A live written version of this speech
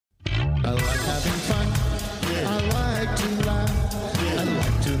having fun. I like to laugh. I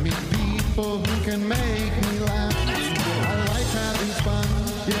like to meet people who can make me laugh. I like having fun.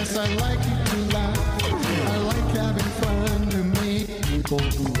 Yes, I like to laugh. I like having fun to meet people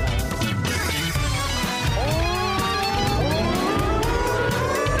who laugh.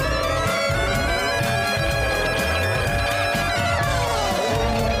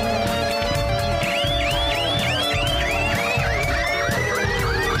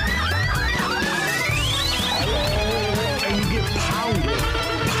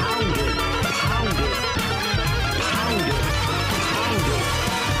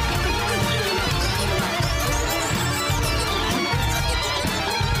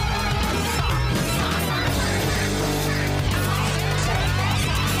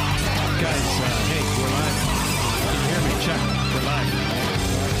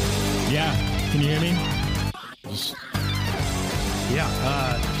 Yeah, can you hear me? Yeah.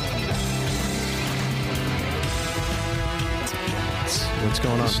 What's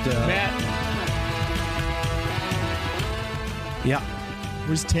going on? Matt, Yeah.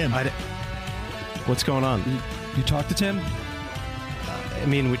 where's Tim? What's going on? You talked to Tim? I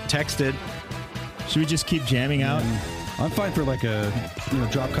mean, we texted. Should we just keep jamming out? I'm fine for like a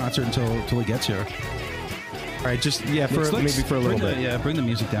drop concert until he gets here. All right, just maybe for a little bit. Yeah, bring the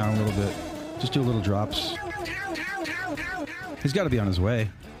music down a little bit. Just do a little drops. He's got to be on his way.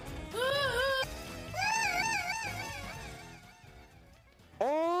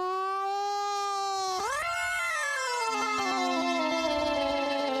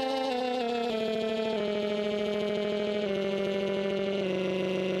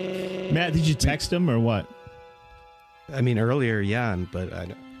 Matt, did you text him or what? I mean, earlier, yeah, but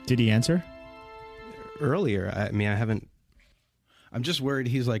Did he answer? Earlier, I haven't. I'm just worried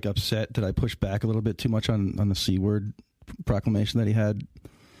he's like upset that I pushed back a little bit too much on the C word proclamation that he had.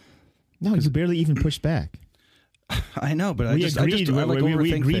 No, you barely even pushed back. I know, but We I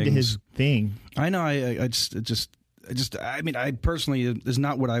agreed to his thing. I know. I mean, I personally is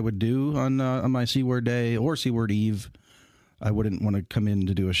not what I would do on my C word day or C word eve. I wouldn't want to come in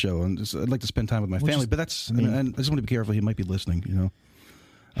to do a show, and I'd like to spend time with my family. But that's. I just want to be careful. He might be listening. You know.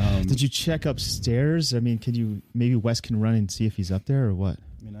 Did you check upstairs? I mean, maybe Wes can run and see if he's up there or what?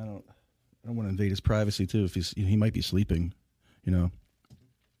 I mean, I don't want to invade his privacy too. If he might be sleeping. You know.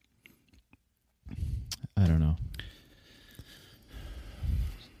 I don't know.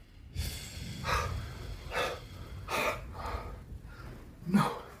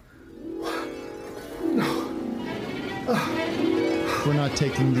 No. We're not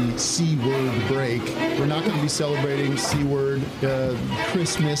taking the C-word break. We're not going to be celebrating C-word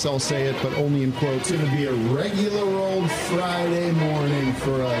Christmas, I'll say it, but only in quotes. It's going to be a regular old Friday morning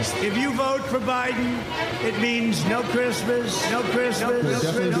for us. If you vote for Biden, it means no Christmas, no Christmas. We're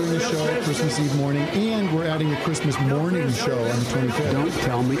definitely doing a show Christmas Eve morning, and we're adding a Christmas morning show on the 25th. Don't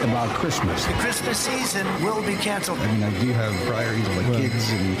tell me about Christmas. The Christmas season will be canceled. I mean, I do have priorities of like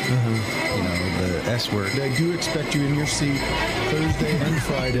kids and the S word. I do expect you in your seat Thursday and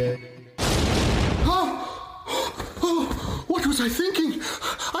Friday. What was I thinking?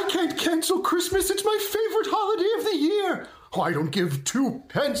 I can't cancel Christmas. It's my favorite holiday of the year. Oh, I don't give 2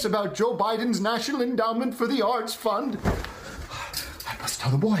 pence about Joe Biden's National Endowment for the Arts Fund. I must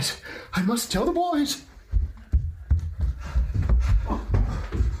tell the boys.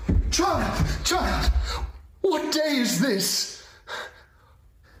 Child, what day is this?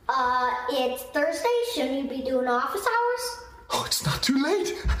 It's Thursday. Shouldn't you be doing office hours? Oh, it's not too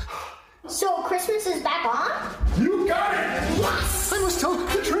late. So Christmas is back on? You got it! Yes! I must tell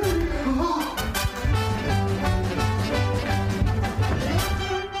the Trinity.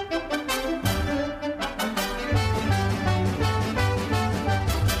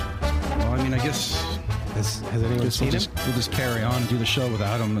 Well, I mean, I guess Has anyone seen him? we'll just carry on and do the show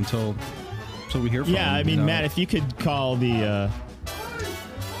without him until we hear from him. Yeah, I mean, you know? Matt, if you could call the... I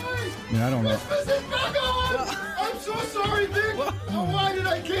mean, I don't know. Christmas is back on! I'm so sorry, Vic. Oh, why did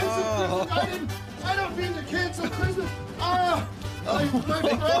I cancel Christmas? I don't mean to cancel Christmas. My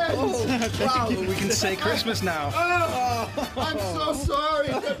friends. Wow, we can say Christmas now. I'm so sorry.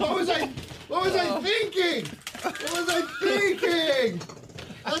 What was I thinking?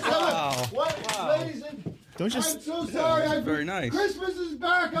 Let's have ladies and... Don't just... I'm so sorry. Very nice. Christmas is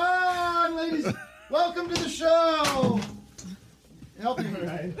back on, ladies. Welcome to the show. Help me,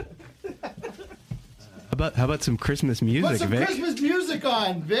 Ryan. How about some Christmas music, Put some Vic? Christmas music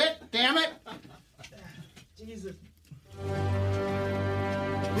on, Vic. Damn it. Jesus.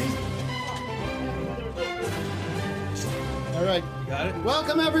 All right. Got it?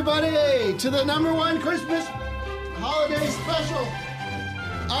 Welcome, everybody, to the #1 Christmas holiday special.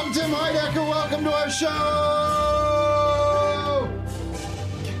 I'm Tim Heidecker. Welcome to our show.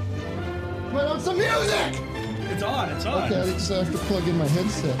 Put on some music. It's on. Okay, I just have to plug in my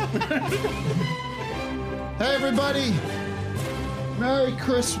headset. Hey, everybody. Merry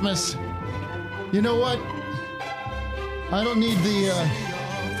Christmas. You know what? I don't need the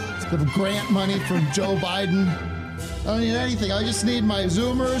grant money from Joe Biden. I don't need anything. I just need my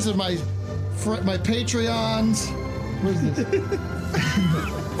Zoomers and my Patreons. Where's this?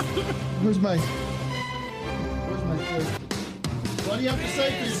 Where's my thing? What do you have to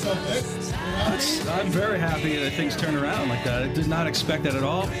say for yourself, Vic? I'm very happy that things turn around like that. I did not expect that at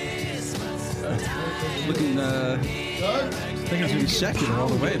all. Looking, I think it was going to be secular all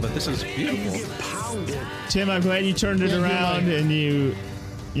the way, but this is beautiful. Tim, I'm glad you turned it around and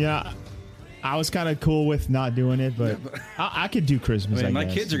I was kind of cool with not doing it, but I could do Christmas. My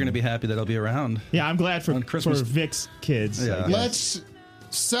kids are going to be happy that I'll be around. Yeah, I'm glad for Christmas. Vic's kids. Yeah. Let's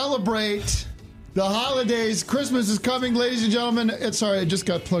celebrate the holidays. Christmas is coming, ladies and gentlemen. Sorry, I just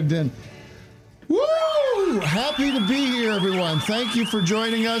got plugged in. Woo! Happy to be here, everyone. Thank you for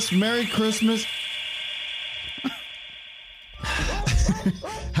joining us. Merry Christmas.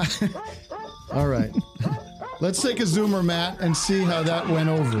 All right. Let's take a Zoomer, Matt, and see how that went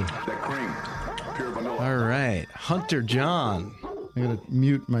over. All right. Hunter John. I gotta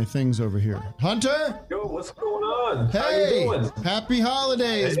mute my things over here. Hunter? Yo, what's going on? Hey! How you doing? Happy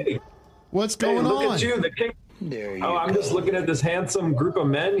holidays. Hey. What's going look on? at you, the king. I'm just looking at this handsome group of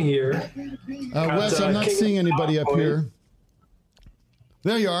men here. Wes, I'm not seeing anybody up here.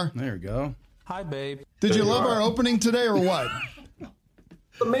 There you are. There we go. Hi, babe. Did you love our opening today or what?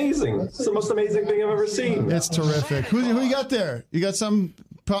 It's amazing. It's the most amazing thing I've ever seen. It's terrific. Who you got there? You got some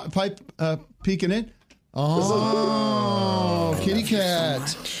pipe peeking it? Oh, kitty cat.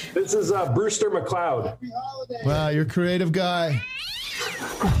 This is Brewster McLeod. Wow, you're a creative guy.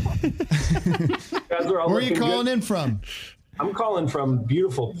 Where are you calling in from? I'm calling from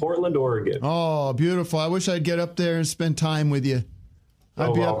beautiful Portland, Oregon. Oh, beautiful. I wish I'd get up there and spend time with you.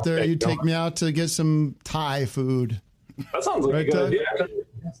 I'd be up there. You'd take me out to get some Thai food. That sounds like a good idea.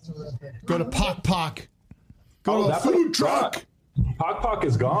 Go to Pok Pok. Go to a food truck. Pok Pok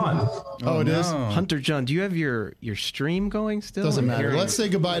is gone. Oh, it is? Hunter John, do you have your stream going still? Doesn't matter. Let's say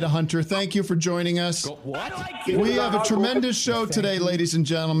goodbye to Hunter. Thank you for joining us. We have a tremendous show today, ladies and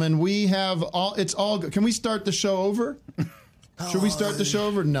gentlemen. We have can we start the show over? Should we start the show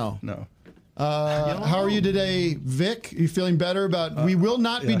over? No. How are you today, Vic? Are you feeling better we will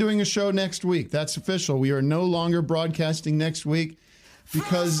not be doing a show next week. That's official. We are no longer broadcasting next week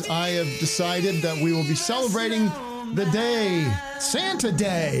because I have decided that we will be celebrating the day, Santa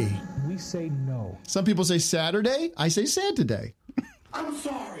Day. We say no. Some people say Saturday. I say Santa Day. I'm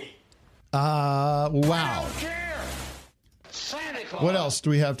sorry. Wow. Santa Claus. What else do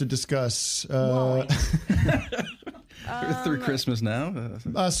we have to discuss? Through Christmas now.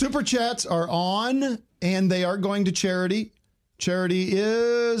 Super chats are on, and they are going to charity. Charity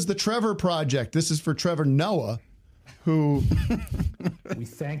is the Trevor Project. This is for Trevor Noah, who we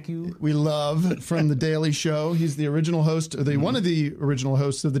thank you. We love from The Daily Show. He's the original host, one of the original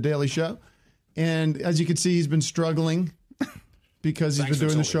hosts of The Daily Show. And as you can see, he's been struggling because he's been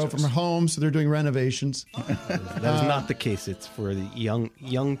doing the show from home, so they're doing renovations. That is not the case. It's for the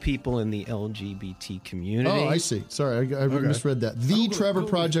young people in the LGBT community. Oh, I see. Sorry, I misread that.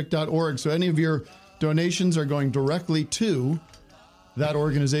 TheTrevorProject.org. So any of your donations are going directly to that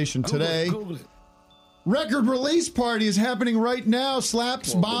organization today. Record release party is happening right now.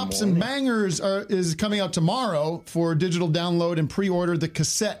 Slaps, Bops, and Bangers is coming out tomorrow for digital download and pre-order the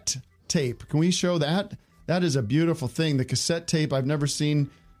cassette tape. Can we show that? That is a beautiful thing. The cassette tape, I've never seen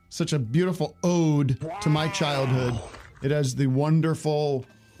such a beautiful ode to my childhood. It has the wonderful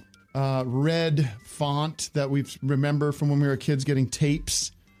red font that we remember from when we were kids getting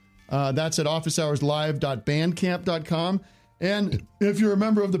tapes. That's at officehourslive.bandcamp.com. And if you're a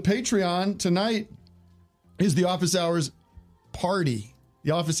member of the Patreon, tonight is the Office Hours party.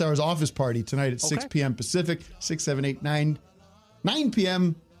 The Office Hours office party tonight at 6 p.m. Pacific, 6, 7, 8, 9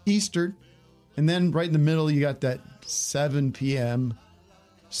 p.m. Eastern. And then right in the middle, you got that 7 p.m.,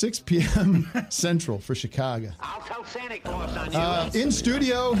 6 p.m. Central for Chicago. I'll tell Santa Claus on you. In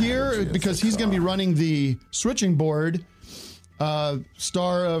studio here, because he's going to be running the switching board,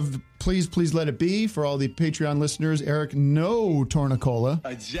 star of Please, Please Let It Be for all the Patreon listeners, Eric No Tornicola.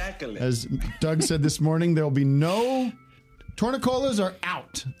 Exactly. As Doug said this morning, there will be no... Tornicolas are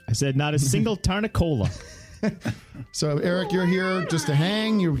out. I said not a single Tornicola. So, Eric, you're here just to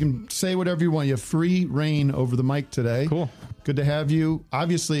hang. You can say whatever you want. You have free reign over the mic today. Cool. Good to have you.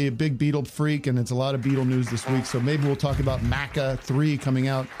 Obviously, a big Beatle freak, and it's a lot of Beatle news this week. So maybe we'll talk about Macca 3 coming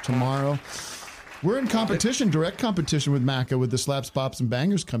out tomorrow. We're in competition, direct competition with Macca, with the Slaps, Bops, and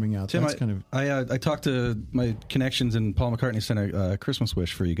Bangers coming out. Tim, That's I talked to my connections, and Paul McCartney sent a Christmas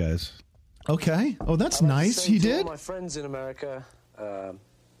wish for you guys. Okay. Oh, that's nice. He did? All my friends in America,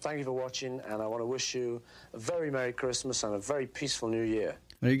 thank you for watching, and I want to wish you a very Merry Christmas and a very peaceful New Year.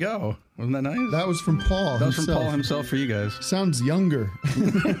 There you go. Wasn't that nice? That was from Paul. That was from Paul himself for you guys. Sounds younger. He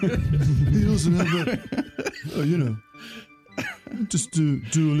doesn't have that, just do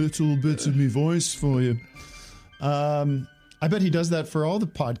a little bit of me voice for you. I bet he does that for all the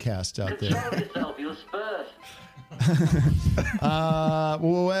podcasts out there.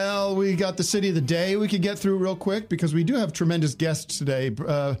 Well, we got the city of the day we could get through real quick because we do have tremendous guests today.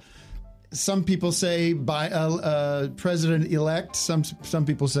 Some people say President-elect. Some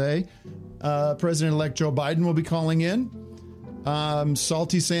people say President-elect Joe Biden will be calling in.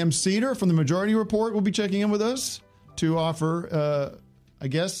 Salty Sam Cedar from the Majority Report will be checking in with us to offer, I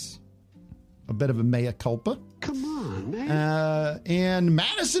guess, a bit of a mea culpa. Come on, man. And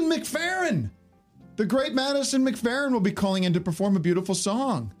Madison McFerrin, the great Madison McFerrin, will be calling in to perform a beautiful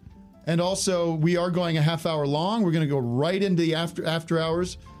song. And also, we are going a half hour long. We're going to go right into the after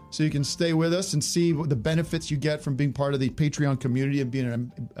hours, so you can stay with us and see what the benefits you get from being part of the Patreon community and being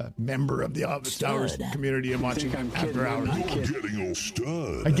a member of the Office Hours community and watching After Hours.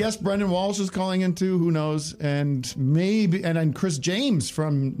 I guess Brendan Walsh is calling in too. Who knows? And maybe and Chris James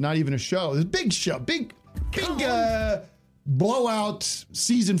from Not Even a Show. This big show, big blowout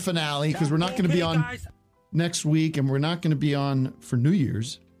season finale because we're not going to be on next week and we're not going to be on for New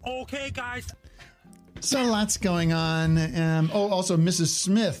Year's. Okay, guys. So lots going on. Also, Mrs.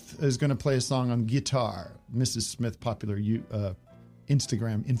 Smith is going to play a song on guitar. Mrs. Smith, popular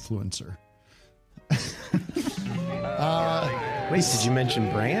Instagram influencer. Wait, did you mention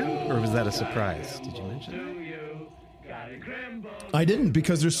Bran, or was that a surprise? Did you mention it? I didn't,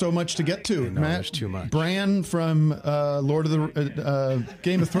 because there's so much to get to. No, Matt, there's too much. Bran from Lord of the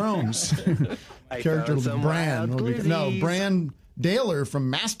Game of Thrones. Character Bran. Bran Daler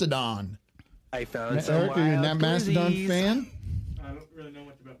from Mastodon. I found Eric, are you a Mastodon fan? I don't really know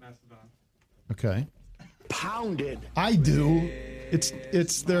much about Mastodon. Okay. Pounded. I do.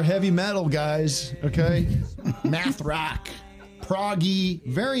 It's their heavy metal guys, okay? Math rock. Proggy,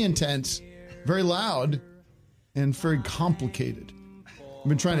 very intense, very loud, and very complicated. I've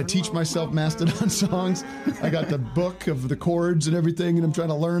been trying to teach myself Mastodon songs. I got the book of the chords and everything, and I'm trying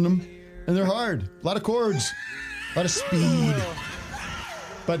to learn them. And they're hard. A lot of chords. A lot of speed.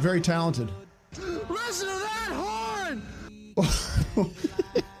 But very talented. Listen to that horn!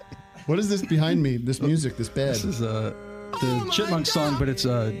 What is this behind me? This music, this bed? This is the Chipmunk song, but it's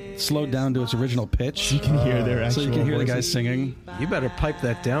slowed down to its original pitch. You can hear their actual So you can hear the voices. guys singing. You better pipe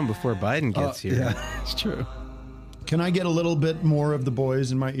that down before Biden gets here. Yeah, it's true. Can I get a little bit more of the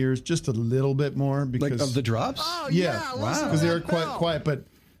boys in my ears? Just a little bit more? Because Like of the drops? Oh, yeah, wow. because they're quite quiet, but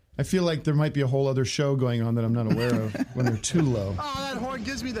I feel like there might be a whole other show going on that I'm not aware of when they're too low. Oh, that horn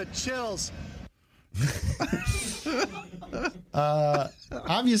gives me the chills.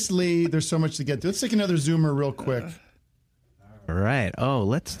 Obviously, there's so much to get to. Let's take another Zoomer real quick. All right. Oh,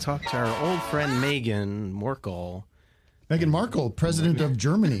 let's talk to our old friend Meghan Markle. Meghan Markle, president of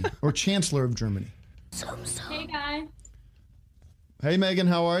Germany, or chancellor of Germany. Hey guys, Hey, Meghan,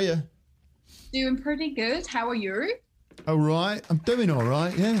 how are you? doing pretty good. How are you? All right. I'm doing all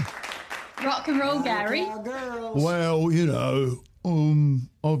right, yeah. Rock and roll, Gary. Well,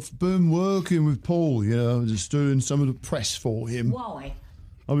 I've been working with Paul, just doing some of the press for him. Why?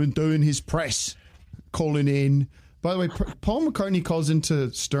 I've been doing his press, calling in. By the way, Paul McCartney calls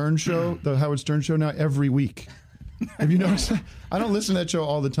into Stern Show, the Howard Stern Show, now every week. Have you noticed that? I don't listen to that show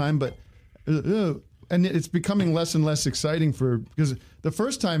all the time, but and it's becoming less and less exciting because the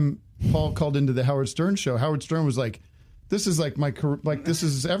first time Paul called into the Howard Stern Show, Howard Stern was like, "This is like my career, like this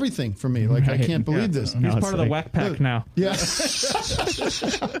is everything for me. Like I can't believe this." No, He's part of the Whack Pack now. Yeah.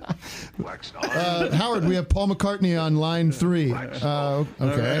 Howard, we have Paul McCartney on line 3.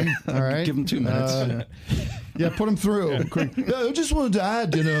 Okay. All right. Give him 2 minutes. Yeah, put him through. Quick. Yeah, I just wanted to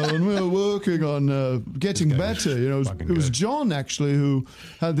add, and we were working on getting better. It was John, actually, who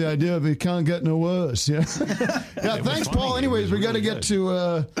had the idea of it can't get no worse. Yeah, yeah. Thanks, Paul. Anyways, we got to get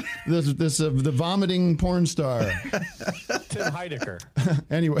to the vomiting porn star. Tim Heidecker.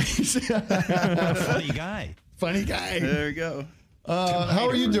 Anyways. Funny guy. Funny guy. There we go. How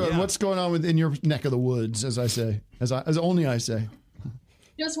are you doing? What's going on in your neck of the woods, as I say, as only I say?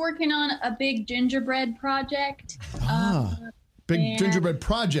 Just working on a big gingerbread project. Big and- gingerbread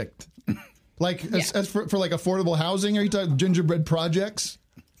project. Like as for like affordable housing? Are you talking gingerbread projects?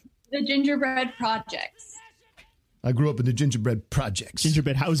 The gingerbread projects. I grew up in the gingerbread projects.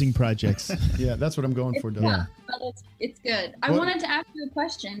 Gingerbread housing projects. Yeah, that's what I'm going for, Doug. Yeah, but it's good. I What- wanted to ask you a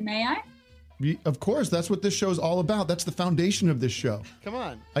question. May I? Of course, that's what this show is all about. That's the foundation of this show. Come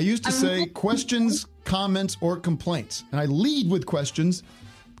on. I used to say questions, comments, or complaints. And I lead with questions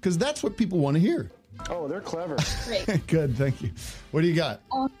because that's what people want to hear. Oh, they're clever. Great. Good, thank you. What do you got?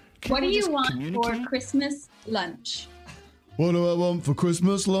 What do you want for Christmas lunch? What do I want for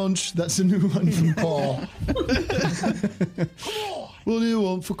Christmas lunch? That's a new one from Paul. What do you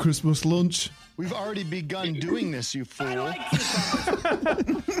want for Christmas lunch? We've already begun doing this, you fool.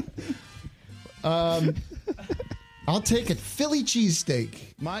 I'll take a Philly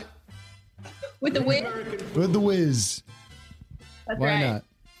cheesesteak. With the whip? With the whiz. That's Why right. not?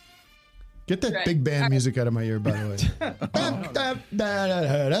 Get that Right. big band music out of my ear, by the way.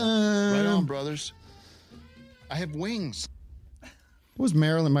 Right on, brothers. I have wings. What was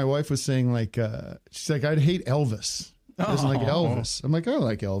Marilyn? My wife was saying, like, she's like, I'd hate Elvis. She doesn't like Elvis. I'm like, I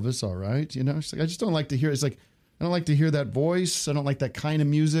like Elvis, all right. You know, she's like, I just don't like to hear. It's like, I don't like to hear that voice. I don't like that kind of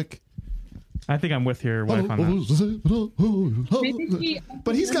music. I think I'm with your wife on that.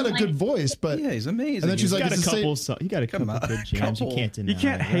 But he's got a good voice. But yeah, he's amazing. And then she's like, got a it's the couple. same- You got a couple good jams. You can't deny. You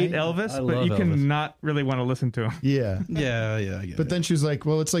can't hate right? Elvis, I but love you can Elvis. not really want to listen to him. Yeah. Yeah, I get But it. then she was like,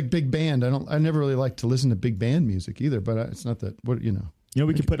 well, it's like big band. I never really like to listen to big band music either. But it's not that. What you know. You know,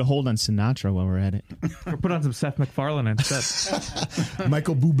 we could put a hold on Sinatra while we're at it. Or put on some Seth MacFarlane instead.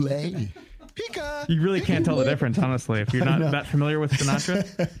 Michael Bublé. You really can't tell the difference, honestly, if you're I know. not that familiar with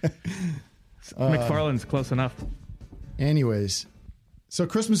Sinatra. McFarlane's close enough. Anyways, so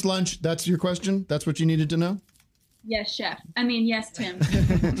Christmas lunch. That's your question. That's what you needed to know. Yes, chef. I mean, yes, Tim.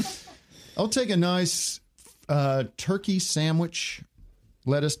 I'll take a nice turkey sandwich,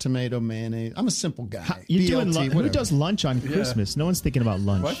 lettuce, tomato, mayonnaise. I'm a simple guy. You're doing BLT, who whatever. does lunch on Christmas? No one's thinking about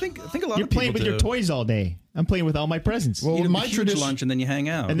lunch. Well, I think a lot You're of people playing with do. your toys all day. I'm playing with all my presents. Well, Eat a my huge tradition. lunch and then you hang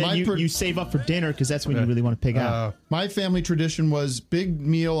out. and then you save up for dinner because that's when you really want to pig out. My family tradition was big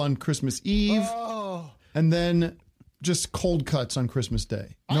meal on Christmas Eve, and then just cold cuts on Christmas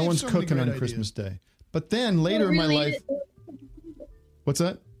Day. I No have one's so many cooking on great Christmas Day. But then later in my life, what's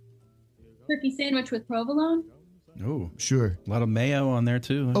that? Turkey sandwich with provolone. Oh, sure. A lot of mayo on there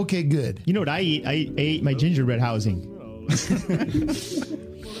too. Huh? Okay, good. You know what I eat? I ate my gingerbread housing.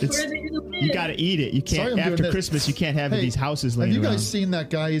 You got to eat it. You Sorry, can't I'm doing after this. Christmas. You can't have Hey, these houses Have laying you guys around. seen that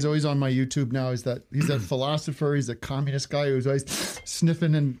guy? He's always on my YouTube now. He's that philosopher. He's a communist guy who's always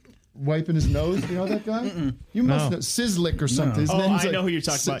sniffing and wiping his nose. You know that guy? You must know Sizzlick or something. His Oh, name's I like know who you're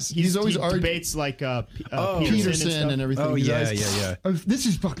talking about. He's always he arguing. debates like Peterson and everything. Oh, He's yeah, always, yeah. "Oh, this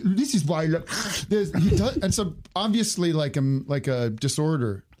is why he does, and so obviously like a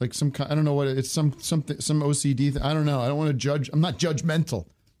disorder, like some kind. I don't know what it's some OCD thing. I don't know. I don't want to judge. I'm not judgmental.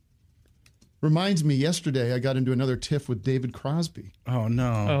 Reminds me, yesterday I got into another tiff with David Crosby. Oh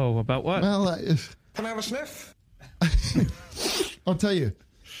no. Oh, about what? Well, Can I have a sniff? I'll tell you.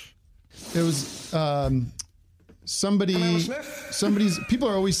 It was somebody's people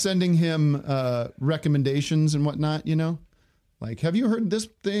are always sending him recommendations and whatnot, you know? Like, have you heard this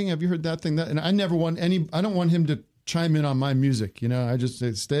thing? Have you heard that thing? And I don't want him to chime in on my music, you know? I just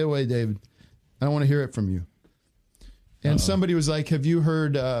say, stay away, David. I don't want to hear it from you. And somebody was like, have you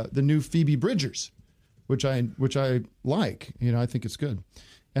heard the new Phoebe Bridgers? Which I like, you know, I think it's good.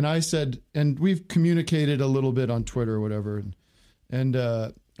 And I said, and we've communicated a little bit on Twitter or whatever. And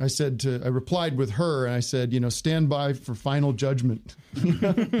I replied with her and I said, you know, stand by for final judgment.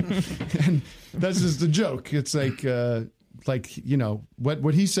 And that's just a joke. It's like, you know,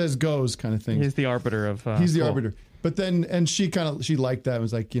 what he says goes kind of thing. He's the arbiter of. He's the cool. arbiter. But then, and she liked that. It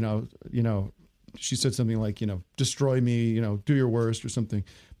was like, you know, she said something like, you know, destroy me, you know, do your worst or something.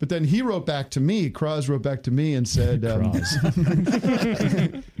 But then he wrote back to me, Kraz wrote back to me and said,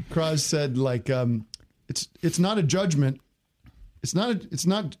 Kraz said like, it's not a judgment. It's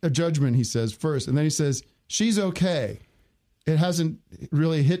not a judgment, he says first. And then he says, she's okay. It hasn't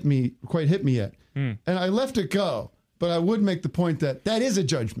really quite hit me yet. And I let it go, but I would make the point that is a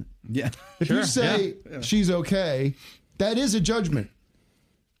judgment. Yeah. If you say she's okay, that is a judgment.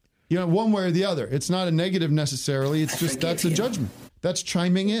 You know, one way or the other. It's not a negative necessarily. It's just that's a judgment. That's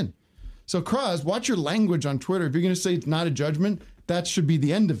chiming in. So, Kraz, watch your language on Twitter. If you're going to say it's not a judgment, that should be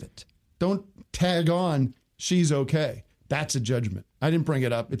the end of it. Don't tag on she's okay. That's a judgment. I didn't bring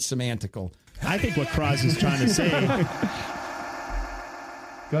it up. It's semantical. I think what Kraz is trying to say.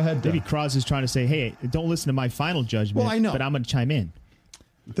 Go ahead, Maybe Kraz is trying to say, hey, don't listen to my final judgment. Well, I know. But I'm going to chime in.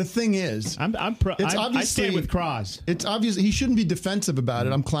 The thing is, I stay with Cross. It's obvious he shouldn't be defensive about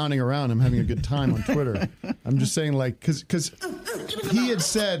it. I'm clowning around. I'm having a good time on Twitter. I'm just saying, like, because he had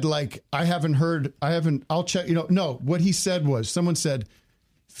said, like, I'll check. No. What he said was, someone said,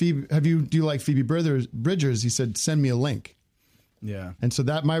 Phoebe, do you like Phoebe Bridgers? He said, send me a link. Yeah. And so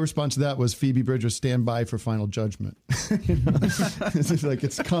my response to that was Phoebe Bridgers, stand by for final judgment. It's like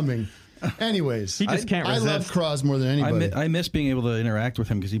it's coming. Anyways, he just can't resist. I love Cross more than anybody. I miss being able to interact with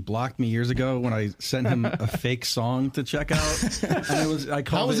him because he blocked me years ago when I sent him a fake song to check out. And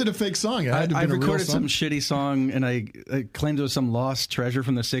How was it a fake song? It had to I be a real recorded song? some shitty song, and I claimed it was some lost treasure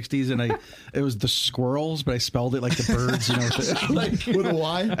from the 60s, and it was the Squirrels, but I spelled it like the birds, like with a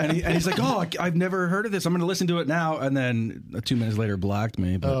Y. And he's like, oh, I've never heard of this. I'm going to listen to it now. And then 2 minutes later, blocked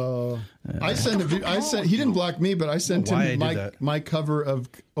me. But, I sent he didn't block me, but I sent him my cover of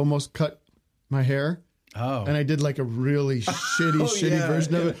Almost Cut My Hair. Oh. And I did like a really shitty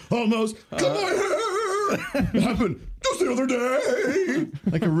version of it. Almost cut my hair. It happened just the other day.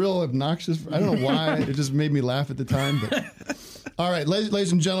 Like a real obnoxious. I don't know why. It just made me laugh at the time. But all right,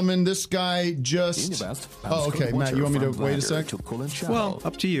 ladies and gentlemen, this guy just. Oh, okay, Matt, you want me to wait a sec? Well,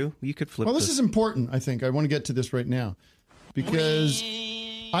 up to you. You could flip. Well, this is important, I think. I want to get to this right now because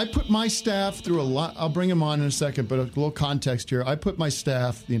I put my staff through a lot. I'll bring him on in a second, but a little context here. I put my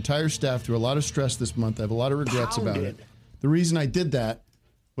staff, the entire staff, through a lot of stress this month. I have a lot of regrets about it. The reason I did that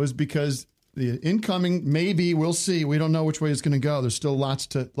was because the incoming, maybe, we'll see. We don't know which way it's going to go. There's still a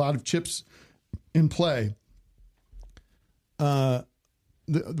lot of chips in play. We're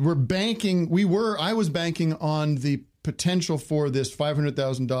banking. I was banking on the potential for this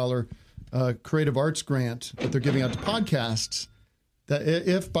 $500,000 creative arts grant that they're giving out to podcasts. That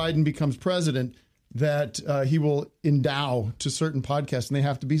if Biden becomes president, that he will endow to certain podcasts, and they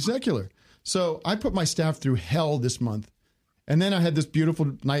have to be secular. So I put my staff through hell this month, and then I had this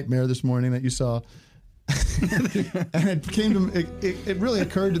beautiful nightmare this morning that you saw, and it really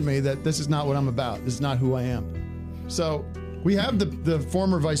occurred to me that this is not what I'm about. This is not who I am. So we have the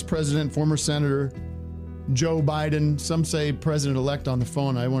former vice president, former senator, Joe Biden. Some say president-elect on the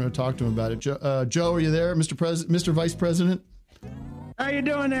phone. I want to talk to him about it. Joe, are you there, Mr. Vice President? How you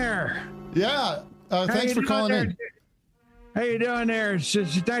doing there? Yeah. Thanks for calling in. How you doing there? It's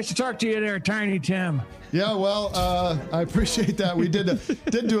nice to talk to you there, Tiny Tim. Yeah, well, I appreciate that. We did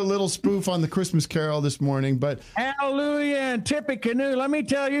do a little spoof on the Christmas Carol this morning, but Hallelujah and Tippecanoe. Let me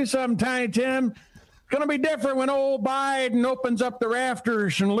tell you something, Tiny Tim. It's going to be different when old Biden opens up the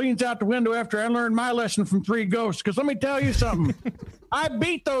rafters and leans out the window after I learned my lesson from 3 ghosts. Because let me tell you something. I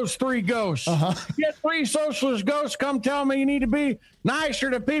beat those 3 ghosts. Get 3 socialist ghosts come tell me you need to be nicer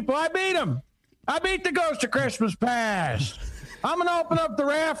to people. I beat them. I beat the ghost of Christmas past. I'm going to open up the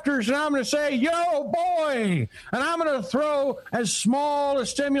rafters and I'm going to say, yo, boy. And I'm going to throw as small a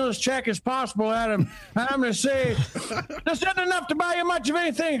stimulus check as possible at him. And I'm going to say, this isn't enough to buy you much of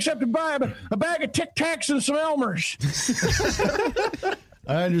anything except to buy a bag of Tic Tacs and some Elmers.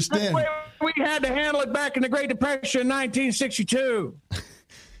 I understand. That's the way we had to handle it back in the Great Depression in 1962.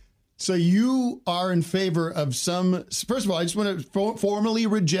 So you are in favor of some. First of all, I just want to formally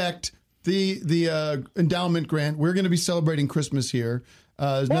reject the endowment grant. We're going to be celebrating Christmas here.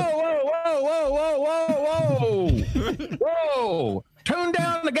 Whoa. Tune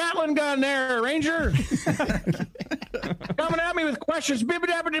down the Gatling gun there, Ranger. Coming at me with questions.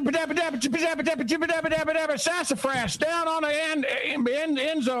 Sassafras down on the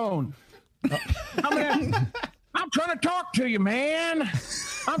end zone. I'm trying to talk to you, man.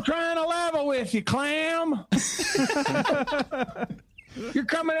 I'm trying to level with you, clam. You're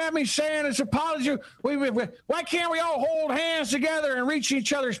coming at me saying it's apology. Why can't we all hold hands together and reach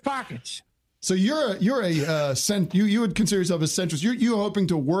each other's pockets? So you would consider yourself a centrist. You're hoping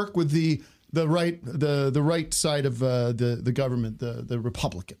to work with the right side of the government, the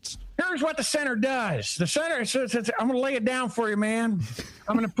Republicans. Here's what the center does. The center, I'm going to lay it down for you, man.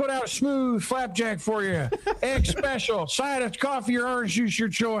 I'm going to put out a smooth flapjack for you. Egg special, side of coffee or orange juice, your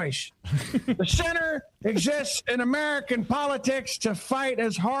choice. The center exists in American politics to fight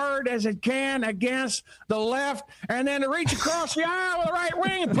as hard as it can against the left and then to reach across the aisle with the right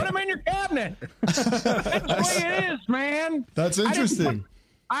wing and put them in your cabinet. That's the way it is, man. That's interesting.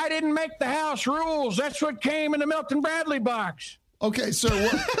 I didn't make the House rules. That's what came in the Milton Bradley box. Okay, so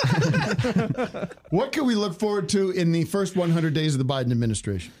what can we look forward to in the first 100 days of the Biden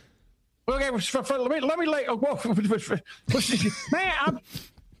administration? Okay, let me lay. Oh, whoa, man,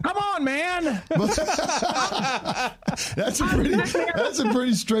 come on, man. That's a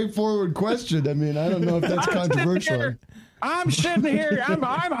pretty straightforward question. I mean, I don't know if that's controversial. I'm sitting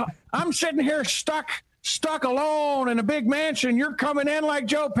here stuck stuck alone in a big mansion. You're coming in like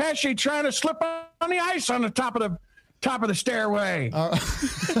Joe Pesci trying to slip on the ice on the top of the stairway. We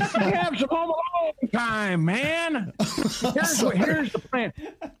have some Home Alone time, man. Here's the plan.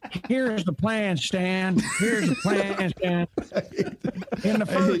 Here's the plan, Stan. Here's the plan, Stan. In the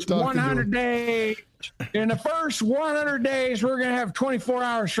first 100 days, we're going to have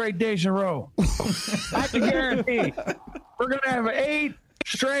 24-hour straight days in a row. I can guarantee. We're going to have 8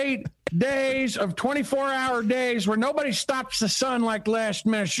 straight days of 24-hour days where nobody stops the sun like the last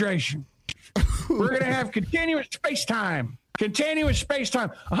administration. We're going to have continuous space time.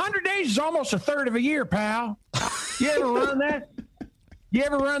 100 days is almost a third of a year, pal. You ever run that? You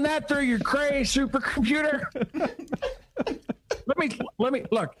ever run that through your Cray supercomputer? Let me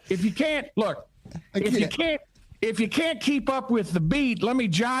look. If you can't keep up with the beat, let me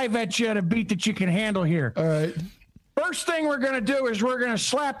jive at you at a beat that you can handle here. All right. First thing we're going to do is we're going to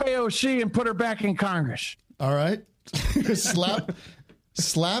slap AOC and put her back in Congress. All right.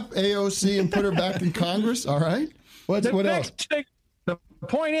 slap AOC and put her back in Congress. All right. What else? The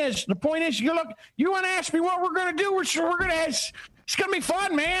point is, you want to ask me what we're going to do? It's going to be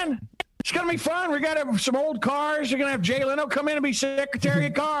fun, man. It's going to be fun. We got to have some old cars. You're going to have Jay Leno come in and be Secretary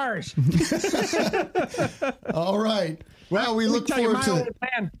of Cars. All right. Well, we look forward to it.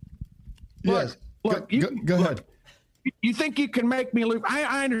 Yes. Look, go ahead. You think you can make me lose?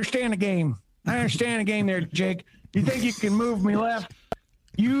 I understand the game. I understand the game there, Jake. You think you can move me left?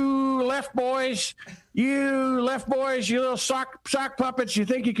 You left boys, you little sock puppets. You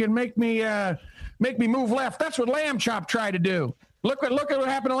think you can make me move left? That's what Lamb Chop tried to do. Look at what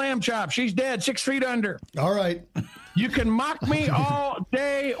happened to Lamb Chop. She's dead, 6 feet under. All right. You can mock me all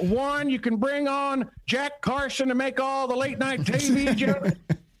day. You can bring on Jack Carson to make all the late night TV jokes.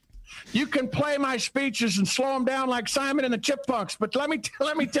 You can play my speeches and slow them down like Simon and the Chipmunks. But let me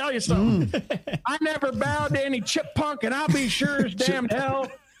tell you something. I never bowed to any chipmunk, and I'll be sure as damn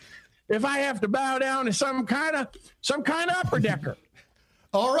hell if I have to bow down to some kind of upper decker.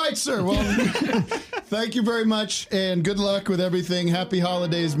 All right, sir. Well, thank you very much, and good luck with everything. Happy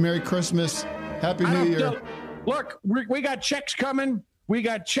holidays, Merry Christmas, Happy New Year. Look, we got checks coming. We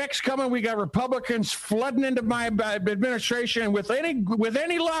got Republicans flooding into my administration, and with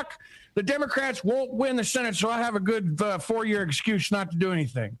any luck, the Democrats won't win the Senate, so I have a good 4-year excuse not to do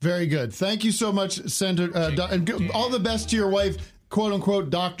anything. Very good. Thank you so much, Senator. And all the best to your wife, quote unquote,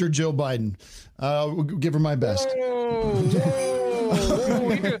 Dr. Jill Biden. We'll give her my best. Whoa,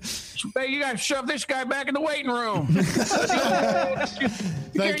 you got to shove this guy back in the waiting room.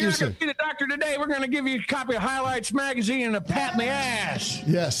 Thank you, sir. See the doctor today. We're going to give you a copy of Highlights magazine and a pat in the ass.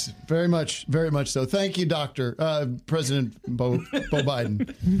 Yes, very much so. Thank you, Doctor President Bo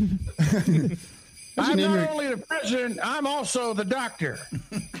Biden. I'm not only the president, I'm also the doctor.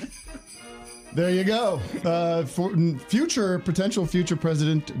 There you go. For potential future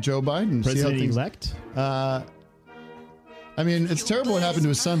President Joe Biden. President-elect? I mean, it's terrible what happened to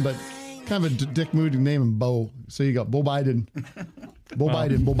his son, but kind of a dick move to name him Bo. So you got Bo Biden. Bo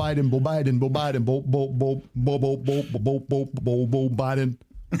Biden.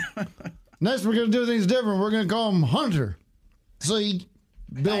 Next, we're going to do things different. We're going to call him Hunter. See?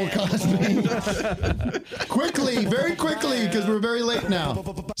 Bill Cosby. Very quickly, because we're very late now.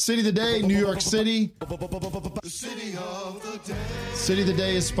 City of the Day, New York City. City of the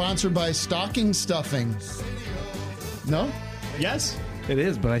Day is sponsored by stocking stuffing. No? Yes? It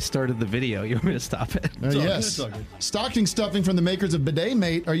is, but I started the video. You want me to stop it? Yes. Stocking stuffing from the makers of Bidet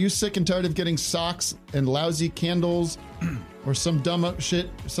Mate. Are you sick and tired of getting socks and lousy candles or some dumb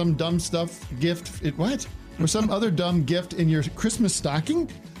stuff gift? Or some other dumb gift in your Christmas stocking?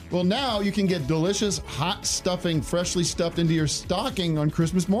 Well, now you can get delicious hot stuffing freshly stuffed into your stocking on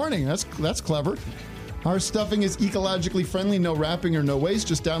Christmas morning. That's clever. Our stuffing is ecologically friendly, no wrapping or no waste.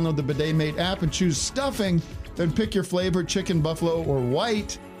 Just download the Bidet Mate app and choose stuffing. Then pick your flavor, chicken, buffalo, or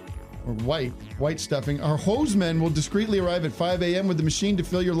white stuffing. Our hosemen will discreetly arrive at 5 a.m. with the machine to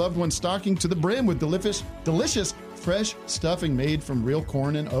fill your loved one's stocking to the brim with delicious fresh stuffing made from real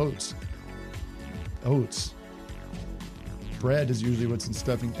corn and oats. Bread is usually what's in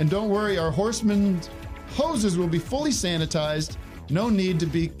stuffing. And don't worry, our horsemen's hoses will be fully sanitized. No need to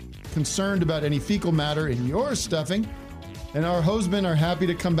be concerned about any fecal matter in your stuffing. And our hosemen are happy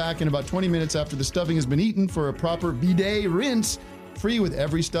to come back in about 20 minutes after the stuffing has been eaten for a proper bidet rinse, free with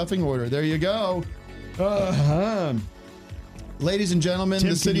every stuffing order. There you go. Ladies and gentlemen,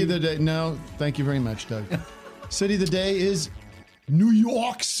 the city of the day. No, thank you very much, Doug. City of the day is New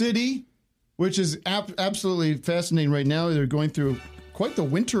York City, which is absolutely fascinating right now. They're going through quite the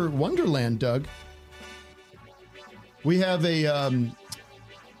winter wonderland, Doug. We have a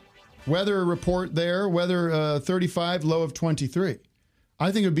weather report there. Weather 35, low of 23.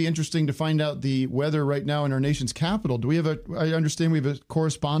 I think it would be interesting to find out the weather right now in our nation's capital. Do we have I understand we have a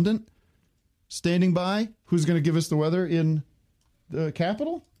correspondent standing by who's going to give us the weather in the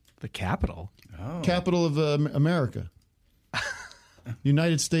capital? The capital? Oh. Capital of America.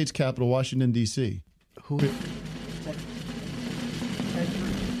 United States capital, Washington, D.C. Who?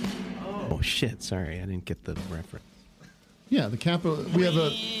 Oh, shit. Sorry, I didn't get the reference. Yeah, the capital. We have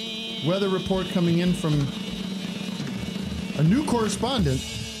a weather report coming in from a new correspondent.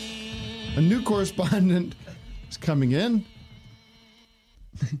 A new correspondent is coming in.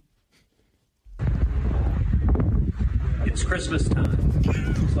 It's Christmas time.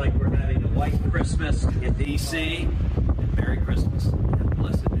 Looks like we're having a white Christmas in D.C. Merry Christmas and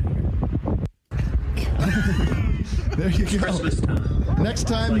blessed New Year. There you go. Christmas time. Next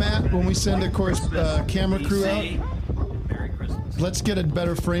time, Matt, when we send a camera crew out, let's get a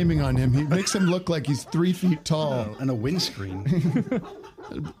better framing on him. He makes him look like he's 3 feet tall. And a windscreen.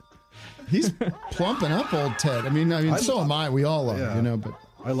 He's plumping up, old Ted. I mean, so am I. We all are, you know. But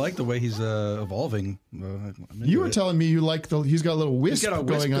I like the way he's evolving. You were telling me you like he's got a little wisp, he's got a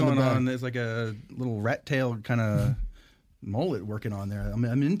wisp going on the back. There's like a little rat tail kind of mullet working on there. I'm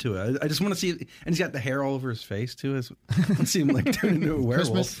into it. I just want to see it. And he's got the hair all over his face too. I want to see him like turn into a werewolf.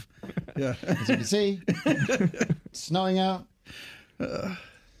 Christmas. Yeah. As you can see, it's snowing out.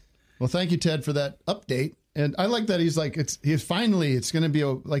 Well, thank you, Ted, for that update. And I like that he's finally it's going to be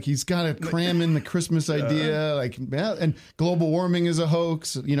like he's got to cram in the Christmas idea, and global warming is a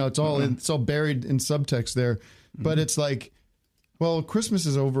hoax. You know, it's all buried in subtext there. But it's like, well, Christmas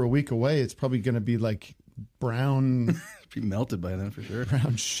is over a week away. It's probably going to be like brown, be melted by then for sure.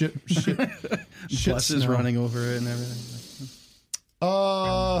 Brown shit buses snow. running over it and everything.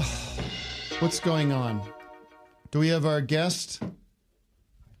 What's going on? Do we have our guest?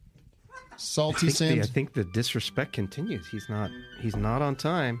 Salty Sam. I think the disrespect continues. He's not on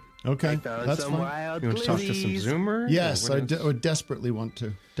time. Okay, that's fine. You want to talk to some Zoomer? Yes, I desperately want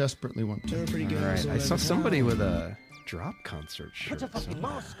to. Desperately want to. All right. I saw somebody with a drop concert shirt.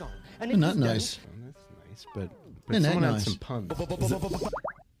 Isn't that nice? That's nice, but Isn't that someone had nice? some puns.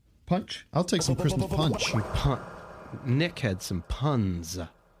 Punch? I'll take some Christmas punch. Nick had some puns.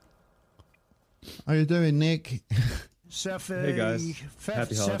 How you doing, Nick? Hey guys,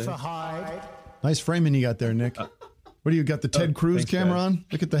 happy holidays. Nice framing you got there, Nick. What do you got? The Ted Cruz thanks, camera guys. on?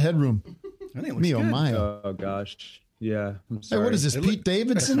 Look at the headroom. I think it looks Me, oh good. my. Oh gosh, yeah. I'm Hey, sorry. what is this, Pete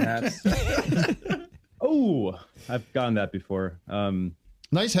Davidson? Oh, I've gotten that before.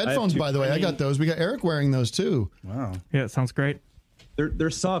 Nice headphones, by the way. I got those. We got Eric wearing those too. Wow. Yeah, it sounds great. They're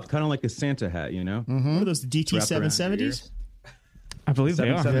soft, kind of like a Santa hat, you know. Mm-hmm. What are those, the Wrapped around your DT770s? ears. I believe they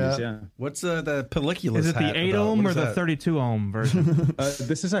are. 770s, yeah. What's the pelliculus Is it the hat 8 about? ohm What or is the that? 32 ohm version?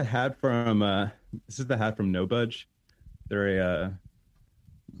 This is a hat from the hat from No Budge. They're a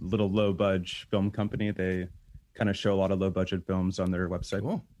little low budge film company. They kind of show a lot of low budget films on their website.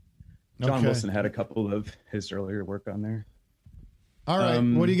 Cool. John Okay. Wilson had a couple of his earlier work on there. All right.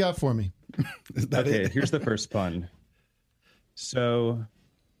 What do you got for me? Okay, here's the first pun. So,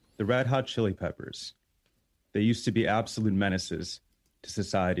 the Red Hot Chili Peppers, they used to be absolute menaces to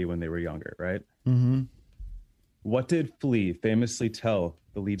society when they were younger, right? Mm-hmm. What did Flea famously tell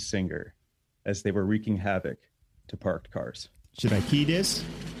the lead singer as they were wreaking havoc to parked cars? Should I key this?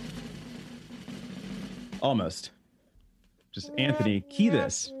 Almost. Just Anthony, key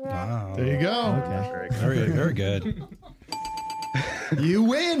this. Wow. There you go. Okay. Very good. You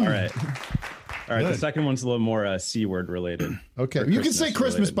win. All right. All right, the second one's a little more C-word related. Okay. Or You can say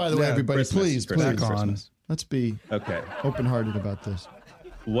Christmas, related. by the way, Yeah, everybody. Christmas, Please, Christmas, please. Christmas. Let's be Okay. open-hearted about this.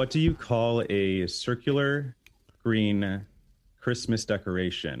 What do you call a circular green Christmas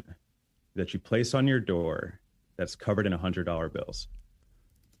decoration that you place on your door that's covered in $100 bills?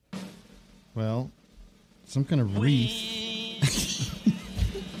 Well, some kind of wreath.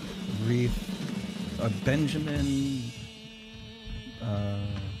 Wreath. Benjamin.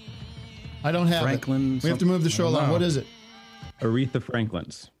 I don't have Franklin. it. We have to move the show along. What is it? Aretha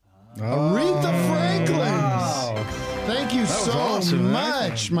Franklin's. Aretha Franklin. Wow. Thank you so awesome,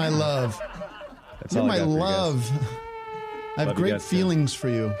 much, my love. That's You're all I my got for you guys. love. I have Love you great guys, too. feelings for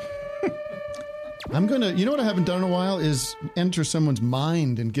you. I'm gonna. You know what I haven't done in a while is enter someone's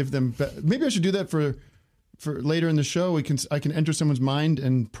mind and give them. Maybe I should do that for later in the show. I can enter someone's mind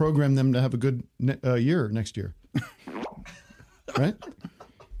and program them to have a good year next year. Right.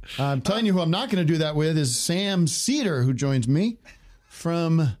 I'm telling you who I'm not going to do that with is Sam Cedar, who joins me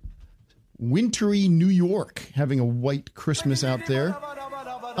from wintry New York, having a white Christmas out there.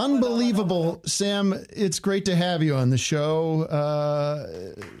 Unbelievable, Sam. It's great to have you on the show.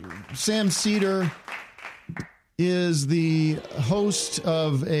 Sam Seder is the host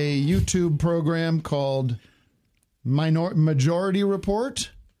of a YouTube program called Majority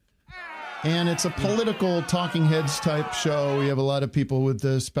Report, and it's a political talking heads type show. We have a lot of people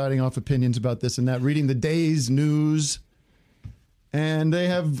with spouting off opinions about this and that, reading the day's news. And they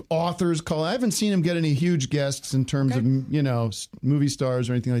have authors call. I haven't seen him get any huge guests in terms of, movie stars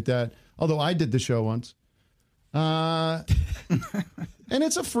or anything like that. Although I did the show once. And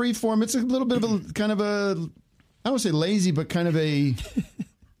it's a free form. It's a little bit of a kind of a, I don't want to say lazy, but kind of a, I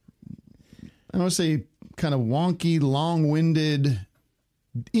don't want to say kind of wonky, long-winded,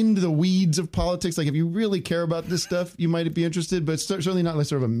 into the weeds of politics. Like if you really care about this stuff, you might be interested, but it's certainly not like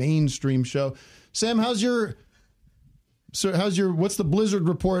sort of a mainstream show. Sam, what's the blizzard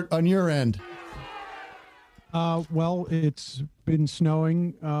report on your end? Well, it's been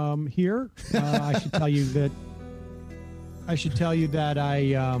snowing here. I should tell you that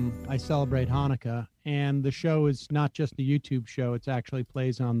I celebrate Hanukkah, and the show is not just a YouTube show. It actually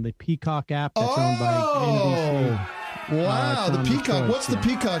plays on the Peacock app that's owned by NBC. Wow, the Peacock. What's the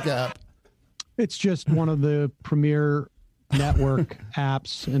Peacock app? It's just one of the premier network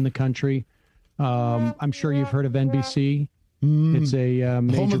apps in the country. I'm sure you've heard of NBC. It's a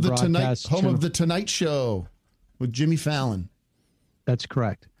major broadcast home of the Tonight Show with Jimmy Fallon. That's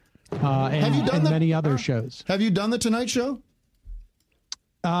correct. Have you done many other shows? Have you done the Tonight Show?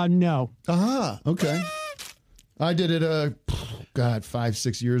 No. Okay. I did it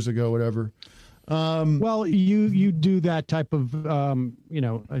 5-6 years ago, whatever. Well, you do that type of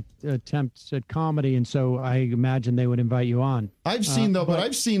attempts at comedy, and so I imagine they would invite you on. I've seen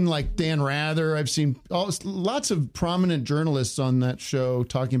I've seen like Dan Rather. I've seen lots of prominent journalists on that show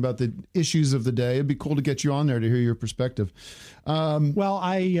talking about the issues of the day. It'd be cool to get you on there to hear your perspective. Well,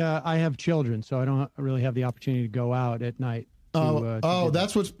 I have children, so I don't really have the opportunity to go out at night.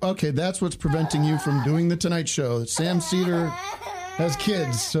 That's what's preventing you from doing the Tonight Show. Sam Seder has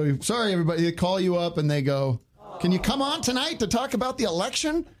kids, so sorry everybody. They call you up and they go, "Can you come on tonight to talk about the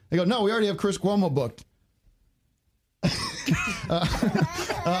election?" They go, "No, we already have Chris Cuomo booked."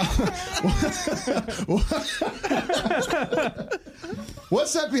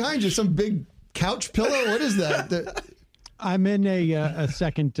 What's that behind you? Some big couch pillow? What is that? I'm in a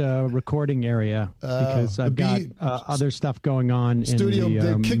second recording area because I've got other stuff going on. Studio, in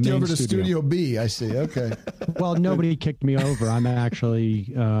the they kicked you over to studio. Studio B. I see. Okay. Well, nobody kicked me over. I'm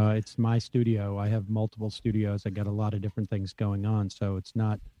actually, it's my studio. I have multiple studios. I got a lot of different things going on. So it's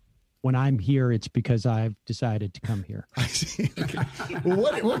not, when I'm here, it's because I've decided to come here. I see. Okay. Well,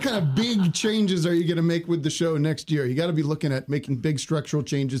 what kind of big changes are you going to make with the show next year? You got to be looking at making big structural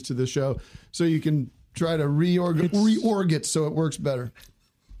changes to the show so you can try to reorg it so it works better.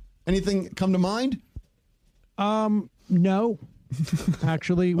 Anything come to mind? No.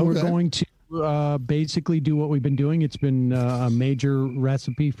 Actually, we're going to basically do what we've been doing. It's been a major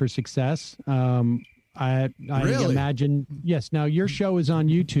recipe for success. I imagine, yes. Now, your show is on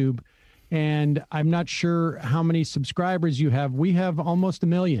YouTube, and I'm not sure how many subscribers you have. We have almost 1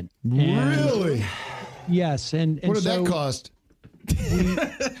 million. Really? Yes. And what did that cost?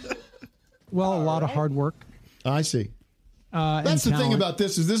 Well, a lot of hard work. I see. That's the thing about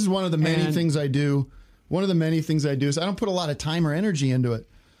this is one of the many things I do. One of the many things I do is I don't put a lot of time or energy into it,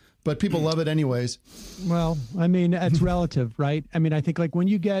 but people love it anyways. Well, I mean, it's relative, right? I mean, I think like when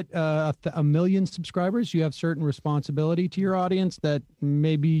you get 1 million subscribers, you have certain responsibility to your audience that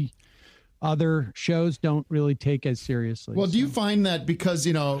maybe other shows don't really take as seriously. Well, do you find that because,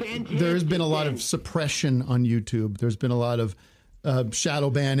 there's been a lot of suppression on YouTube, there's been a lot of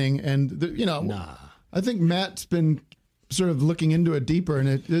shadow banning, and I think Matt's been sort of looking into it deeper, and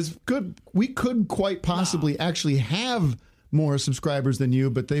it is good. We could quite possibly actually have more subscribers than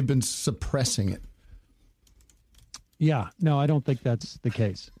you, but they've been suppressing it. Yeah, no, I don't think that's the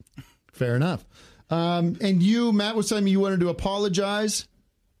case. Fair enough. And you, Matt, was telling me you wanted to apologize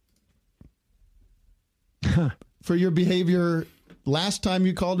for your behavior last time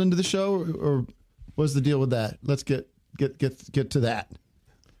you called into the show, or what's the deal with that? Let's get to that.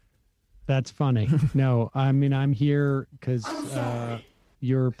 That's funny. No, I mean, I'm here because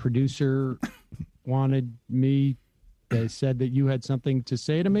your producer wanted me. They said that you had something to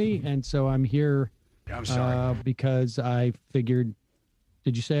say to me, and so I'm here. I'm sorry. Because I figured.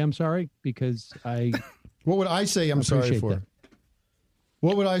 Did you say I'm sorry? Because I. What would I say I'm sorry for? That.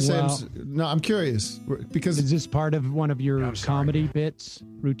 What would I say? No, I'm curious because is this part of one of your comedy bits,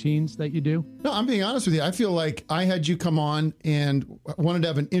 routines that you do? No, I'm being honest with you. I feel like I had you come on and wanted to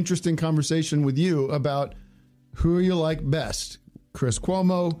have an interesting conversation with you about who you like best. Chris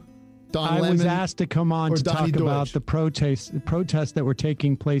Cuomo, Don I Lemon. was asked to come on or to Donnie talk about Deutsch. the protests that were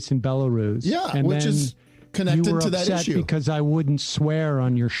taking place in Belarus. Yeah, and which then is connected you were to that upset issue. because I wouldn't swear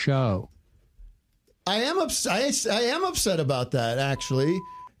on your show. I am upset about that, actually.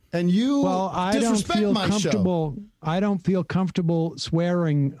 And you I don't disrespect feel my comfortable. show. I don't feel comfortable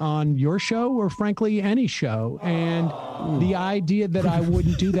swearing on your show or, frankly, any show. And the idea that I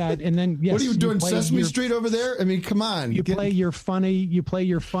wouldn't do that, and then yes, What are you doing, play Sesame Street over there? I mean, come on. You play your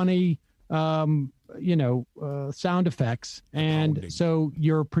funny. Sound effects, and so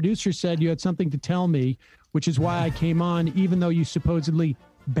your producer said you had something to tell me, which is why I came on, even though you supposedly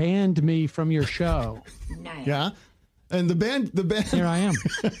banned me from your show. Yeah. And the band. Here I am.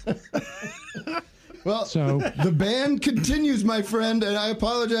 Well, so the ban continues, my friend, and I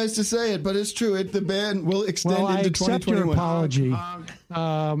apologize to say it, but it's true. The ban will extend Well, I into accept 2021. your apology,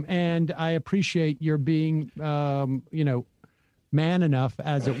 and I appreciate your being, man enough,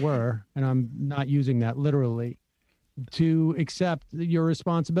 as it were, and I'm not using that literally, to accept your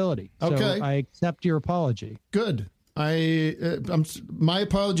responsibility. Okay. So I accept your apology. Good. My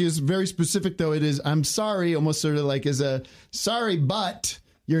apology is very specific, though. It is, I'm sorry, almost sort of like as a sorry, but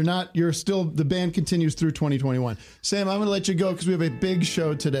you're still, the band continues through 2021. Sam, I'm going to let you go because we have a big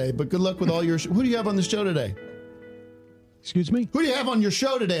show today, but good luck with all your, who do you have on the show today? Excuse me? Who do you have on your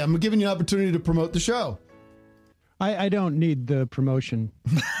show today? I'm giving you an opportunity to promote the show. I don't need the promotion.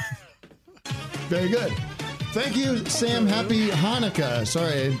 Very good. Thank you, Sam. Happy Hanukkah.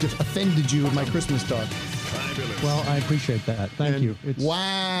 Sorry, I just offended you with my Christmas talk. Well, I appreciate that. Thank you. It's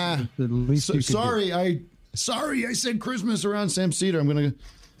wow. The least you could do. Sorry, I said Christmas around Sam Cedar. I'm going to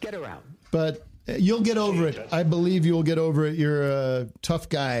get around. But you'll get over it. I believe you'll get over it. You're a tough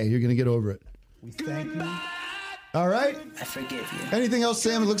guy. You're going to get over it. We thank you. All right. I forgive you. Anything else,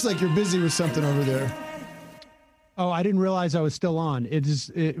 Sam? It looks like you're busy with something over there. Oh, I didn't realize I was still on.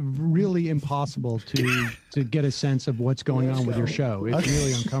 It's really impossible to get a sense of what's going on with your show. It's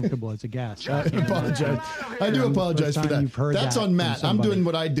really uncomfortable as a guest. I apologize. I do apologize for that. That's on Matt. I'm doing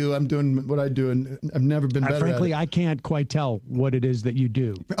what I do. I'm doing what I do, and I've never been better frankly, at it. I can't quite tell what it is that you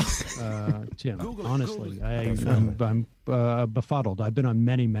do. Tim, honestly, I'm befuddled. I've been on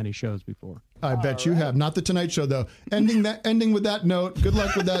many, many shows before. I bet you have. Not the Tonight Show, though. Ending with that note. Good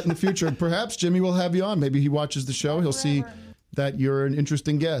luck with that in the future. Perhaps Jimmy will have you on. Maybe he watches the show. He'll see that you're an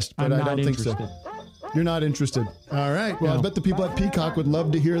interesting guest, but I don't think so. You're not interested. All right. Well, I bet the people at Peacock would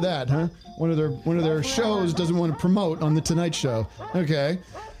love to hear that, huh? One of their shows doesn't want to promote on the Tonight Show. Okay.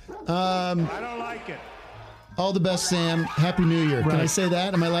 I don't like it. All the best, Sam. Happy New Year. Can I say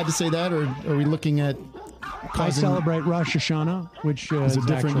that? Am I allowed to say that, or are we looking at? I celebrate Rosh Hashanah, which is a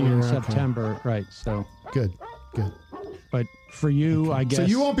different actually year, in okay. September, right? So good. But for you, I guess. So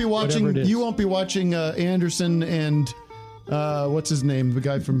you won't be watching. whatever it is. You won't be watching Anderson and what's his name? The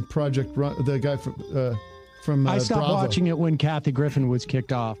guy from Project. The guy from. I stopped Bravo. watching it when Kathy Griffin was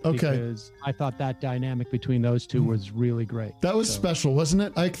kicked off. Okay. Because I thought that dynamic between those two was really great. That was special, wasn't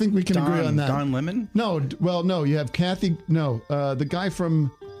it? I think we can agree on that. Don Lemon? No, no. You have Kathy. No, the guy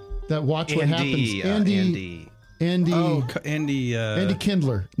from that Watch What Happens. Andy. Andy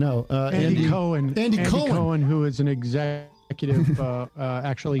Kindler. No, Andy Cohen. Andy Cohen, who is an executive.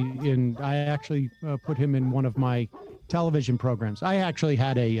 I actually put him in one of my television programs. I actually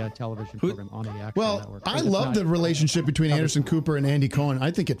had a television program on the actual network. I love the relationship between Anderson Cooper and Andy Cohen. I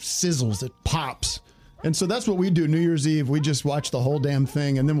think it sizzles, it pops. And so that's what we do New Year's Eve. We just watch the whole damn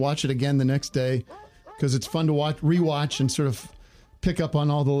thing and then watch it again the next day because it's fun to rewatch and sort of pick up on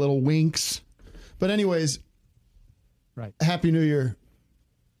all the little winks. But anyways, right. Happy New Year.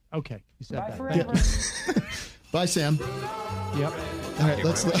 Okay, you said that. Forever. Yeah. Bye, Sam. Yep. All right,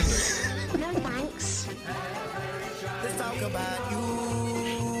 let's. No thanks. Let's talk about you.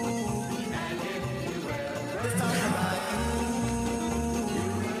 Let's talk about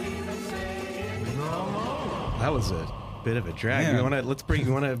That was a bit of a drag. Yeah. You want to bring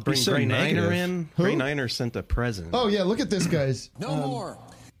He's so Gray Niner negative. in? Who? Gray Niner sent a present. Oh yeah, look at this, guys. No more.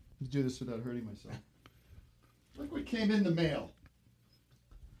 Let's do this without hurting myself. Look what came in the mail.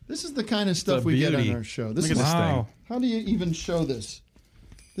 This is the kind of stuff The we get on beauty. our show. Look at this thing. How do you even show this?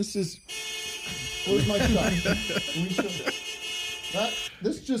 This is. Where's my shot? Can we show this?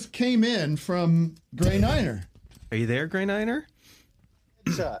 This just came in from Gray Niner. Are you there, Gray Niner?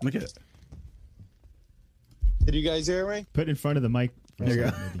 Look at it. Did you guys hear me? Put it in front of the mic. There you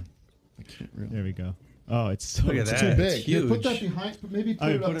go. There we go. Oh, it's so Look at It's that. too It's big. Here, put that huge. behind. Maybe put I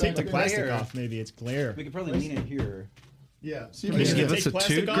it up. take the back plastic there. off. Maybe it's glare. We could probably lean in here. Yeah. See Can if we you can give get us Give us a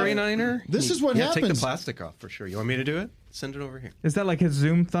plastic toot, off? Gray Niner? This is what Take the happens. plastic off for sure. You want me to do it? Send it over here. Is that like his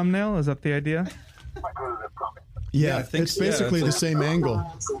Zoom thumbnail? Is that the idea? Yeah, I think it's so. basically Yeah, the it's same angle.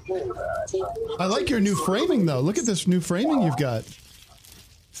 I like your new framing, though. Look at this new framing you've got.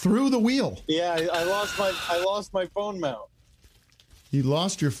 Through the wheel. Yeah, I lost my phone mount. You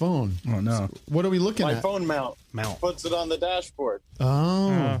lost your phone. Oh, no. What are we looking My at? phone mount puts it on the dashboard.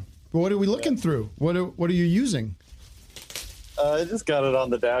 Oh. What are we looking through? What are you using? I just got it on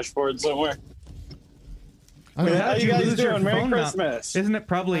the dashboard somewhere. I don't know. How you guys doing? Merry Christmas. Isn't it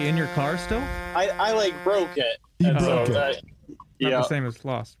probably in your car still? I like broke it. You broke it. Not the same as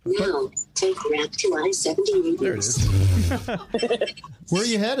lost. Now, take Route 278 There it is. Where are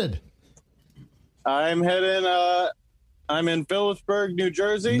you headed? I'm heading. I'm in Phillipsburg, New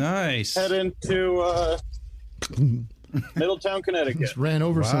Jersey. Nice. Heading to Middletown, Connecticut. Just ran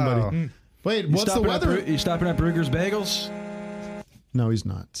over somebody. Wait, what's the weather? You stopping at Brugger's Bagels? No, he's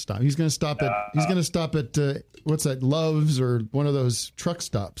not. Stop. He's going to stop at. He's going to stop at. What's that? Love's or one of those truck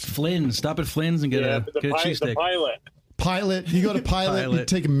stops. Flynn's. Stop at Flynn's and get a cheesesteak. The Pilot. Pilot. You go to Pilot. You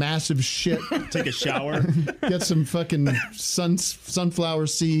take a massive shit. Take a shower. Get some fucking sunflower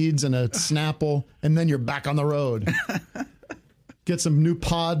seeds and a Snapple, and then you're back on the road. Get some new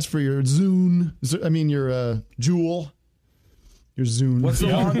pods for your Zune. Your Jewel. Your Zune. What's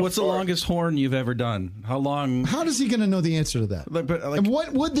the longest horn you've ever done? How long? How is he going to know the answer to that? And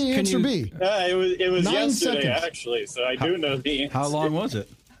what would the answer be? It was 9 yesterday, seconds. actually, so I do know the answer. How long was it?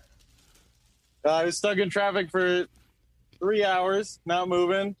 I was stuck in traffic for 3 hours, not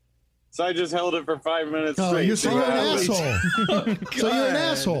moving. So I just held it for 5 minutes straight. You're an asshole. So you're an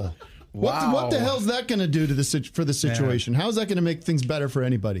asshole. Wow. What the hell's that going to do to for the situation? How's that going to make things better for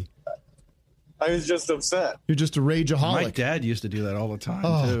anybody? I was just upset. You're just a rageaholic. My dad used to do that all the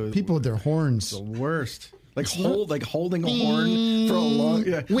time too. People with their horns. The worst. Holding a horn for a long.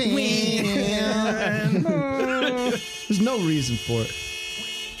 Yeah. There's no reason for it.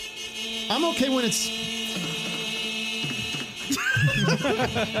 I'm okay when it's.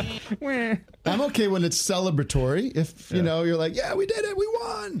 I'm okay when it's celebratory. If you know, you're like, yeah, we did it, we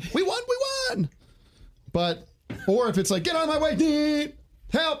won. But or if it's like, get out of my way, neat,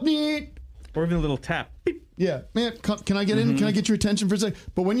 help, neat. Or even a little tap. Beep. Yeah, man, can I get in? Can I get your attention for a second?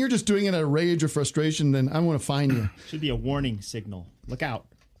 But when you're just doing it out of rage or frustration, then I want to find you. Should be a warning signal. Look out.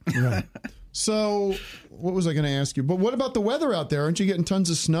 Right. So, what was I going to ask you? But what about the weather out there? Aren't you getting tons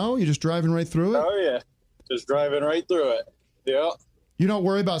of snow? You're just driving right through it? Oh, yeah. Just driving right through it. Yeah. You don't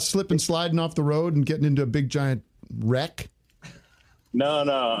worry about slipping, sliding off the road and getting into a big, giant wreck? No.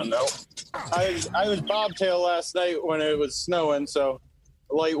 I was bobtail last night when it was snowing, so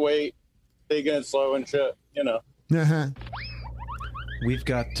lightweight, taking it slow and shit, you know. Uh-huh. We've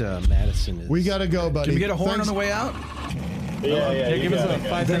got Madison. We got to go, buddy. Can we get a horn on the way out? Yeah. Give us a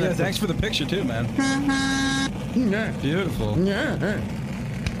 5 minutes. Thanks for the picture, too, man. Yeah. Beautiful. Yeah.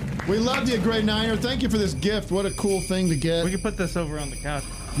 We love you, Grey Niner. Thank you for this gift. What a cool thing to get. We can put this over on the couch.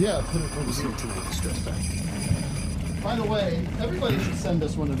 Yeah, put it over here. By the way, everybody should send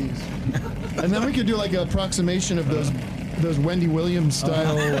us one of these. And then we could do like an approximation of those Wendy Williams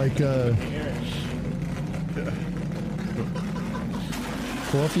style,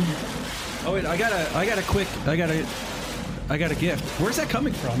 coffee. Oh wait, I got a gift. Where's that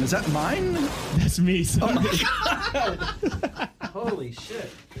coming from? Is that mine? That's me. Oh my god! Holy shit!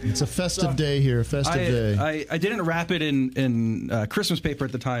 It's a festive day here. Day. I didn't wrap it in Christmas paper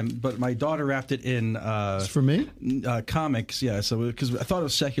at the time, but my daughter wrapped it in. It's for me? Comics, yeah. So because I thought it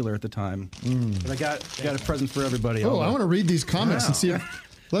was secular at the time, but I got a present for everybody. Oh, I want to read these comics and see if.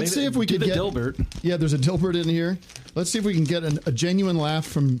 Let's see if we can get Dilbert. Yeah, there's a Dilbert in here. Let's see if we can get a genuine laugh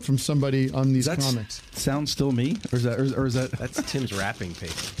from somebody on these comics. Sounds still me, or is that? That's Tim's wrapping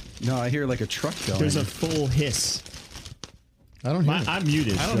paper. No, I hear like a truck going. There's a full hiss. I don't hear it. I'm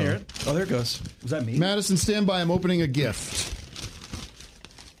muted. I don't hear it. Oh, there it goes. Was that me? Madison, stand by. I'm opening a gift.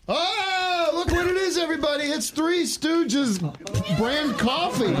 Oh, look what it is, everybody. It's Three Stooges brand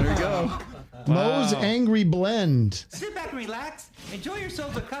coffee. There you go. Moe's Angry Blend. Sit back and relax. Enjoy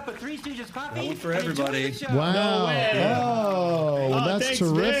yourselves a cup of Three Stooges coffee. That one for everybody. Wow. No way. Oh, that's thanks,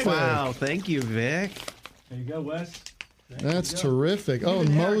 terrific. Vic. Wow, thank you, Vic. There you go, Wes. That's terrific. Oh,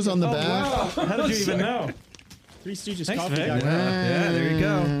 and Moe's on the back. Wow. How did you even know? Three Stooges Thanks, coffee. Vic. Yeah, there you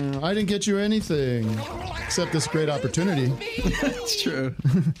go. I didn't get you anything except this great opportunity. That's true.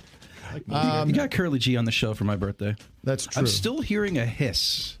 You got Curly G on the show for my birthday. That's true. I'm still hearing a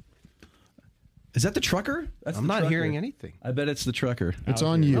hiss. Is that the trucker? I'm not hearing anything. I bet it's the trucker. It's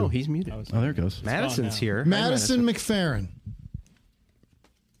on you. Oh, he's muted. Oh, there it goes. Madison's here. Madison McFerrin.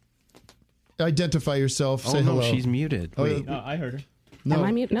 Identify yourself. Oh, Say no, hello. she's muted. Wait. No, I heard her. No. Am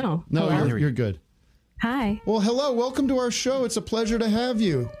I mute? No. No, you're good. Hi. Well, hello. Welcome to our show. It's a pleasure to have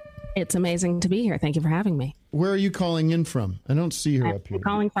you. It's amazing to be here. Thank you for having me. Where are you calling in from? I don't see her up here. I'm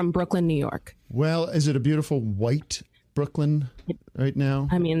calling from Brooklyn, New York. Well, is it a beautiful white Brooklyn right now?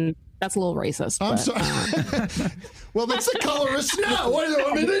 I mean, that's a little racist. I'm but, sorry. Well, that's the color of snow. What do you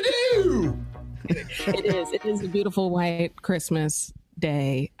want me to do? It is. It is a beautiful white Christmas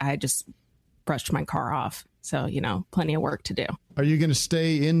day. I just brushed my car off. So, plenty of work to do. Are you going to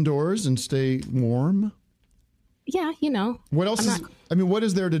stay indoors and stay warm? Yeah, What else what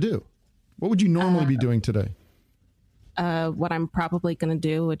is there to do? What would you normally be doing today? What I'm probably going to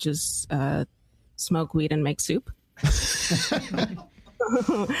do, which is smoke weed and make soup.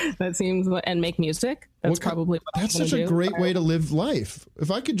 That seems, and make music. That's probably what That's I'm such do. a great way to live life. If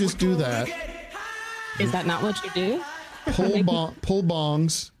I could just do that. Is that not what you do? Pull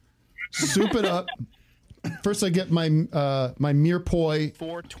bongs, soup it up. First, I get my my mirepoix.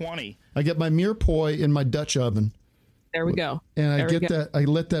 420. I get my mirepoix in my Dutch oven. There we go. And I get that. I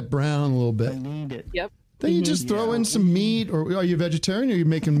let that brown a little bit. I need it. Yep. Then you just throw in some meat, or are you vegetarian, or are you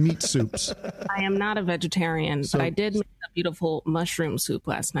making meat soups? I am not a vegetarian, but I did make a beautiful mushroom soup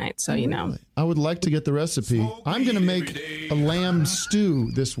last night. So, I would like to get the recipe. I'm going to make a lamb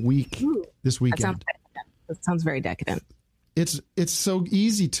stew this weekend. That sounds very decadent. It's so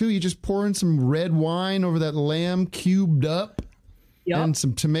easy too. You just pour in some red wine over that lamb cubed up, and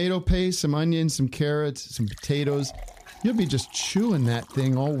some tomato paste, some onions, some carrots, some potatoes. You'll be just chewing that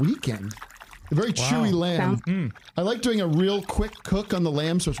thing all weekend. A very chewy lamb. I like doing a real quick cook on the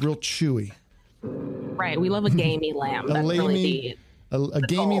lamb, so it's real chewy. Right. We love a gamey lamb. That's really a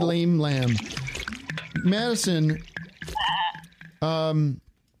gamey lame lamb. Madison,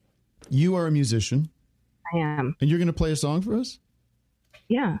 you are a musician. I am. And you're going to play a song for us?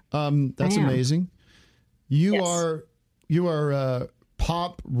 Yeah. That's amazing. You are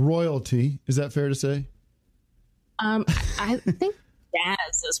pop royalty. Is that fair to say? I think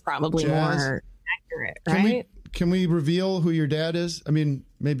jazz is probably more accurate, right? Can we reveal who your dad is? I mean,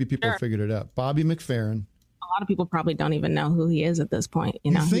 maybe people figured it out. Bobby McFerrin. A lot of people probably don't even know who he is at this point.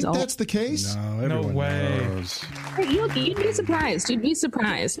 You think that's the case? No way. Knows. You'd be surprised. You'd be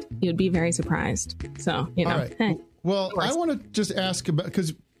surprised. You'd be very surprised. So, All right. hey. Well, I want to just ask about,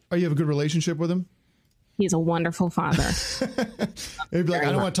 because you have a good relationship with him? He's a wonderful father. He'd be like,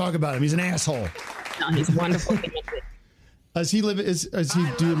 I don't want to talk about him. He's an asshole. No, he's wonderful. Does he live?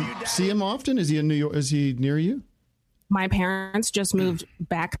 Do you see him often? Is he in New York? Is he near you? My parents just moved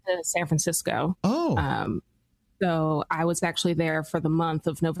back to San Francisco. Oh. So I was actually there for the month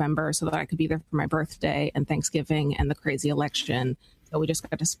of November so that I could be there for my birthday and Thanksgiving and the crazy election. So we just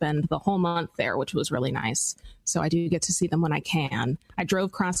got to spend the whole month there, which was really nice. So I do get to see them when I can. I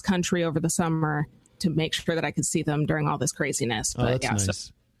drove cross country over the summer to make sure that I could see them during all this craziness. But that's nice.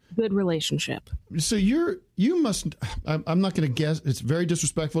 So good relationship. So you must, I'm not going to guess. It's very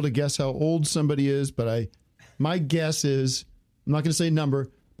disrespectful to guess how old somebody is, but my guess is, I'm not going to say number,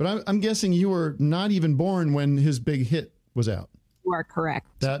 but I'm guessing you were not even born when his big hit was out. You are correct.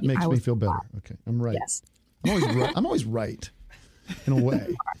 That makes me feel better. Okay, I'm right. Yes. I'm always right in a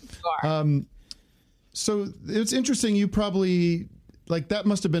way. So it's interesting. You probably, that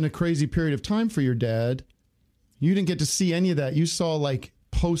must have been a crazy period of time for your dad. You didn't get to see any of that. You saw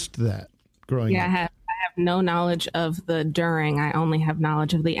post that growing up. I have no knowledge of the during. I only have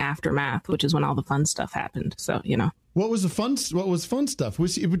knowledge of the aftermath, which is when all the fun stuff happened. So, What was fun stuff?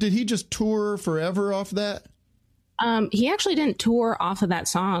 Did he just tour forever off that? He actually didn't tour off of that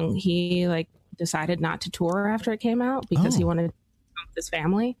song. He decided not to tour after it came out because he wanted to be with his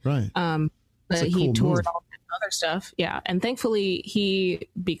family. Right. But he toured all the other stuff. Yeah. And thankfully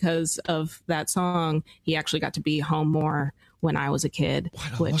because of that song, he actually got to be home more when I was a kid.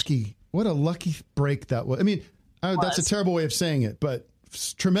 What a lucky break that was. I mean, that's a terrible way of saying it, but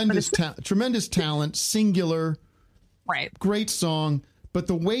tremendous talent, singular, right? Great song, but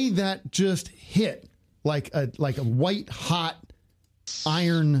the way that just hit like a white hot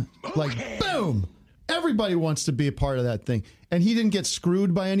iron, boom. Everybody wants to be a part of that thing, and he didn't get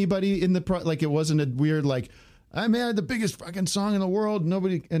screwed by anybody in the it wasn't a weird I made the biggest fucking song in the world.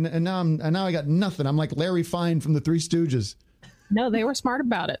 Nobody, and now I got nothing. I'm like Larry Fine from the Three Stooges. No, they were smart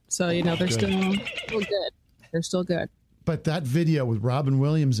about it. So, they're still good. They're still good. But that video with Robin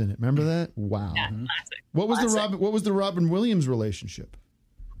Williams in it, remember that? Wow. Yeah, classic. What was the Robin Williams relationship?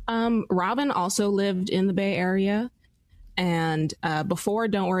 Robin also lived in the Bay Area. And before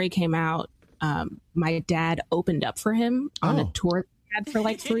Don't Worry came out, my dad opened up for him on a tour he had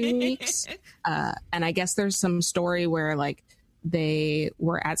for 3 weeks. And I guess there's some story where they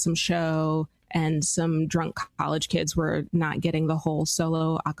were at some show and some drunk college kids were not getting the whole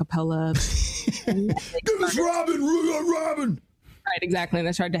solo a cappella. Give us Robin! We got Robin! Right, exactly. And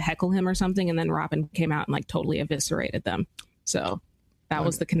they started to heckle him or something, and then Robin came out and like totally eviscerated them. So that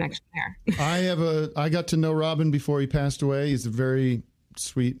was the connection there. I got to know Robin before he passed away. He's a very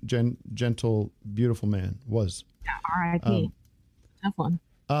sweet, gentle, beautiful man. Was. Yeah, R.I.P. Tough one.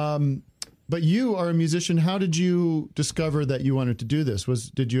 But you are a musician. How did you discover that you wanted to do this?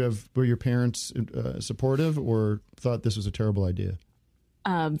 Were your parents supportive, or thought this was a terrible idea?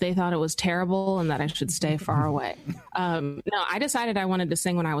 They thought it was terrible and that I should stay far away. No, I decided I wanted to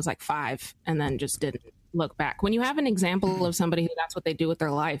sing when I was like 5 and then just didn't look back. When you have an example of somebody who that's what they do with their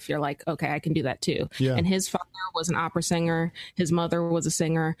life, you're like, okay, I can do that too. Yeah. And his father was an opera singer. His mother was a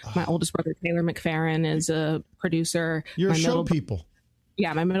singer. My oldest brother, Taylor McFerrin, is a producer. You're show people.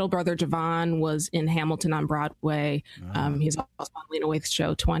 Yeah, my middle brother, Javon, was in Hamilton on Broadway. He's also on Lena Waithe's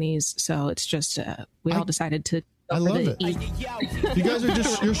show, 20s. So it's just, we all decided to... I love it. You guys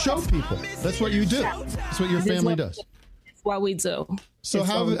are you're show people. That's what you do. That's what your family does. It's what we do. So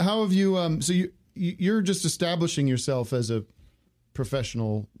how have you, so you're just establishing yourself as a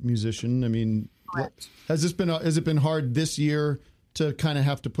professional musician. I mean, has it been hard this year to kind of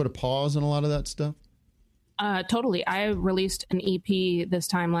have to put a pause on a lot of that stuff? Totally. I released an EP this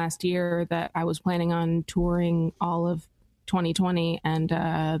time last year that I was planning on touring all of 2020, and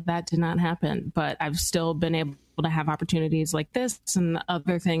that did not happen. But I've still been able to have opportunities like this and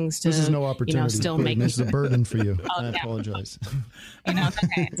other things to, this is no opportunity. Still make this is a burden for you. Oh, I apologize. It's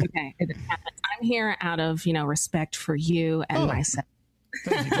okay. It's okay. It happens. I'm here out of respect for you and myself.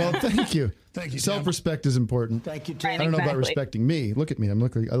 Well, thank you. Thank you. Self-respect is important. Thank you, Tim. I don't know about respecting me. Look at me. I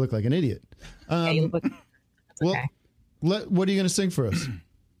look like an idiot. Well, what are you going to sing for us?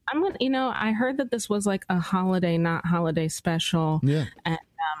 I heard that this was like a holiday, not holiday special. Yeah. And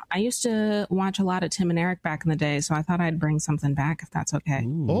I used to watch a lot of Tim and Eric back in the day, so I thought I'd bring something back if that's okay.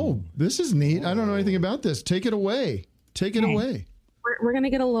 Ooh. Oh, this is neat. I don't know anything about this. Take it away. Take it away. We're gonna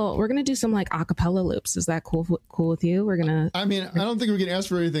we're gonna do some like acapella loops. Is that cool with you? I mean, I don't think we can ask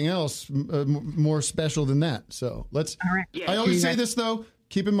for anything else more special than that. So let's. All right. I always say this though.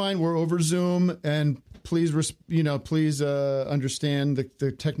 Keep in mind we're over Zoom, and please understand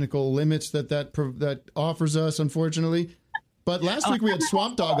the technical limits that offers us, unfortunately. But last week we had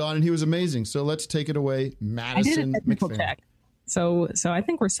Swamp Dogg on, and he was amazing. So let's take it away, Madison McFerrin. Check. So I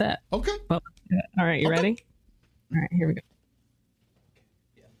think we're set. Okay. Well, all right. You ready? All right. Here we go.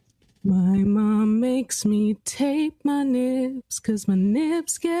 My mom makes me tape my nips, 'cause my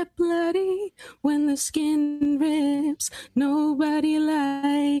nips get bloody when the skin rips. Nobody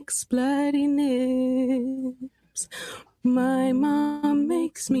likes bloody nips. My mom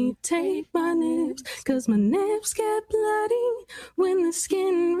makes me tape my nips, 'cause my nips get bloody when the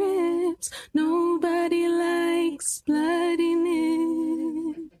skin rips. Nobody likes bloody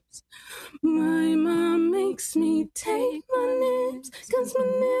nips. My mom makes me tape my nips, 'cause my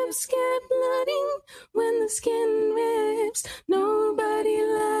nips get bloody when the skin rips. Nobody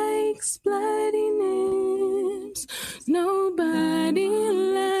likes bloody nips. Nobody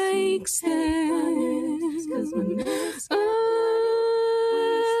likes them. 'Cause my nips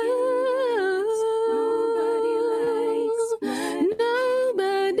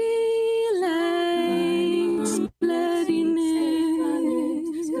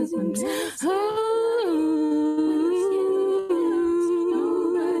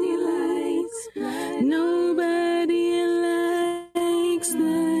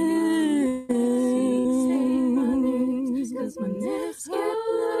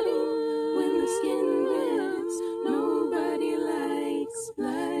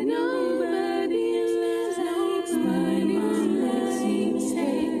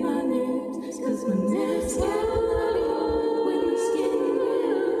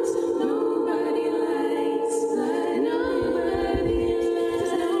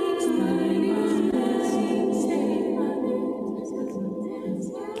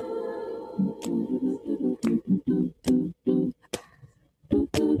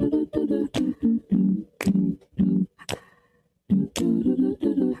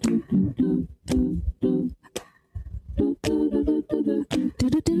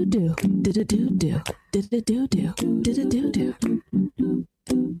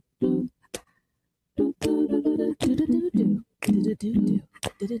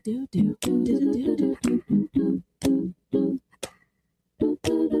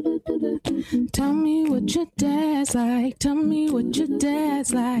Tell me what your dad's like. Tell me what your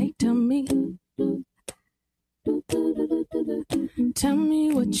dad's like. Tell me. Tell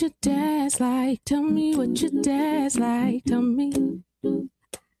me what your dad's like. Tell me what your dad's like. Tell me.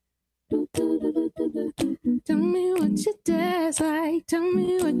 Tell me what your dad's like. Tell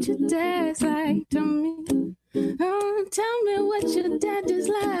me what your dad's like. Tell me. Oh, tell me what your dad is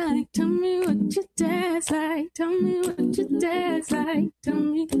like. Tell me what your dad's like. Tell me what your dad's like. Tell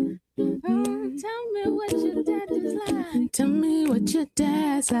me. Oh, tell me what your dad is like. Tell me what your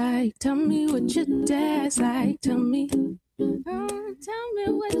dad's like. Tell me what your dad's like. Tell me. Oh, tell me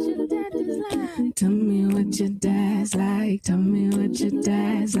what your dad is like. Tell me what your dad's like. Tell me what your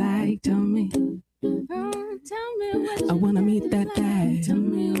dad's like. Tell me. Oh, tell me what I wanna meet that dad. Tell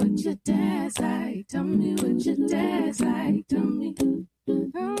me what your dad's like. Tell me what your dad's like. Tell me.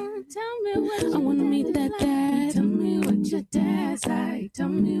 Oh, tell me what I wanna meet that dad. Tell me what your dad's like. Tell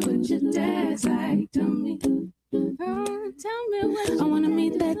me what your dad's like. Tell me. Oh, tell me what I wanna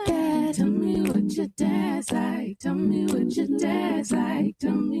meet that dad. Tell me what your dad's like. Tell me what your dad's like.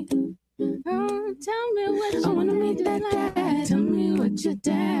 Tell me. Oh, tell me what I wanna meet that dad. Tell me what your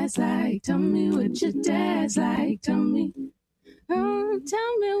dad's like. Tell me what your dad's like. Tell me. Oh,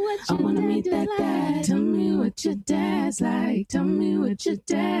 tell me what I wanna meet that dad. Tell me what your dad's like. Tell me what your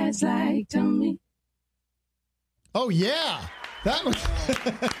dad's like. Tell me. Oh yeah, that was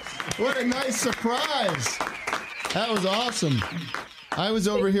what a nice surprise. That was awesome. I was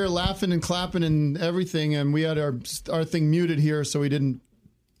over here laughing and clapping and everything, and we had our thing muted here so we didn't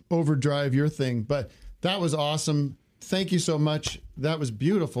overdrive your thing. But that was awesome. Thank you so much. That was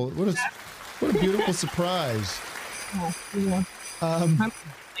beautiful. What a beautiful surprise. Yeah. I'm like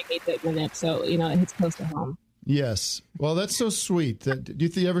 8 to 8 minutes, so it hits close to home. Yes. Well, that's so sweet. Do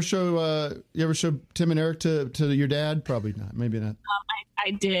you ever show Tim and Eric to your dad? Probably not. Maybe not.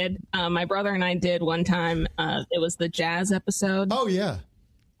 I did. My brother and I did one time. It was the jazz episode. Oh yeah.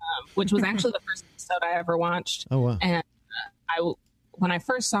 Which was actually the first episode I ever watched. Oh wow. And when I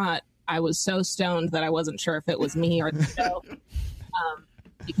first saw it, I was so stoned that I wasn't sure if it was me or the show,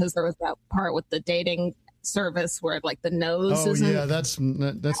 because there was that part with the dating service where like the nose. Oh isn't, yeah, that's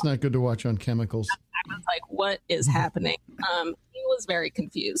not good to watch on chemicals. I was like, what is happening? He was very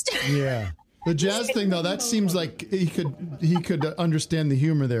confused. Yeah. The jazz thing, though, that seems like he could understand the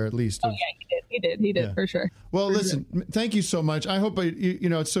humor there at least. Oh yeah, he did for sure. Well, listen, thank you so much. I hope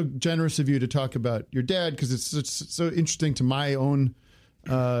it's so generous of you to talk about your dad, because it's so interesting to my own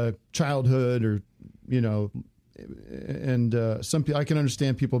childhood, or and some people, I can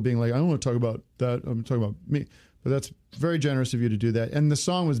understand people being like, I don't want to talk about that. I'm talking about me. But that's very generous of you to do that. And the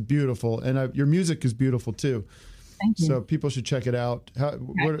song was beautiful, and your music is beautiful too. Thank you. So people should check it out.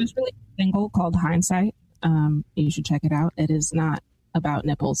 There's really a single called Hindsight. You should check it out. It is not about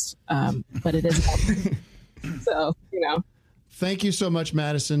nipples, but it is about so, Thank you so much,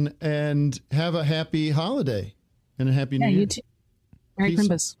 Madison, and have a happy holiday and a happy New Year. You too. Merry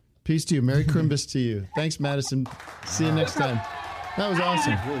Crimbus. Peace to you. Merry Crimbus to you. Thanks, Madison. See you next time. That was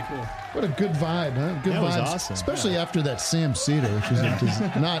awesome. Really cool. What a good vibe, huh? Good vibes. Was awesome. Especially after that Sam Cedar, which is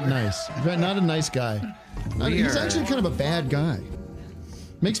not nice. Not a nice guy. He's actually kind of a bad guy.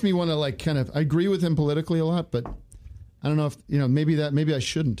 Makes me want to I agree with him politically a lot, but I don't know if, maybe I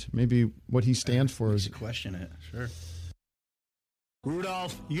shouldn't. Maybe what he stands for is. Question it. Sure.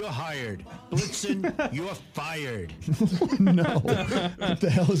 Rudolph, you're hired. Blitzen, you're fired. No. What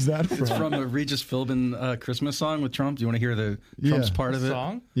the hell is that from? It's from a Regis Philbin Christmas song with Trump. Do you want to hear the Trump's part of it?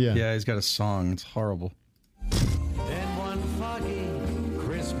 Song? Yeah. Yeah, he's got a song. It's horrible. Then one foggy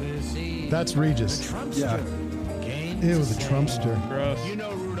Christmas Eve. That's Regis. Yeah. Ew, the Trumpster. Gross. You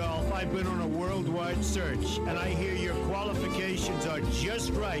know, Rudolph, I've been on a worldwide search, and I hear your qualifications are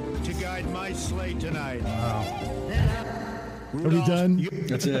just right to guide my sleigh tonight. Wow. Are we done?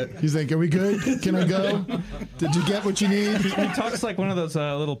 That's it. He's like, are we good? Can I go? Did you get what you need? He talks like one of those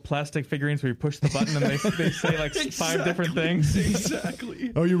little plastic figurines where you push the button and they say like Exactly. 5 different things.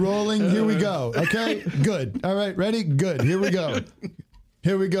 Exactly. Are you rolling? Here we go. Okay, good. All right, ready? Good. Here we go.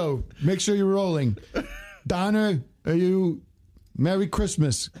 Here we go. Make sure you're rolling. Donna, are you... Merry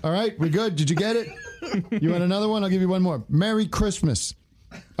Christmas. All right, we good? Did you get it? You want another one? I'll give you one more. Merry Christmas.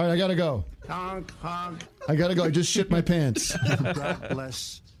 All right, I gotta go. Honk, honk. I gotta go. I just shit my pants. God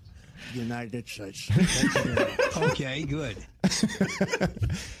bless the United States. Okay, good.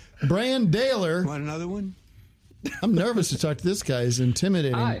 Bran Daler. Want another one? I'm nervous to talk to this guy. He's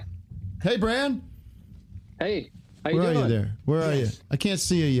intimidating. Hi. Hey, Bran. Hey, how you Where doing? are you there? Where are you? I can't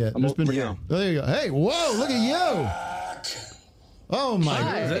see you yet. I'm over here. Oh, there you go. Hey, whoa, look at you. Oh,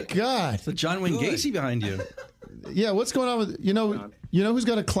 my God. It's the John Wayne Gacy behind you. Yeah, what's going on with, you know who's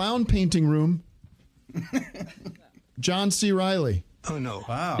got a clown painting room? John C. Reilly. Oh, no.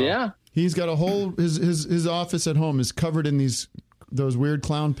 Wow. Yeah. He's got a whole, his office at home is covered in those weird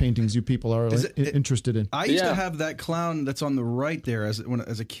clown paintings you people are interested in. I used to have that clown that's on the right there as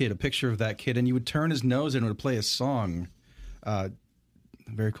a kid, a picture of that kid, and you would turn his nose and it would play a song.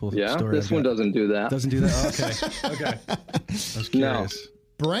 Very cool Yeah, story. this one doesn't do that. Doesn't do that? Oh, okay. Okay. I was curious. No.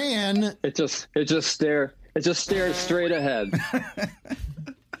 Bran. It just stares straight ahead.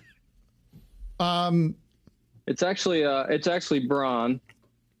 It's actually Braun.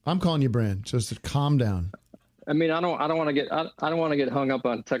 I'm calling you Bran. Just calm down. I mean, I don't want to get hung up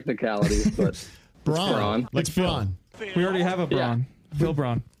on technicalities, but Braun. Let's Braun. We already have a Braun. Phil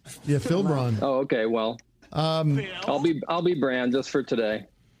Braun. Yeah, Phil Braun. Oh, okay. Well, I'll be Bran just for today.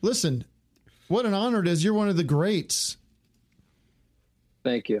 Listen, what an honor it is. You're one of the greats.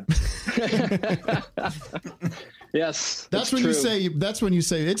 Thank you. Yes, That's when true. you say. That's when you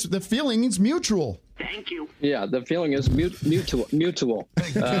say it's the feeling is mutual. Thank you. Yeah, the feeling is mutual.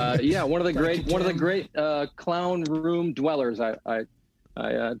 Yeah, one of the great clown room dwellers. I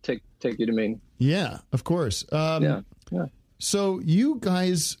take you to mean. Yeah, of course. Yeah. So you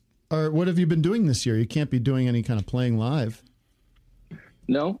guys are. What have you been doing this year? You can't be doing any kind of playing live.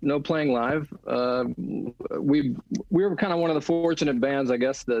 No playing live. We were kind of one of the fortunate bands, I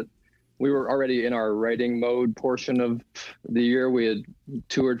guess, that we were already in our writing mode portion of the year. We had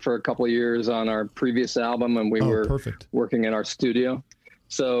toured for a couple of years on our previous album, and we were working in our studio.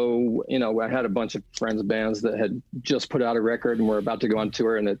 So, I had a bunch of friends' bands that had just put out a record and were about to go on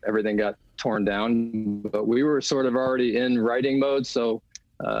tour, and everything got torn down. But we were sort of already in writing mode. So,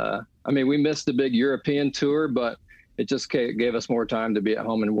 we missed the big European tour, but it just gave us more time to be at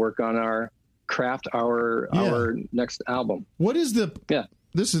home and work on our craft, our next album. What is the? Yeah.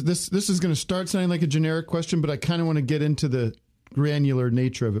 This is going to start sounding like a generic question, but I kind of want to get into the granular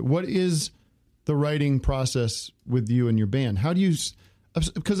nature of it. What is the writing process with you and your band? How do you?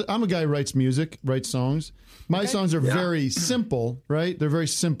 Because I'm a guy who writes music, writes songs. My songs are very simple, right? They're very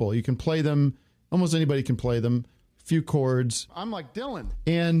simple. You can play them. Almost anybody can play them. Few chords. I'm like Dylan.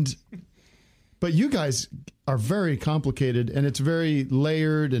 But you guys are very complicated, and it's very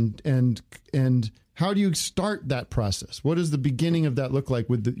layered. And how do you start that process? What does the beginning of that look like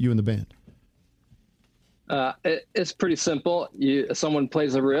with you and the band? It's pretty simple. Someone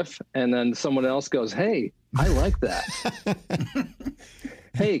plays a riff, and then someone else goes, "Hey, I like that."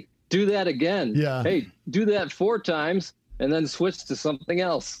 Hey, do that again. Yeah. Hey, do that 4 times, and then switch to something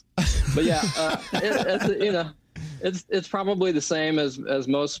else. But yeah, it's probably the same as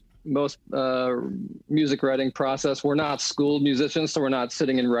most music writing process. We're not schooled musicians, so we're not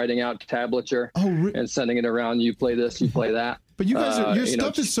sitting and writing out tablature and sending it around. You play this, you play that. But you guys, your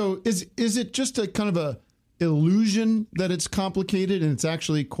stuff is so. Is it just a kind of a illusion that it's complicated and it's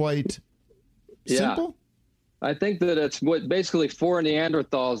actually quite simple? I think that it's basically 4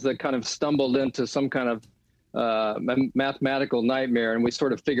 Neanderthals that kind of stumbled into some kind of mathematical nightmare, and we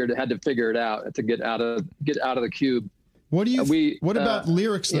sort of had to figure it out to get out of the cube. What do you? What about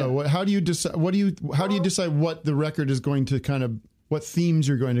lyrics though? Yeah. How do you decide? How do you decide what the record is going to kind of? What themes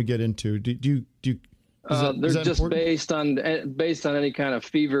you're going to get into? They're just based on any kind of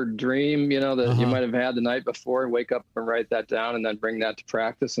fevered dream, that you might have had the night before, and wake up and write that down, and then bring that to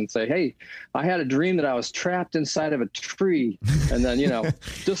practice and say, "Hey, I had a dream that I was trapped inside of a tree," and then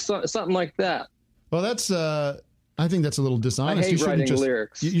just something like that. Well, that's. I think that's a little dishonest. I hate writing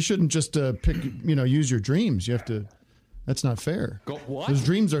lyrics. You shouldn't just pick. Use your dreams. You have to. That's not fair. Those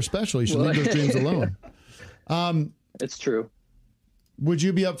dreams are special. You should leave those dreams alone. It's true. Would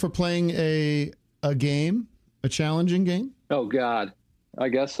you be up for playing a game, a challenging game? Oh, God. I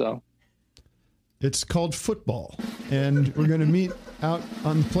guess so. It's called football, and we're going to meet out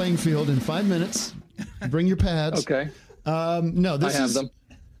on the playing field in 5 minutes. Bring your pads. Okay. No, I have them.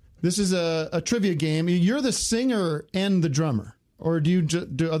 This is a trivia game. You're the singer and the drummer, or do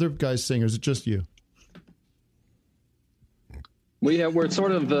other guys sing, or is it just you? We're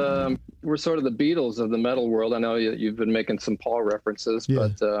sort of the Beatles of the metal world. I know you've been making some Paul references,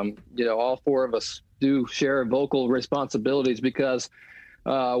 but all 4 of us do share vocal responsibilities because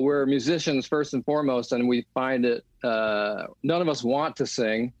we're musicians first and foremost, and we find it none of us want to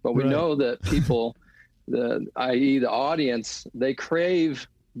sing, but we know that people, i.e. the audience, they crave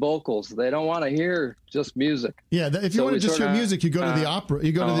vocals. They don't want to hear just music. Yeah, if you want to just hear music, you go to the opera.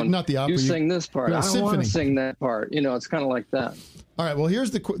 You go to not the opera. You sing this part. I don't want to sing that part. It's kind of like that. All right. Well,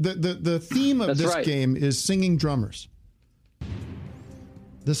 here's the theme of this game is singing drummers.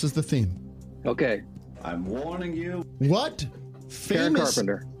 This is the theme. Okay. I'm warning you. What famous? Karen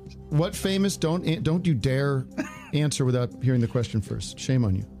Carpenter. What famous? Don't you dare answer without hearing the question first. Shame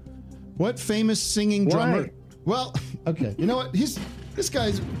on you. What famous singing drummer? Well, okay. You know what? This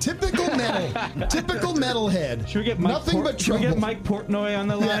guy's typical metalhead. Should we get nothing but trouble. Should we get Mike Portnoy on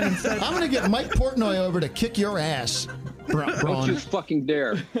the line instead? I'm going to get Mike Portnoy over to kick your ass. Don't you fucking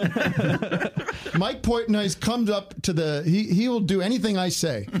dare. Mike Portnoy comes up to the. He will do anything I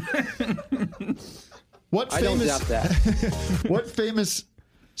say. What I don't famous? doubt that. What famous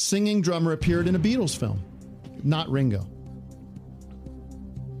singing drummer appeared in a Beatles film? Not Ringo.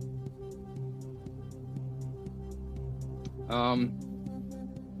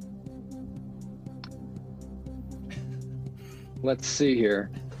 Let's see here.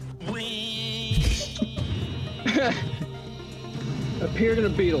 Appeared in a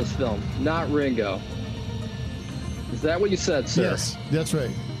Beatles film, not Ringo. Is that what you said, sir? Yes, that's right.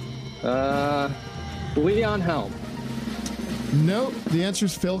 Leon Helm. No, the answer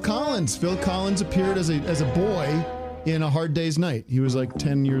is Phil Collins. Phil Collins appeared as a boy in A Hard Day's Night. He was like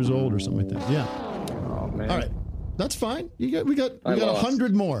 10 years old or something like that. Yeah. Oh man. All right, that's fine. We got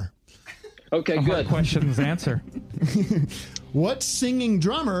 100 more. Okay, good. Questions answer. What singing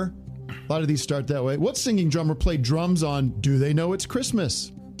drummer? A lot of these start that way. What singing drummer played drums on "Do They Know It's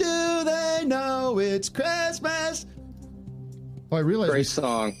Christmas"? Do they know it's Christmas? Oh, I realized. Great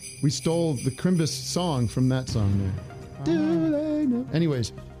song. We stole the Crimbus song from that song there. Do they know?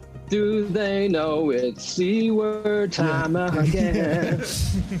 Anyways. Do they know it's C-word time again?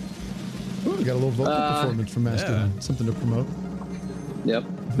 Ooh, we got a little vocal performance from Mastodon. Yeah. Something to promote. Yep.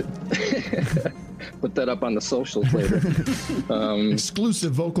 Put that up on the socials later.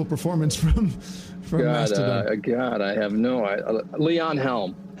 Exclusive vocal performance from Mastodon. God, I have no idea. Leon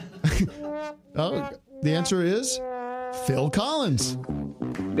Helm. Oh, the answer is Phil Collins.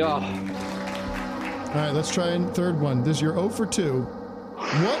 Oh. All right, let's try a third one. This is your 0 for 2.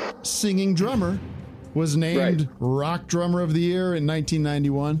 What singing drummer was named Rock Drummer of the Year in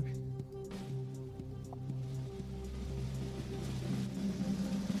 1991?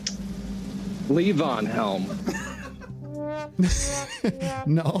 Levon Helm.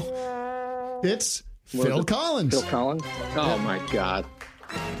 No. It's Phil Collins. Phil Collins? Oh, my God.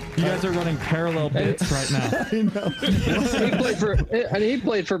 You guys are running parallel bits right now. I know. he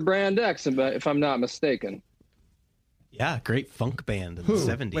played for Brand X, if I'm not mistaken. Yeah, great funk band in the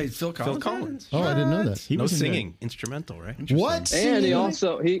 70s. Wait, Phil Collins? Phil Collins. Oh, I didn't know that. No singing, instrumental, right? What? And he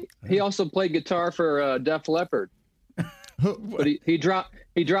also played guitar for Def Leppard. But he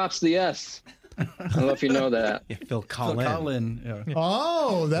drops the S. I don't know if you know that. Yeah, Phil Collins. Yeah.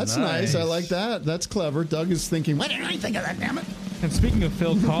 Oh, that's nice. I like that. That's clever. Doug is thinking, why didn't I think of that, damn it? And speaking of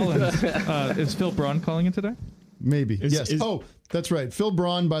Phil Collins, is Phil Braun calling in today? Maybe. Yes. Oh, that's right. Phil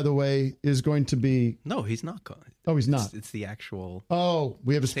Braun, by the way, is going to be... No, he's not calling. Oh, he's not. It's the actual... Oh,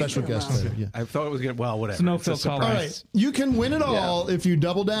 we have a special guest there. Yeah. I thought it was going to... Well, whatever. So no Phil Collins. All right. You can win it all if you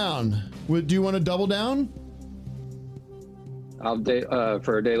double down. Do you want to double down? I'll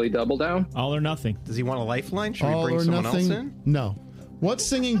for a daily double down. All or nothing. Does he want a lifeline? Should all we bring or someone nothing? else in? No. What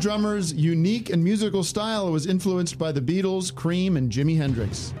singing drummer's unique and musical style was influenced by the Beatles, Cream, and Jimi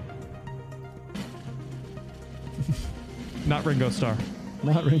Hendrix? Not Ringo Starr.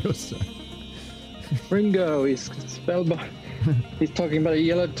 Not Ringo Starr. Ringo, he's spelled by... He's talking about a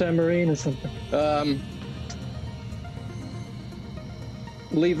yellow tambourine or something.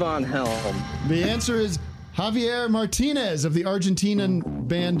 Levon Helm. The answer is Javier Martinez of the Argentinian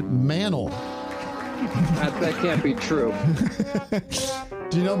band Mantle. That can't be true.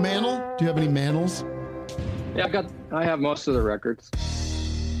 Do you know Mantle? Do you have any Mantles? Yeah, I have most of the records.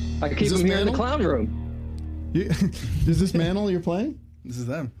 I keep them here in the clown room. Is this Mantle you're playing? This is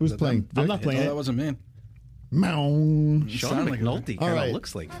them. Who's playing? I'm not playing. That wasn't me. Meow. Sean McNulty kind of right.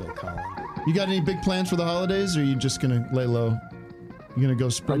 looks like Phil Collins. You got any big plans for the holidays, or are you just going to lay low? You're going to go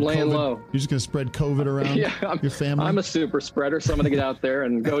spread I'm laying COVID? low. You're just going to spread COVID around your family? I'm a super spreader, so I'm going to get out there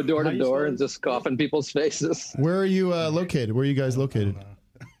and go door to door and just cough in people's faces. Where are you located? Where are you guys located?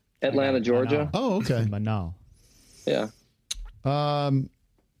 Atlanta, Georgia. Oh, okay. Manal. Yeah.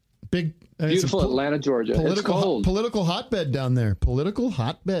 Big... Beautiful Atlanta, Georgia. It's cold. Political hotbed down there. Political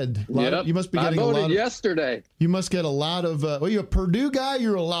hotbed. Yep. You must be getting I voted yesterday. You must get a lot of... well, you a Purdue guy?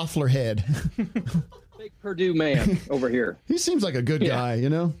 You're a Loeffler head. Big Purdue man over here. He seems like a good guy, you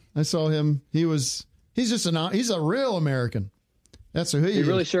know? I saw him. He's a real American. That's who he is. He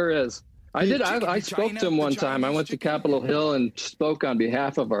really sure is. I spoke to him one time. I went to Capitol Hill and spoke on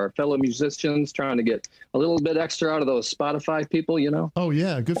behalf of our fellow musicians, trying to get a little bit extra out of those Spotify people, you know? Oh,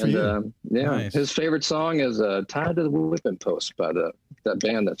 yeah. Good for you. Yeah. Nice. His favorite song is Tied to the Whipping Post by that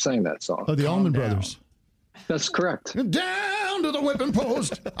band that sang that song. Oh, the Allman Brothers. That's correct. Down to the whipping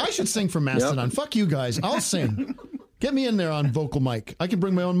post. I should sing for Mastodon. Yep. Fuck you guys. I'll sing. Get me in there on vocal mic. I can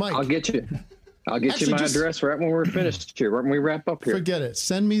bring my own mic. I'll get you. Actually, you my address right when we're finished here, right when we wrap up here. Forget it.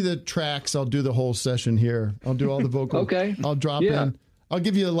 Send me the tracks. I'll do the whole session here. I'll do all the vocal. Okay. I'll drop in. I'll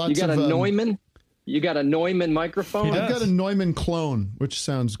give you lots of... You got a Neumann? You got a Neumann microphone? I've got a Neumann clone, which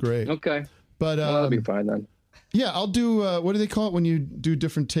sounds great. Okay. But well, that'll be fine then. Yeah, I'll do. What do they call it when you do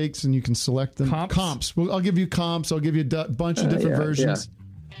different takes and you can select them? Comps. Well, I'll give you comps. I'll give you a bunch of different versions.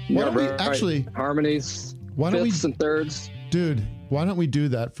 Yeah. Why don't we actually harmonies? Why don't fifths and thirds? Dude, why don't we do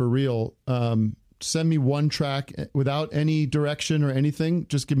that for real? Send me one track without any direction or anything.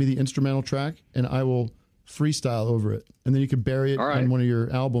 Just give me the instrumental track, and I will freestyle over it. And then you can bury it on one of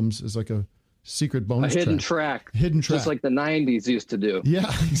your albums as like a secret bonus hidden track. Just like the 90s used to do.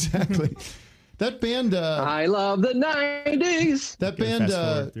 Yeah, exactly. That band I love the 90s.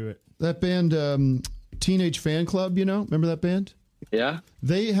 That band Teenage Fan Club, remember that band? Yeah.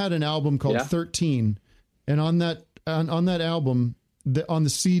 They had an album called 13, and on that album, on the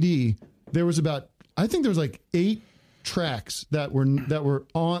CD, there was I think there was like 8 tracks that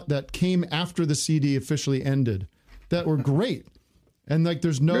came after the CD officially ended that were great. And like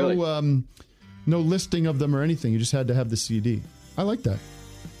there's no no listing of them or anything. You just had to have the CD. I like that.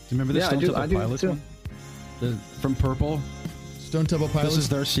 Do you remember the Stone Temple Pilots one? From Purple? Stone Temple Pilots? This is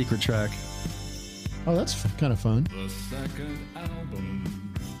their secret track. Oh, that's kind of fun. The second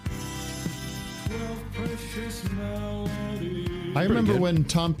album, 12 precious melodies. I remember when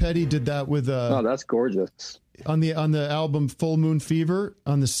Tom Petty did that with oh, that's gorgeous. On the album Full Moon Fever,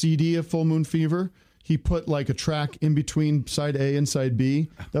 on the CD of Full Moon Fever, he put like a track in between side A and side B.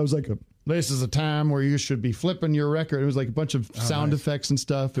 That was like this is a time where you should be flipping your record. It was like a bunch of sound effects and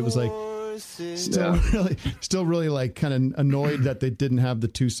stuff. It was like still really like kind of annoyed that they didn't have the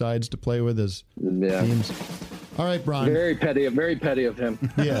 2 sides to play with as themes. All right, Brian. Very petty of him.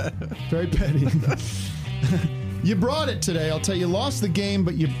 Yeah, very petty. You brought it today. I'll tell you, you lost the game,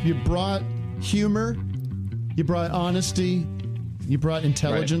 but you brought humor, you brought honesty, you brought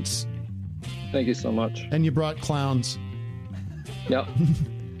intelligence. Right. Thank you so much. And you brought clowns. Yep.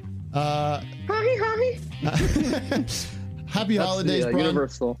 Happy holidays, Brian.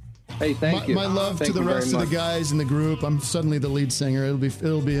 Universal. Hey, thank you. My love to the rest of the guys in the group. I'm suddenly the lead singer.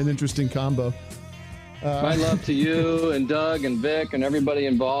 It'll be an interesting combo. My love to you and Doug and Vic and everybody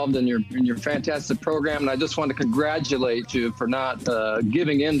involved in your fantastic program. And I just want to congratulate you for not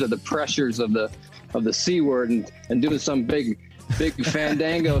giving in to the pressures of the C word and doing some big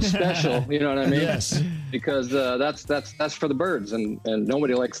Fandango special. You know what I mean? Yes. Because that's for the birds, and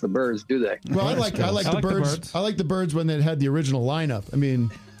nobody likes the birds, do they? Well, I like the birds. I like the birds when they had the original lineup. I mean.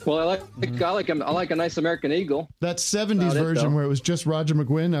 Well, I like a nice American Eagle. That 70s version where it was just Roger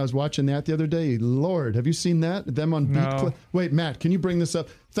McGuinn. I was watching that the other day. Lord, have you seen that? Them on Beat. Wait, Matt, can you bring this up?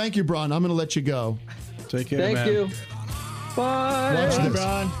 Thank you, Bron. I'm going to let you go. Take care, Thank you. Bye. Watch this.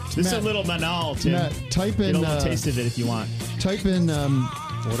 Bron. This is a little manal, Tim. Matt, type in. Get a little taste of it if you want. Type in.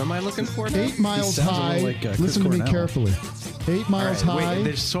 What am I looking for now? 8 Miles High. Listen to me carefully. 8 Miles High. Wait,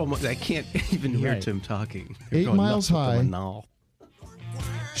 there's so much. I can't even hear Tim talking. 8 Miles High.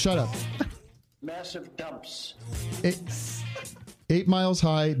 Shut up. Massive dumps. 8 Miles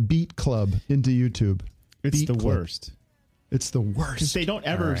High Beat Club into YouTube. It's Beat the Club. worst. It's the worst. Because they don't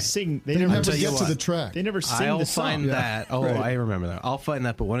ever sing. They never get to the track. They never sing I'll the song. find that. Oh, Right. I remember that. I'll find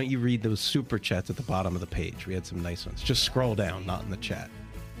that. But why don't you read those super chats at the bottom of the page? We had some nice ones. Just scroll down, not in the chat.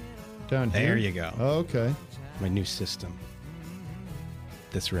 Down here? There you go. Okay. My new system.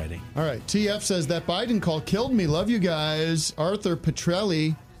 This ready. All right. TF says that Biden call killed me. Love you guys. Arthur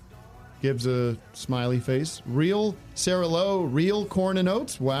Petrelli gives a smiley face. Real Sarah Lowe. Real corn and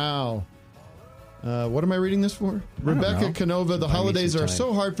oats. Wow. What am I reading this for? Rebecca Canova. The holidays are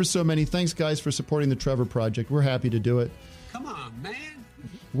so hard for so many. Thanks, guys, for supporting the Trevor Project. We're happy to do it. Come on, man.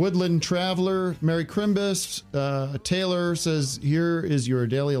 Woodland Traveler, Mary Crimbus, Taylor says, here is your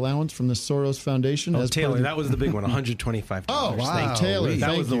daily allowance from the Soros Foundation. Oh, Taylor, that was the big one, $125. Oh, wow. Thank Taylor, you. That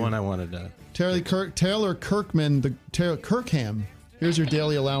thank was the you. one I wanted to. Taylor Kirkman, Taylor Kirkham. Here's your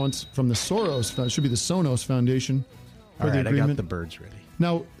daily allowance from the Soros. It should be the Sonos Foundation. All right, I got the birds ready.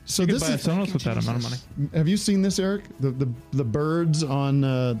 Now, so you this could buy is a Sonos with that amount of money. Have you seen this, Eric? The birds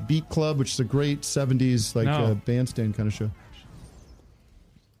on Beat Club, which is a great 70s bandstand kind of show.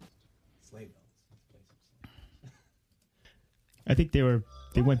 I think they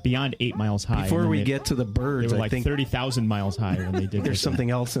went beyond 8 miles high. Before we get to the birds, they were I like think 30,000 miles high when they did. There's something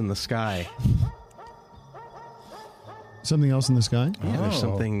else in the sky. Something else in the sky? Yeah, there's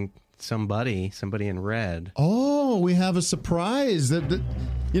somebody in red. Oh, we have a surprise. We'll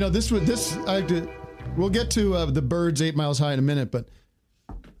get to the birds 8 miles high in a minute, but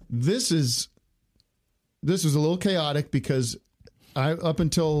this was a little chaotic because up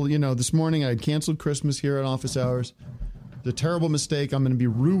until this morning I had canceled Christmas here at office hours. It's a terrible mistake. I'm going to be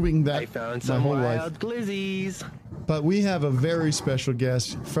ruining that I found my some whole wild life. glizzies. But we have a very special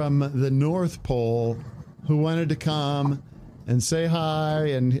guest from the North Pole who wanted to come and say hi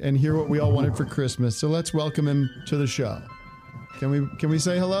and hear what we all wanted for Christmas. So let's welcome him to the show. Can we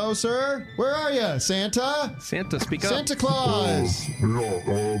say hello, sir? Where are you, Santa? Santa, speak up. Santa Claus.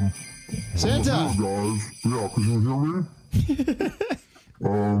 Santa. I'm here, guys. Yeah, can you hear me?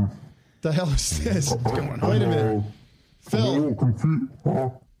 The hell is this? Wait a minute. Phil. I'm a little confused.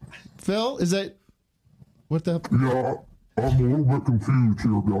 Huh? Phil, is that what the? Yeah, I'm a little bit confused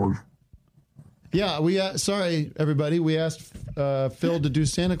here, guys. Yeah, sorry everybody. We asked Phil to do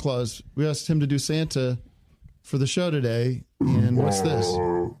Santa Claus. We asked him to do Santa for the show today. And what's this?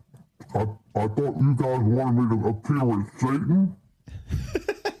 I thought you guys wanted me to appear as Satan.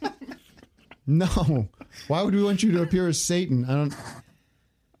 No. Why would we want you to appear as Satan? I don't.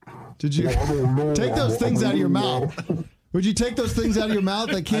 Did you take those things out of your mouth? Would you take those things out of your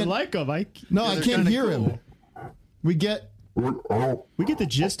mouth? I can't. I like them. I can't hear him. We get the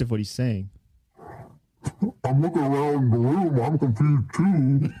gist of what he's saying. I'm looking around the room. I'm confused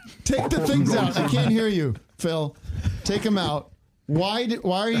too. Take the things out. I can't hear you, Phil. Take them out. Why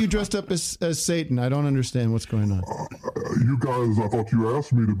are you dressed up as Satan? I don't understand what's going on. You guys, I thought you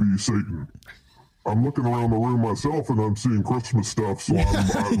asked me to be Satan. I'm looking around the room myself and I'm seeing Christmas stuff, so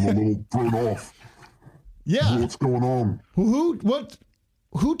I'm a little thrown off. Yeah. What's going on? Who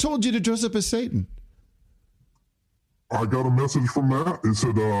told you to dress up as Satan? I got a message from Matt. It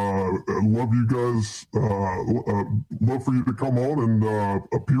said, love you guys, love for you to come on and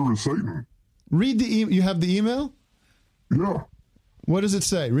appear as Satan. Read the email. You have the email? Yeah. What does it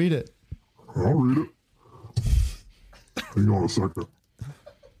say? Read it. I'll read it. Hang on a second.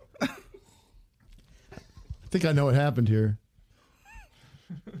 I think I know what happened here.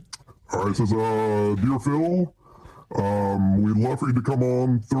 All right, it says, Dear Phil, we'd love for you to come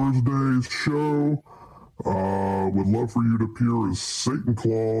on Thursday's show. Would love for you to appear as Satan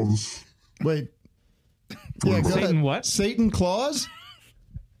Claus. Wait. Yeah, Satan what? Satan Claus?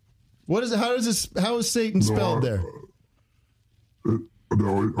 What is it? How is Satan spelled there? It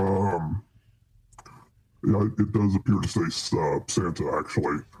does appear to say Santa,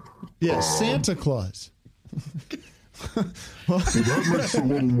 actually. Yeah, Santa Claus. Well, that makes a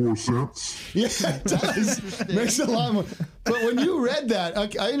little more sense. Yeah, it does. Makes a lot more. But when you read that,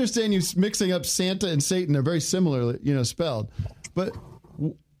 I understand you mixing up Santa and Satan are very similar, spelled. But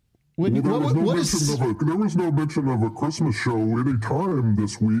there was no mention of a Christmas show any time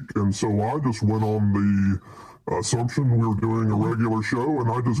this week, and so I just went on the assumption we were doing a regular show, and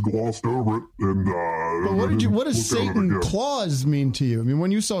I just glossed over it. And but what does Satan Claus mean to you? I mean, when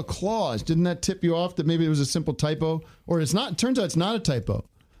you saw Claus, didn't that tip you off that maybe it was a simple typo, or it's not? It turns out it's not a typo.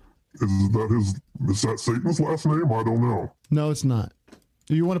 Is that Satan's last name? I don't know. No, it's not.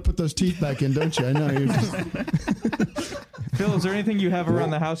 You want to put those teeth back in, don't you? I know. Phil, is there anything you have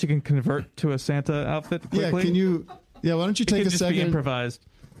around the house you can convert to a Santa outfit quickly? Yeah, can you? Yeah, why don't you take a second? Be improvised.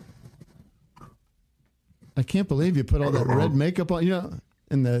 I can't believe you put all that red makeup on.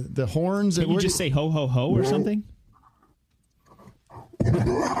 And the horns. Can you just say ho ho ho or something?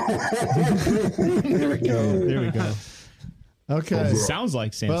 There we go. Okay. Sounds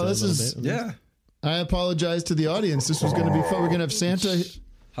like Santa. Well, this is yeah. I apologize to the audience. This was going to be fun. We're going to have Santa.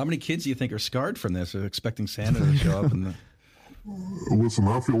 How many kids do you think are scarred from this? Are expecting Santa to show up in the? Listen,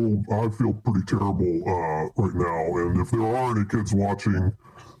 I feel pretty terrible right now, and if there are any kids watching.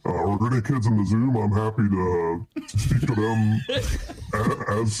 Or any kids in the Zoom, I'm happy to speak to them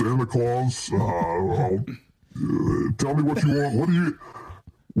as Santa Claus. Tell me what you want.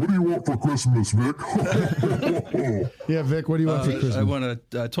 What do you want for Christmas, Vic? Yeah, Vic, what do you want for Christmas? I want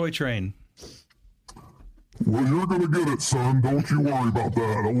a toy train. Well, you're going to get it, son. Don't you worry about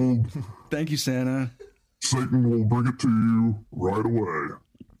that. Thank you, Santa. Satan will bring it to you right away.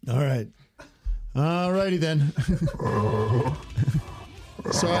 All right. All righty then.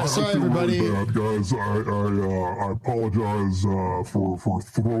 Sorry, everybody. Bad, guys. I apologize for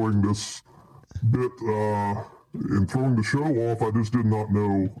throwing this bit and throwing the show off. I just did not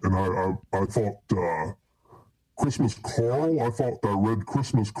know, and I thought Christmas Carl. I thought I read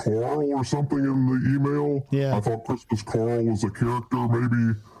Christmas Carl or something in the email. Yeah. I thought Christmas Carl was a character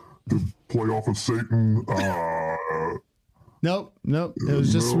maybe to play off of Satan. Nope. It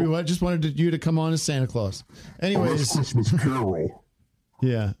was just we just wanted you to come on as Santa Claus. Anyways, Christmas Carol.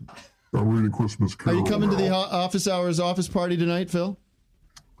 Yeah. I'm reading Christmas Carol. Are you coming to the office hours office party tonight, Phil?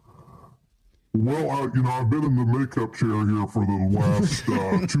 Well, I've been in the makeup chair here for the last 2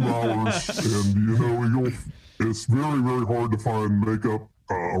 hours, and it's very, very hard to find makeup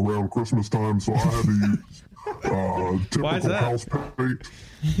around Christmas time, so I had to use typical house paint.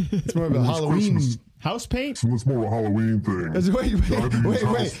 It's more of a Halloween house paint. So it's more of a Halloween thing.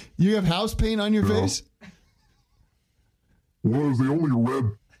 Wait! You have house paint on your face? Well, it was the only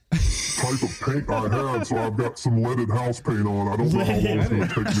red type of paint I had, so I've got some leaded house paint on. I don't know how long it's going to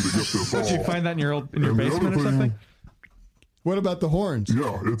take me to get this off. Did you find that in your basement or something? What about the horns?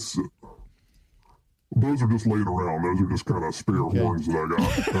 Yeah, it's those are just laid around. Those are just kind of spare horns that I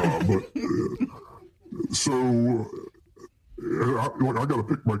got. So I got to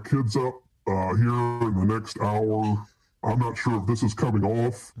pick my kids up here in the next hour. I'm not sure if this is coming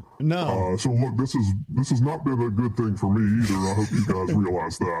off. No. So look, this has not been a good thing for me either. I hope you guys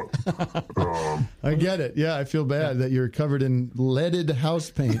realize that. I get it. Yeah, I feel bad that you're covered in leaded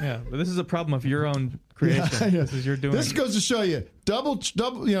house paint. Yeah, but this is a problem of your own creation. Yeah. This is your doing. This goes to show you, double,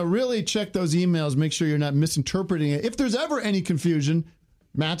 really check those emails. Make sure you're not misinterpreting it. If there's ever any confusion,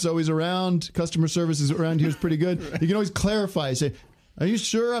 Matt's always around. Customer service is around here is pretty good. You can always clarify. Say, are you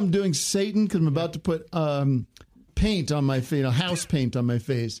sure I'm doing Satan? Because I'm about to put paint on my face, house paint on my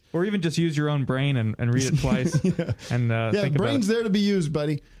face. Or even just use your own brain and read it twice. And think brain's about it. there to be used,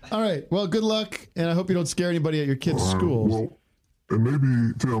 buddy. All right. Well, good luck, and I hope you don't scare anybody at your kids' schools. Well, and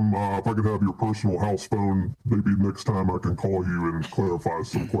maybe, Tim, if I could have your personal house phone, maybe next time I can call you and clarify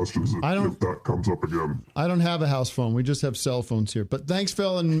some questions if that comes up again. I don't have a house phone. We just have cell phones here. But thanks,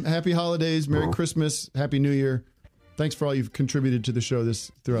 Phil, and happy holidays, Merry Christmas, Happy New Year. Thanks for all you've contributed to the show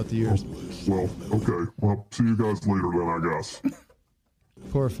throughout the years. Well, okay. Well, see you guys later then, I guess.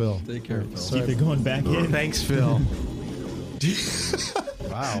 Poor Phil. Take care, Phil. Keep it going back in. Thanks, Phil.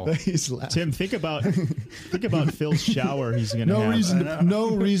 Wow. Tim, think about Phil's shower he's going to have. No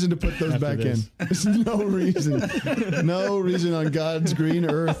reason to put those back in. There's no reason. No reason on God's green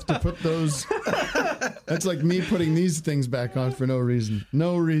earth to put those. That's like me putting these things back on for no reason.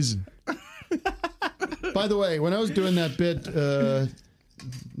 No reason. By the way, when I was doing that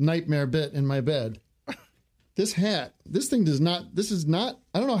nightmare bit in my bed, this thing is not,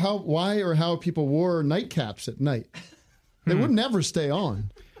 I don't know why or how people wore nightcaps at night. They would never stay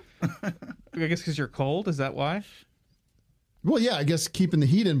on. I guess because you're cold? Is that why? Well, yeah, I guess keeping the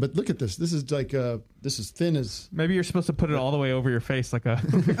heat in, but look at this. This is like, this is thin as... Maybe you're supposed to put it all the way over your face like a...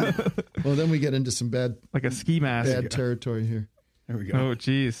 Well, then we get into some bad... Like a ski mask. Bad territory here. There we go. Oh,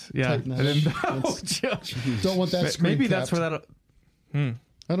 geez. Yeah. I didn't know. Don't want that screen Maybe capped. that's where that...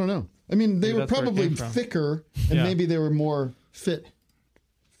 I don't know. I mean, they Maybe were that's where it probably came from. thicker, and maybe they were more fit.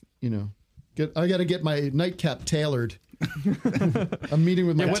 I got to get my nightcap tailored. I'm meeting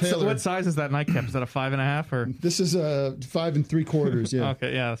with my tailor. What size is that nightcap? Is that a 5.5 or? This is a 5 3/4. Yeah.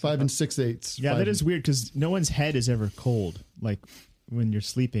 Okay. Yeah. 5 6/8. Yeah, that is weird because no one's head is ever cold. Like when you're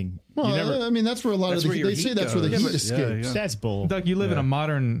sleeping. Well, I mean, that's where a lot of they say that's where the heat escapes. Yeah. That's bull. Doug, you live in a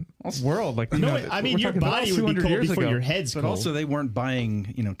modern world. Like I mean, your body would be cold before your head's cold. But also, they weren't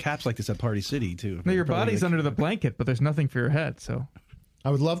buying caps like this at Party City too. No, your body's under the blanket, but there's nothing for your head. So I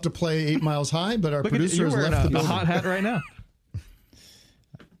would love to play 8 Miles High, but our producer has left the building. A hot hat right now.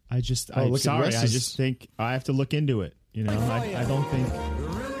 I'm sorry. I just think I have to look into it. I don't think.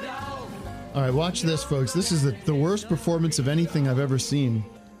 All right, watch this, folks. This is the worst performance of anything I've ever seen.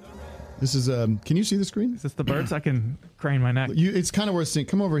 This is can you see the screen? Is this the birds? I can crane my neck. It's kind of worth seeing.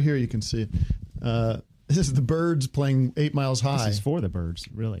 Come over here, you can see it. This is the Birds playing 8 Miles High. This is for the Birds,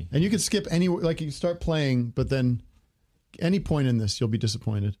 really. And you can skip anywhere, like you start playing, but then any point in this, you'll be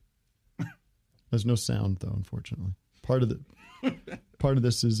disappointed. There's no sound, though, unfortunately. Part of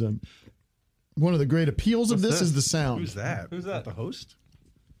this is one of the great appeals of this is the sound. Who's that? Who's that? The host?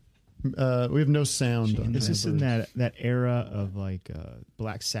 We have no sound. On Is this in that era of like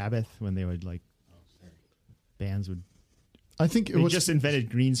Black Sabbath when they would like bands would? I think they just invented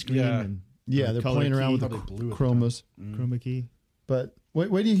green screen. And they're playing around with the chromas, chroma key. But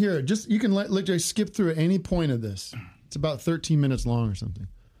wait do you hear it? Just you can literally skip through any point of this. It's about 13 minutes long or something.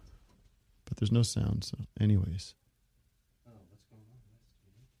 But there's no sound. So, anyways.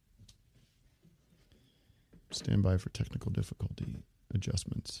 Stand by for technical difficulty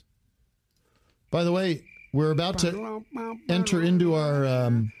adjustments. By the way, we're about to enter into our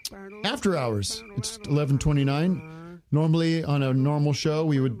after hours. It's 11:29. Normally, on a normal show,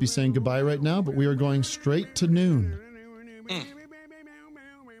 we would be saying goodbye right now, but we are going straight to noon.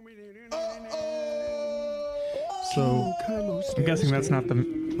 So, I'm guessing that's not the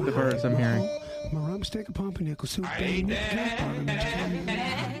birds I'm hearing.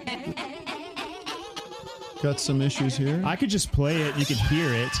 Got some issues here. I could just play it. You could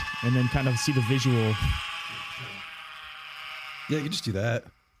hear it, and then kind of see the visual. Yeah, you could just do that.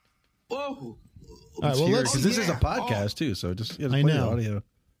 All right, well, because this is a podcast too, so just play the audio.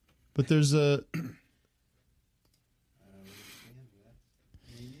 But there's a.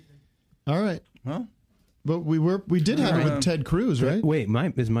 All right. Well, but we did have it with Ted Cruz, right? Wait,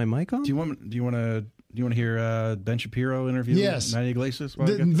 is my mic on? Do you want to hear Ben Shapiro interview? Yes. Matt Iglesias.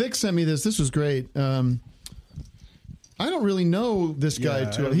 Vic sent me this. This was great. I don't really know this guy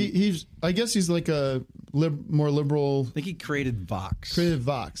too. He's I guess he's like a more liberal. I think he created Vox.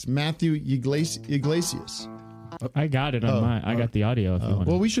 Matthew Iglesias. I got it on mine. I got the audio. If you want.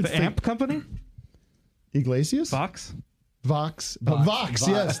 Well, we should. The amp company. Iglesias. Vox. Vox.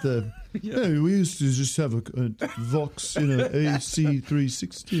 Yes. Hey, we used to just have a Vox in an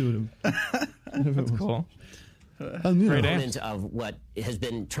AC360. That's cool. Component of what has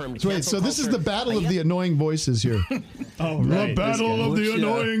been termed cancel Wait, so this is the battle of the annoying voices here. The battle of the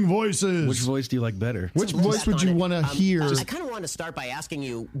annoying voices. Which voice do you like better? Which voice would you want to hear? I kind of want to start by asking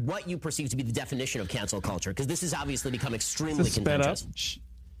you what you perceive to be the definition of cancel culture, because this has obviously become extremely contentious.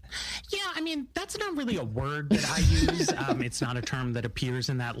 Yeah, I mean, that's not really a word that I use. It's not a term that appears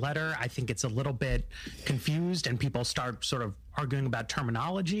in that letter. I think it's a little bit confused and people start sort of arguing about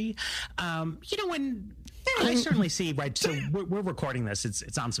terminology. When I certainly see, right, so we're recording this.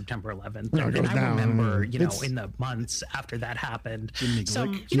 It's on September 11th. And I remember, in the months after that happened,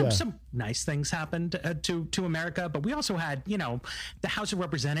 some nice things happened to America. But we also had, the House of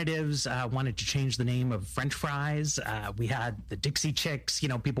Representatives wanted to change the name of French fries. We had the Dixie Chicks.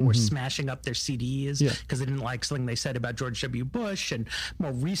 People were smashing up their CDs because they didn't like something they said about George W. Bush. And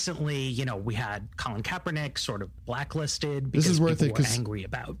more recently, we had Colin Kaepernick sort of blacklisted because people were angry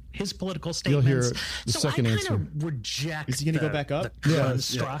about his political statements. You'll hear the second I answer. kind of reject. Is he going to go back up? The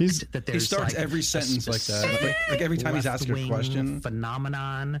construct that there's he starts every sentence like that. Like every time he's asking a question.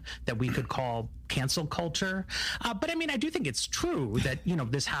 Phenomenon that we could call cancel culture. But I mean, I do think it's true that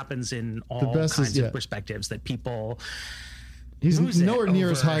this happens in all kinds of perspectives. That people. He's nowhere near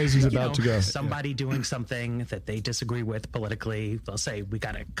as high as he's about to go. Somebody doing something that they disagree with politically, they'll say, we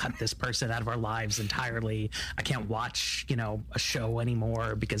got to cut this person out of our lives entirely. I can't watch, a show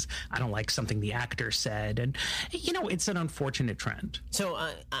anymore because I don't like something the actor said. And, it's an unfortunate trend. So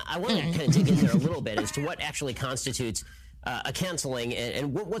I want to kind of dig in there a little bit as to what actually constitutes a canceling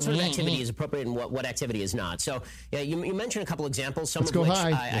and what sort of activity is appropriate and what activity is not. So you mentioned a couple examples, some of which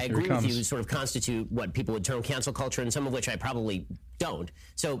I agree with you sort of constitute what people would term cancel culture, and some of which I probably don't.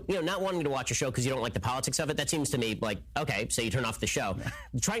 So, not wanting to watch a show because you don't like the politics of it, that seems to me like, okay, so you turn off the show.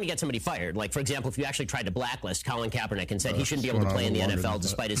 Trying to get somebody fired, like, for example, if you actually tried to blacklist Colin Kaepernick and said he shouldn't be able to play in the NFL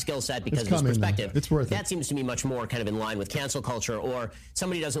despite his skill set because of his perspective, it's worth that seems to me much more kind of in line with cancel culture. Or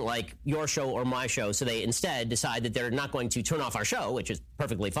somebody doesn't like your show or my show, so they instead decide that they're not going to turn off our show, which is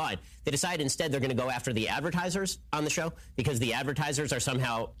perfectly fine. They decide instead they're going to go after the advertisers on the show because the advertisers are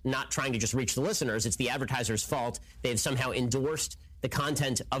somehow not trying to just reach the listeners. It's the advertisers' fault. They've somehow endorsed the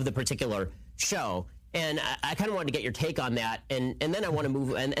content of the particular show. And I kind of wanted to get your take on that, and then I want to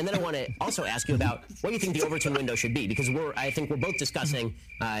move, and then I want to also ask you about what you think the Overton window should be, because I think we're both discussing,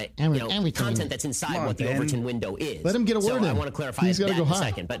 content that's inside what the Overton window is. Let him get a word in. I want to clarify that in a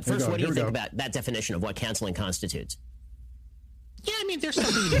second. But first, what do you think about that definition of what canceling constitutes? Yeah, I mean, there's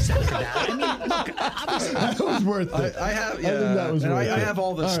something to be said for that. I mean, look, obviously that was worth it. I have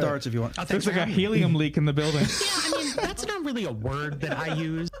all the starts if you want. Looks like a helium leak in the building. Yeah, I mean, that's not really a word that I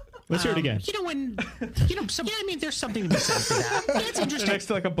use. Let's hear it again. There's something to be said for that. Yeah, it's interesting. Next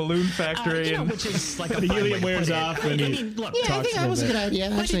to like a balloon factory, which is like the helium wears off, and I mean, look, I think that was a good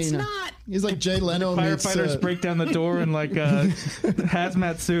idea. Actually, it's not. He's like Jay Leno. Firefighters break down the door in like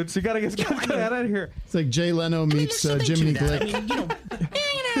hazmat suits. You gotta get out of here. It's like Jay Leno meets Jiminy Glick.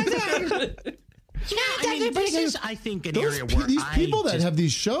 This is, I think, an area where these people that have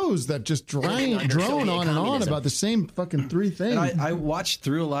these shows that just drone on and on about the same fucking three things. And I watched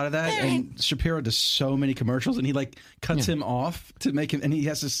through a lot of that, and Shapiro does so many commercials, and he like cuts him off to make him, and he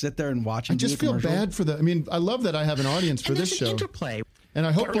has to sit there and watch him. I just feel bad for I love that I have an audience for this show. Interplay. And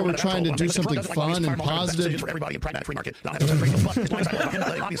I hope that we're trying to do something fun and positive for everybody in private free market.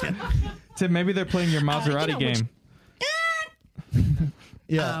 Tim, maybe they're playing your Maserati game.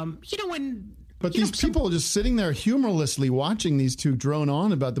 Yeah. But these people are just sitting there humorlessly watching these two drone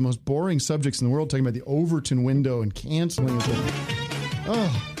on about the most boring subjects in the world, talking about the Overton window and canceling.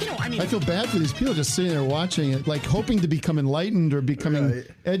 I feel bad for these people just sitting there watching it, like hoping to become enlightened or becoming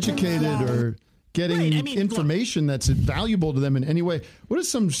educated or getting information that's valuable to them in any way. What does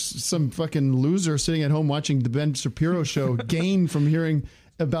some fucking loser sitting at home watching the Ben Shapiro show gain from hearing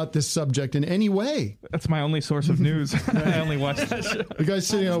about this subject in any way? That's my only source of news. I only watch that show. The guy's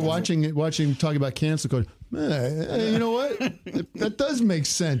sitting there watching talking about cancel code. You know what? That does make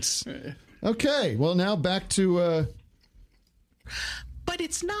sense. Okay, well, now back to... But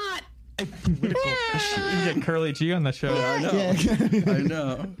it's not a political issue. You get Curly G on the show. I know. Yeah. I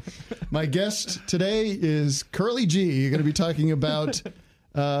know. My guest today is Curly G. You're going to be talking about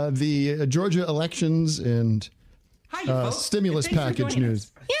the Georgia elections and stimulus package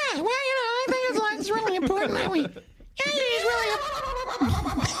news. Yeah, well, I think it's really important that we...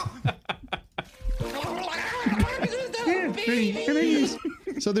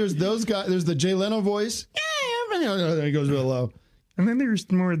 So there's those guys. There's the Jay Leno voice. There he goes real low. And then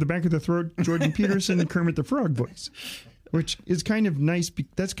there's more at the back of the throat, Jordan Peterson and Kermit the Frog voice, which is kind of nice.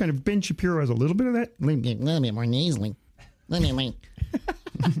 That's kind of Ben Shapiro has a little bit of that. A little bit more nasally.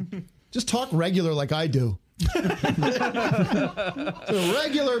 Just talk regular like I do. A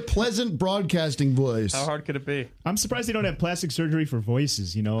regular, pleasant broadcasting voice. How hard could it be? I'm surprised they don't have plastic surgery for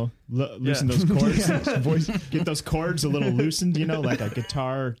voices, loosen those cords. Get those cords a little loosened, like a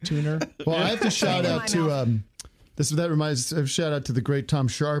guitar tuner. Well, I have to shout out to shout out to the great Tom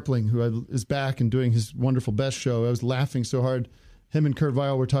Sharpling, who is back and doing his wonderful Best show. I was laughing so hard. Him and Kurt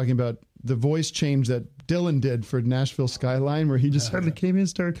Vile were talking about the voice change that Dylan did for Nashville Skyline, where he just suddenly came in and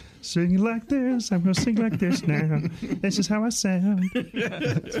started singing like this. I'm going to sing like this now. This is how I sound.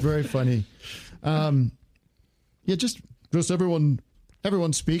 It's very funny. Just everyone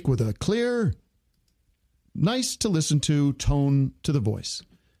speak with a clear, nice to listen to tone to the voice.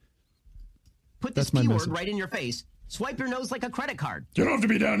 Put this keyword right in your face. Swipe your nose like a credit card. You don't have to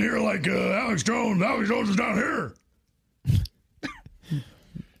be down here like Alex Jones. Alex Jones is down here.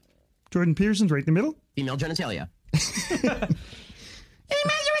 Jordan Peterson's right in the middle. Female genitalia.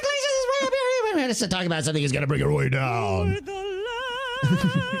 Let's talk about something that's going to bring it way down.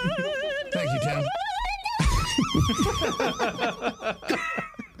 Thank you, Tim.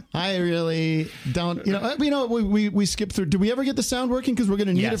 I really don't. We skipped through. Did we ever get the sound working? Because we're going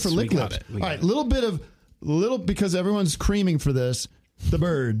to need it for Lick Lips. All right, because everyone's creaming for this. The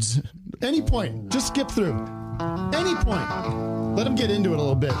birds. Any point, just skip through. Any point. Let them get into it a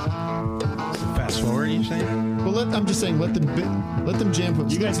little bit. Fast forward, you saying? Well, I'm just saying, let them jam.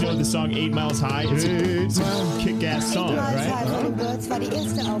 You guys know the song 8 Miles High? It's a kick-ass song, right? von den Birds war die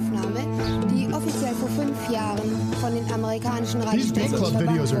erste Aufnahme, die offiziell vor 5 Jahren von den amerikanischen These Beat Club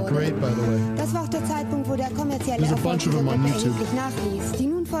videos are great, by the way. Das war auch der Zeitpunkt, wo der kommerzielle Erfolg erheblich nachließ. Die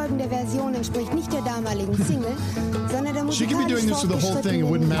nun folgende Version entspricht nicht der damaligen Single, sondern der She could be doing this for the whole thing. It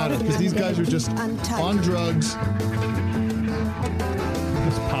wouldn't matter because these guys are just on drugs.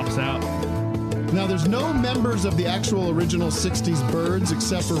 Just pops out. Now, there's no members of the actual original 60s Birds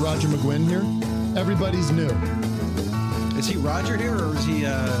except for Roger McGuinn here. Everybody's new. Is he Roger here, or is he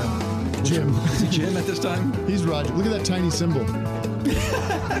Jim? Is he Jim at this time? He's Roger. Look at that tiny symbol. A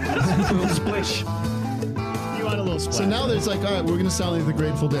little splish. You want a little splash. So now there's like, all right, we're going to sound like the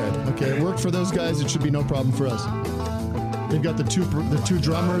Grateful Dead. Okay, it worked for those guys. It should be no problem for us. They've got the two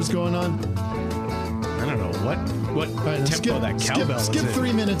drummers going on. I don't know what right, tempo that cowbell is. Skip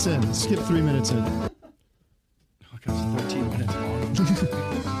 3 minutes in. Skip 3 minutes in. Oh, God, it's 13 minutes long.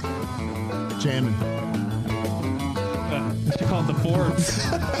 Jamming. They should call it the Forbes.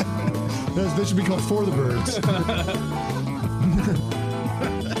 They should be called For the Birds.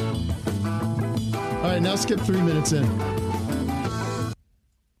 All right, now skip 3 minutes in.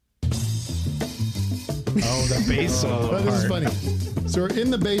 Oh, the bass solo. This is funny. So we're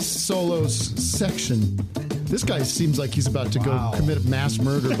in the bass solos section. This guy seems like he's about to go commit mass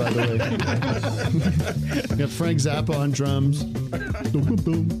murder, by the way. We got Frank Zappa on drums. Boom, boom,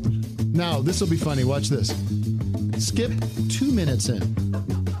 boom. Now, this will be funny. Watch this. Skip 2 minutes in.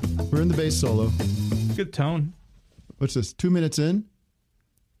 We're in the bass solo. Good tone. What's this? 2 minutes in?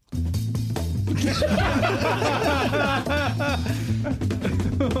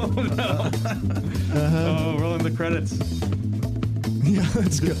 Oh, no. Oh, rolling the credits. Yeah,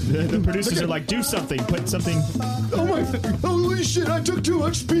 that's good. The producers are like, do something. Put something. Oh, my. Holy shit, I took too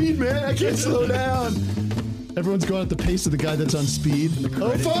much speed, man. I can't slow down. Everyone's going at the pace of the guy that's on speed.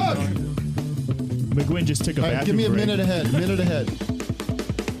 Oh, fuck. McGuinn just took a bathroom give me a break. minute ahead. Minute ahead.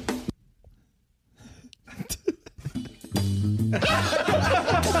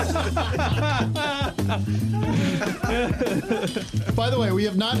 By the way, we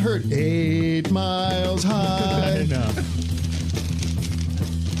have not heard 8 Miles High. No.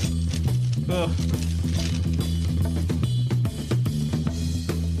 Oh,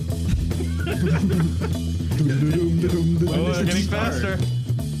 they're getting faster.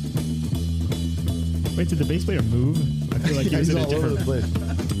 Wait, did the bass player move? I feel like he was he's in a all over different the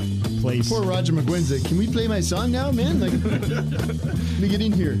place. place. Poor Roger McGuinn's like, can we play my song now, man? Like, let me get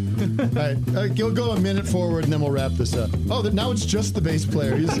in here. All right, go a minute forward and then we'll wrap this up. Oh, now it's just the bass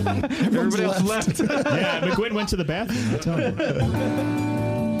player. Everybody else left. Yeah, McGuinn went to the bathroom. I'll tell you.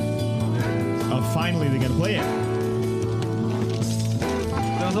 Oh, finally they're going to play it.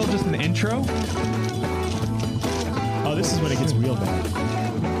 That was all just an intro? Oh, this is when it gets real bad.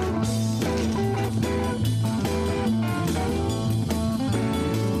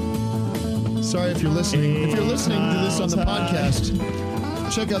 Sorry if you're listening. If you're listening to this on the podcast,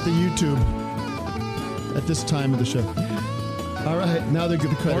 check out the YouTube at this time of the show. All right, now the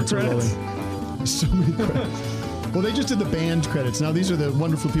credits are rolling. So many credits. Well, they just did the band credits. Now these are the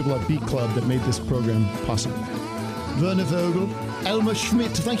wonderful people at Beat Club that made this program possible. Werner Vogel, Elmer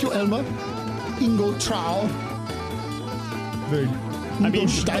Schmidt. Thank you, Elmer. Ingo Trau.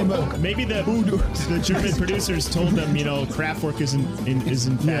 Steimer. Maybe the German producers told them, Kraftwerk is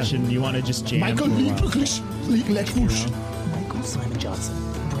in fashion. You want to just jam. Michael Liebknecht. Michael Simon Johnson,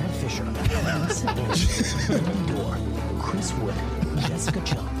 Brad Fisher, Door, Chris Wood, Jessica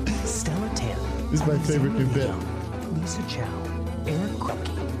Chung, Stella Tan. This is my favorite new bit. Lisa Chow, Eric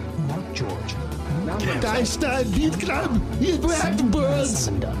Krupke, Mark George. Deister Beat Club. He's Blackbirds.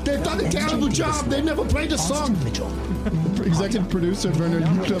 They've done a terrible job. They never played a song. The executive producer Werner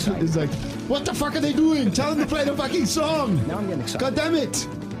Liebknecht is like, what the fuck are they doing? Tell them to play the fucking song. Now I'm getting excited. God damn it.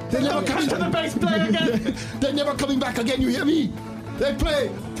 They're never coming to the bass player again. They're never coming back again. You hear me? They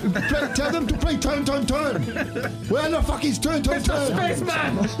play. Tell them to play turn, turn, turn. Where the fuck is turn, turn, turn?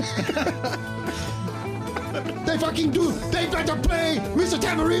 Spaceman. They fucking do. They better play Mr.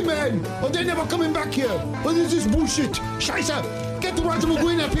 Tambourine Man, or they're never coming back here. Or this is bullshit. Scheiße. Get the Roger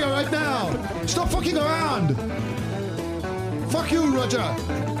McGuinn up here right now. Stop fucking around. Fuck you, Roger.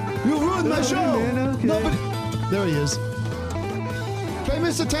 You ruined my show. Man, okay. Nobody. There he is. Play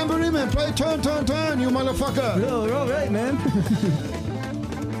Mr. Tambourine Man. Play turn, turn, turn, you motherfucker. No, you're all right, man.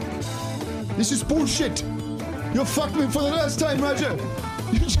 This is bullshit. You fucked me for the last time, Roger.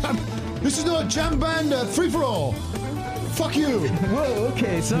 This is not a jam band free-for-all. Fuck you. Whoa,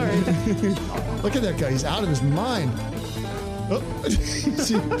 okay, sorry. Look at that guy. He's out of his mind. Oh.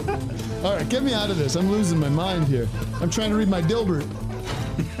 See? All right, get me out of this. I'm losing my mind here. I'm trying to read my Dilbert.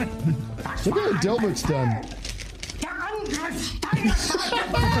 Look at what Dilbert's done.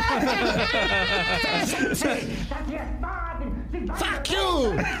 Fuck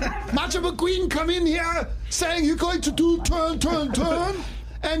you! Roger McGuinn come in here saying you're going to do turn, turn, turn,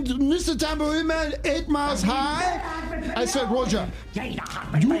 and Mr. Tambourine Man 8 miles high. I said, Roger,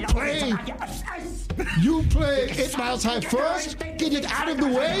 you play 8 miles high first, get it out of the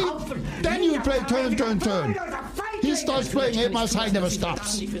way, then you play turn, turn, turn. He starts playing 8 miles high, never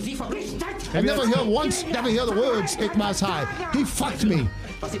stops. I never hear the words 8 miles high. He fucked me.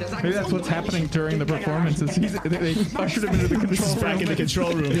 Maybe that's what's happening during the performances. They ushered him into the control room. Back in the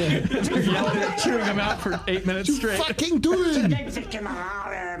control room. Yelling and chewing him out for 8 minutes straight. What fucking doing?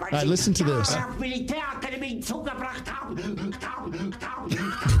 All right, listen to this.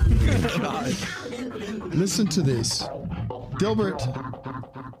 Listen to this.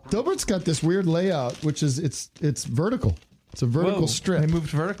 Dilbert's got this weird layout, which is it's vertical. It's a vertical strip. They moved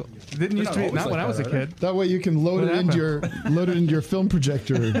vertical. It didn't used to be. Not when I was a kid. That way you can load it into your film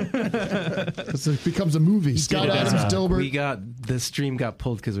projector. It becomes a movie. Scott Adams, Dilbert. The stream got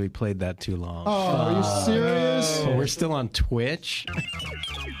pulled because we played that too long. Oh, are you serious? But we're still on Twitch.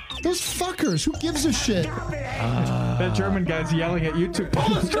 Those fuckers. Who gives a shit? That German guy's yelling at YouTube.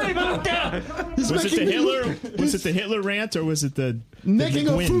 Pull the stream out there. Was it the Hitler rant or was it the making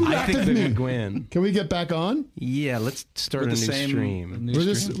a fool I out think of the me? McGuinn. Can we get back on? Yeah, let's start a new stream.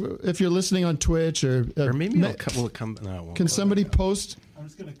 If you're listening on Twitch or maybe we'll come. No, can somebody post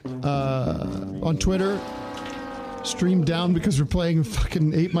on Twitter? Stream down because we're playing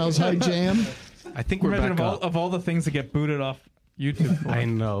fucking 8 Miles High Jam. I think we're back up. Of all the things that get booted off YouTube for. I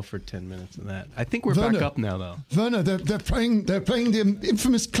know, for 10 minutes of that. I think we're back up now, though. Werner, they're playing the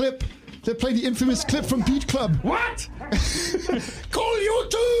infamous clip. They play the infamous clip from Beat Club. What? Call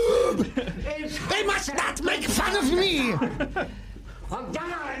YouTube! They must not make fun of me!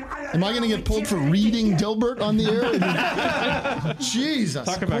 Am I going to get pulled for reading Dilbert on the air? Jesus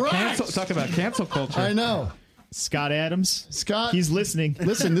Talk about cancel culture. I know. Scott Adams. Scott. He's listening.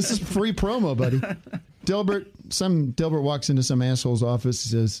 Listen, this is free promo, buddy. Dilbert walks into some asshole's office. He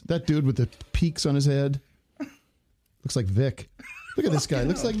says, that dude with the peaks on his head looks like Vic. Look at this guy.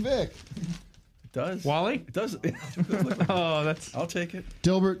 Looks like Vic. It does. Wally? It does. I'll take it.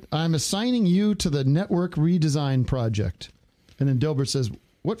 Dilbert, I'm assigning you to the network redesign project. And then Dilbert says,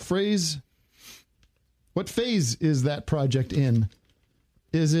 what phase is that project in?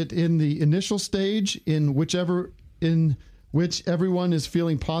 Is it in the initial stage in which everyone is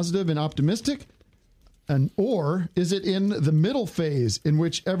feeling positive and optimistic? Or is it in the middle phase in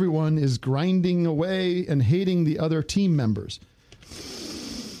which everyone is grinding away and hating the other team members?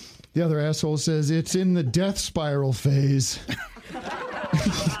 The other asshole says it's in the death spiral phase.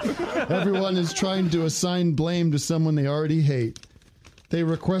 Everyone is trying to assign blame to someone they already hate. They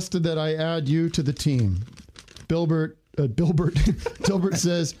requested that I add you to the team. Dilbert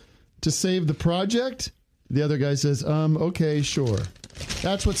says, to save the project? The other guy says, okay, sure.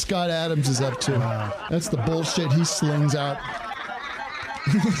 That's what Scott Adams is up to. That's the bullshit he slings out.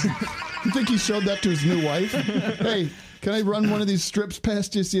 You think he showed that to his new wife? Hey, can I run one of these strips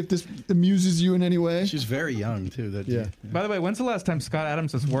past you, see if this amuses you in any way? She's very young, too. Yeah. By the way, when's the last time Scott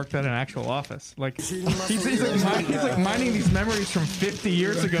Adams has worked at an actual office? Like, he's like mining these memories from 50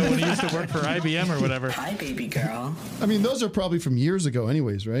 years ago when he used to work for IBM or whatever. Hi, baby girl. I mean, those are probably from years ago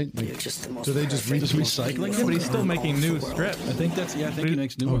anyways, right? Like, You're just the most so they just recycling? Yeah, but he's still making new strips. I think he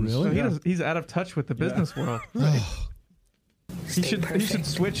makes new ones. Really? So he's out of touch with the business world. Right. He should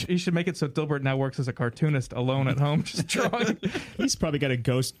switch. He should make it so Dilbert now works as a cartoonist alone at home, just drawing. He's probably got a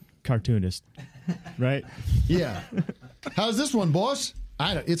ghost cartoonist, right? Yeah. How's this one, boss?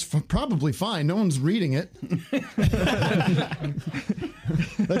 It's probably fine. No one's reading it.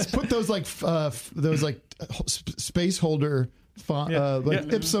 Let's put those space holder font,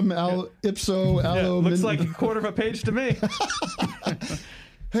 ipso allo. Looks like a quarter of a page to me.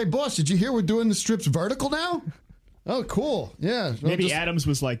 Hey, boss, did you hear we're doing the strips vertical now? Oh, cool. Yeah. Maybe Adams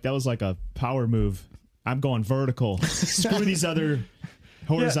was like, that was like a power move. I'm going vertical. Screw these other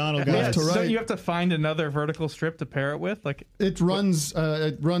horizontal guys. Left to right. Don't you have to find another vertical strip to pair it with? Like it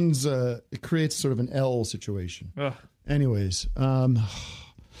creates sort of an L situation. Ugh. Anyways. I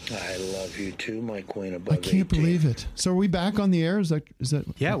love you too, my queen above I can't believe it. So are we back on the air? Is that?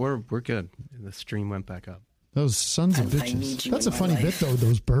 Yeah, we're good. The stream went back up. Those sons of bitches. That's a funny bit, though,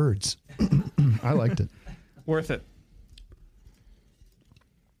 those birds. I liked it. Worth it.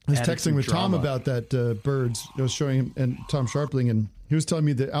 I was texting with Tom about that birds. I was showing him, and Tom Sharpling, and he was telling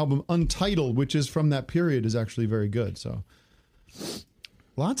me the album Untitled, which is from that period, is actually very good. So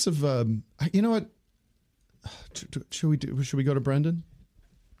lots of, you know what? Should we go to Brendan?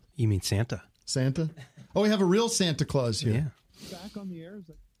 You mean Santa? Santa? Oh, we have a real Santa Claus here. Yeah. Back on the air.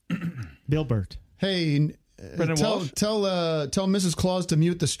 Bilbert. Hey, tell Mrs. Claus to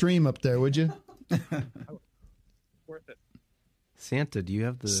mute the stream up there, would you? Worth it. Santa, do you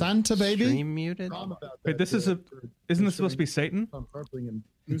have the Santa baby stream muted? Wait, this is isn't this supposed to be Satan?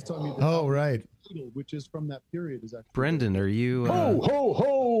 Oh, right. Which is from that period. Is actually Brendan, are you? Ho ho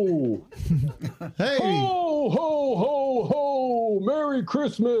ho! Hey! Ho ho ho ho! Merry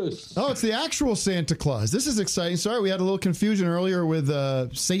Christmas! Oh, it's the actual Santa Claus. This is exciting. Sorry, we had a little confusion earlier with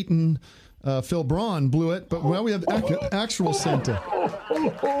Satan. Phil Braun blew it, but now we have actual Santa.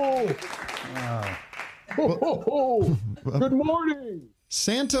 Good morning.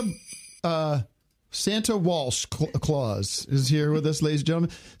 Santa Walsh Claus is here with us, ladies and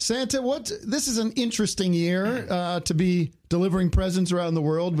gentlemen. Santa, this is an interesting year to be delivering presents around the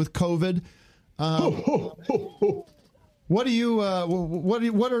world with COVID. What are you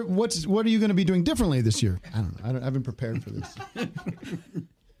going to be doing differently this year? I don't know. I haven't prepared for this.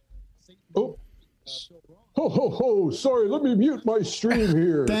 Oh. Ho ho ho! Sorry, let me mute my stream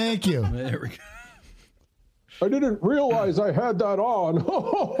here. Thank you. There we go. I didn't realize I had that on.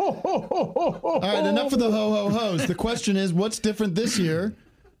 All right, enough of the ho ho hos. The question is, what's different this year?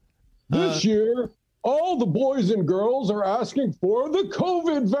 This year, all the boys and girls are asking for the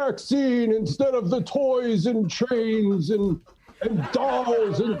COVID vaccine instead of the toys and trains and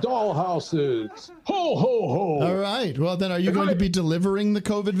dolls and dollhouses. Ho ho ho! All right. Well, then, are you going to be delivering the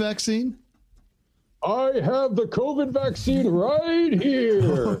COVID vaccine? I have the COVID vaccine right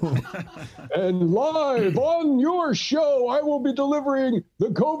here. And live on your show, I will be delivering the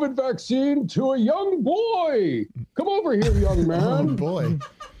COVID vaccine to a young boy. Come over here, young man. Oh, boy.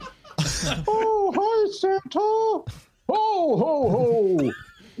 Oh, hi, Santa. Ho, ho, ho.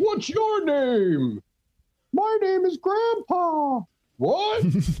 What's your name? My name is Grandpa. What?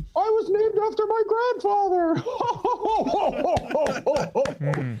 I was named after my grandfather.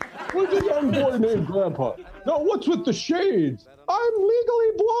 What's a young boy named Grandpa? No, what's with the shades? I'm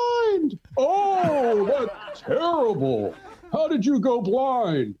legally blind. Oh, that's terrible. How did you go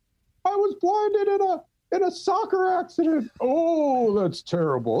blind? I was blinded in a soccer accident. Oh, that's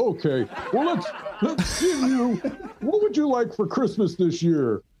terrible. Okay. Well, let's give you. What would you like for Christmas this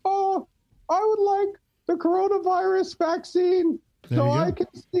year? I would like the coronavirus vaccine. So I can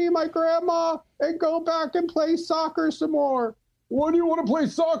see my grandma and go back and play soccer some more. Why do you want to play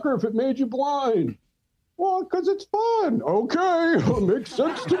soccer if it made you blind? Well, because it's fun. Okay, makes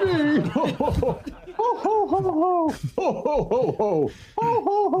sense to me. Ho, ho, ho. Ho, ho, ho, ho. Ho, ho, ho, ho. Ho,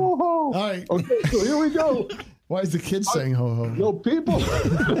 ho, ho, ho. All right. Okay, so here we go. Why is the kid saying ho ho? No, people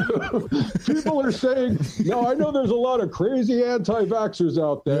are saying, no, I know there's a lot of crazy anti-vaxxers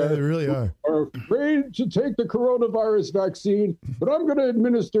out there. Yeah, they really are afraid to take the coronavirus vaccine, but I'm going to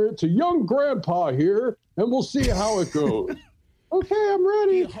administer it to young grandpa here, and we'll see how it goes. Okay, I'm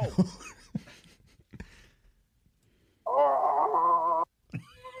ready.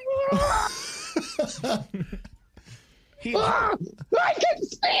 I can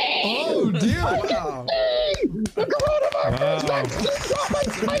see! Oh, dear. I can see! The coronavirus vaccine's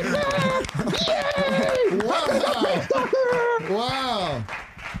on my back! Yay! Wow.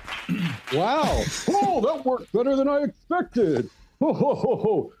 Wow. Oh, that worked better than I expected.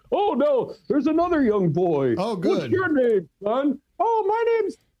 Oh, no, there's another young boy. Oh, good. What's your name, son? Oh, my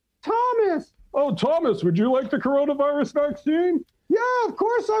name's Thomas. Oh, Thomas, would you like the coronavirus vaccine? Yeah, of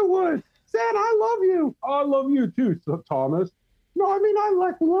course I would. Santa, I love you. I love you too, Thomas. No, I mean, I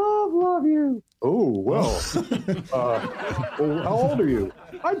love you. Oh, well. How old are you?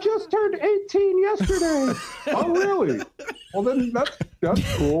 I just turned 18 yesterday. Oh, really? Well, then that's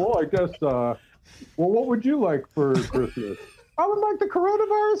cool. I guess, well, what would you like for Christmas? I would like the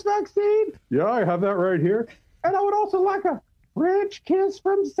coronavirus vaccine. Yeah, I have that right here. And I would also like a French kiss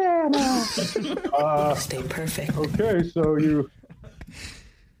from Santa. Stay perfect. Okay, so you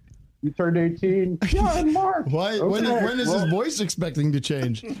turned 18? Yeah, in March. Why? Okay. When is his voice expecting to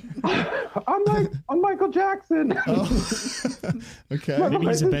change? I'm Michael Jackson. Okay. Maybe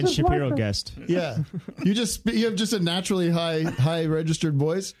he's a Ben Shapiro guest. Yeah. You have just a naturally high registered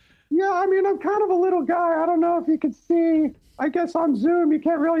voice? Yeah, I mean, I'm kind of a little guy. I don't know if you can see. I guess on Zoom you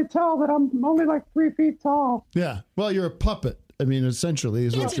can't really tell that I'm only like 3 feet tall. Yeah. Well, you're a puppet. I mean, essentially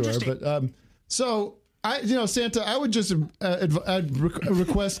is what you are. But so Santa, I would just I'd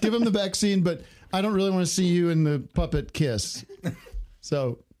request give him the vaccine, but I don't really want to see you in the puppet kiss.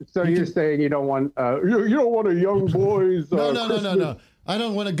 So you're saying you don't want you don't want a young boy's no. I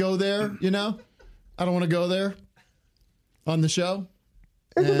don't want to go there. I don't want to go there on the show.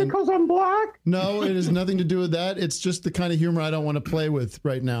 Is it because I'm black? No, it has nothing to do with that. It's just the kind of humor I don't want to play with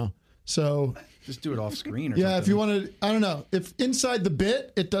right now. So just do it off screen. Yeah, if you want to, I don't know. If inside the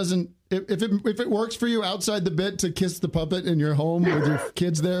bit, it doesn't. If it works for you outside the bit to kiss the puppet in your home with your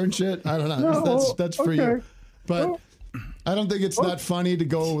kids there and shit, I don't know. No, that's for you. But I don't think it's that funny to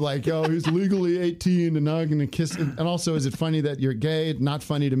go like, oh, he's legally 18 and now I'm going to kiss him. And also, is it funny that you're gay? Not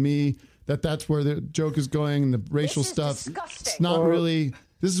funny to me. That's where the joke is going and the racial stuff. Disgusting. It's not really.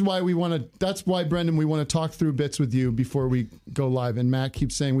 This is why we want to. That's why, Brendan, we want to talk through bits with you before we go live. And Matt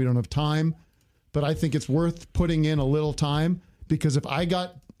keeps saying we don't have time, but I think it's worth putting in a little time because if I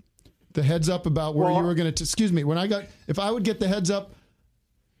got the heads up about where you were going to, excuse me, if I would get the heads up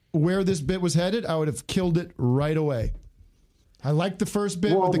where this bit was headed, I would have killed it right away. I liked the first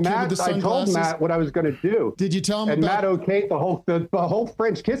bit with the kid with the sunglasses. I told Matt what I was going to do. Did you tell him? And Matt okayed the whole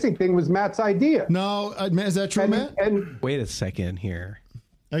French kissing thing was Matt's idea. No, is that true, Matt? Wait a second here.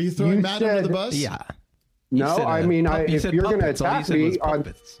 Are you throwing Matt under the bus? Yeah. No, I mean, if you're going to attack me on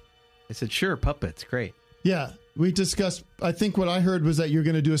puppets. I said, sure, puppets, great. Yeah, we discussed. I think what I heard was that you're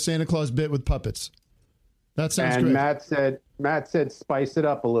going to do a Santa Claus bit with puppets. That sounds great. And Matt said, spice it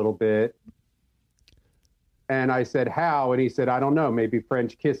up a little bit. And I said, how? And he said, I don't know, maybe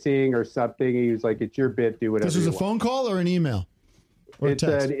French kissing or something. He was like, it's your bit, do whatever. This was a phone call or an email? Or it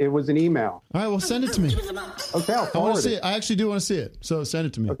said it was an email. All right, well, send it to me. Okay, I'll I want to forward see it. I actually do want to see it. So send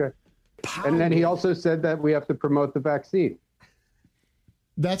it to me. Okay. And then he also said that we have to promote the vaccine.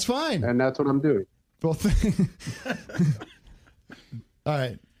 That's fine. And that's what I'm doing. Well, all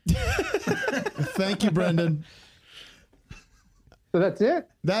right. Thank you, Brendan. So that's it?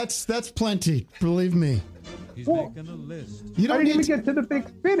 That's plenty. Believe me. He's making a list. You don't even get to the big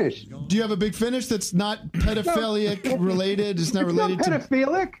finish. Do you have a big finish that's not pedophilic related? It's not related to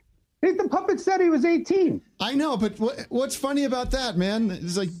pedophilic. The puppet said he was 18. I know, but what's funny about that, man?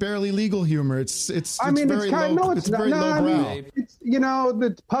 It's like barely legal humor. It's very low. It's very lowbrow.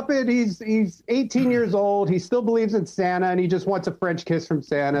 The puppet. He's 18 years old. He still believes in Santa, and he just wants a French kiss from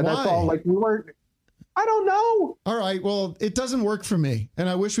Santa. Why? That's all. Like we weren't. I don't know. All right. Well, it doesn't work for me, and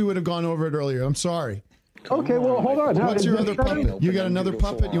I wish we would have gone over it earlier. I'm sorry. Okay. Well, hold on. What's your other puppet? You got another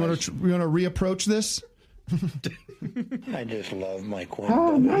puppet? You want to reapproach this? I just love my queen.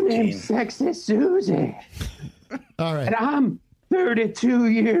 Oh, my name's Sexy Susie. All right. And I'm 32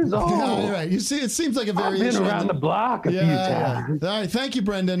 years old. All right. You see, it seems like a variation. I've been around the block a few times. All right. Thank you,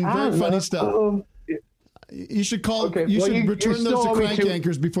 Brendan. Very funny stuff. You should call. Okay, You well, should you return still those to owe me crank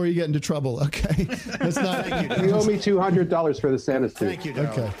anchors before you get into trouble. Okay, that's not. You owe me $200 for the Santa suit. Thank you,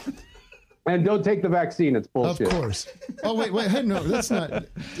 darling. Okay. And don't take the vaccine. It's bullshit. Of course. Oh wait. Hey, no, that's not.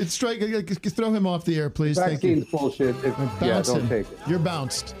 It's strike. Throw him off the air, please. Thank you. Vaccine's bullshit. Yeah, don't take it. You're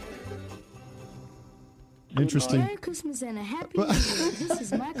bounced. Interesting. Merry Christmas and a Happy New Year. This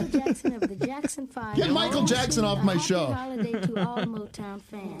is Michael Jackson of the Jackson 5. Get Michael Jackson off my show. Happy holiday to all Motown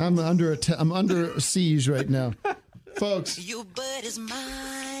fans. I'm under siege right now, folks. Your bud is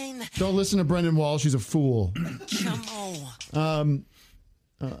mine. Don't listen to Brendan Walsh. He's a fool. Come on.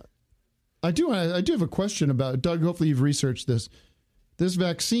 I do have a question about it. Doug. Hopefully you've researched this. This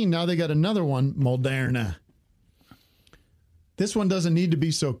vaccine. Now they got another one, Moderna. This one doesn't need to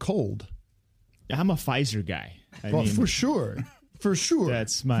be so cold. I'm a Pfizer guy. I Well, mean, for sure.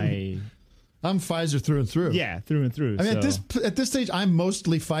 That's my. I'm Pfizer through and through. Yeah, through and through. I mean, so. at this stage, I'm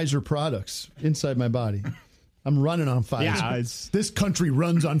mostly Pfizer products inside my body. I'm running on Pfizer. Yeah, this country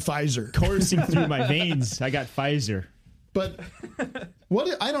runs on Pfizer. Coursing through my veins. I got Pfizer. But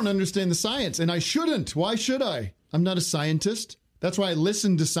I don't understand the science, and I shouldn't. Why should I? I'm not a scientist. That's why I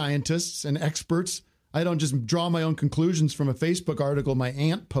listen to scientists and experts. I don't just draw my own conclusions from a Facebook article my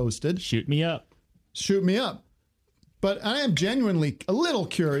aunt posted. Shoot me up. Shoot me up. But I am genuinely a little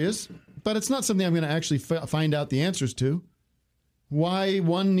curious, but it's not something I'm going to actually find out the answers to. Why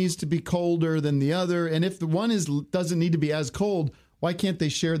one needs to be colder than the other, and if the one doesn't need to be as cold, why can't they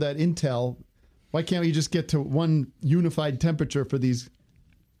share that intel? Why can't we just get to one unified temperature for these?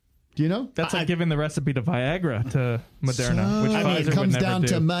 Do you know? That's like giving the recipe to Viagra to Moderna, which Pfizer it comes would never down do.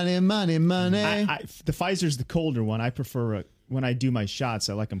 to money. The Pfizer's the colder one. I prefer when I do my shots.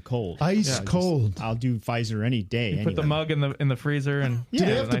 I like them cold. Ice cold. I'll do Pfizer any day. You put the mug in the freezer and Do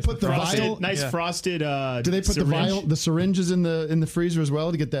they have to put the vial? Nice frosted. Do they put the syringes in the freezer as well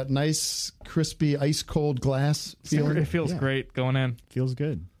to get that nice crispy ice cold glass feeling? It feels great going in. Feels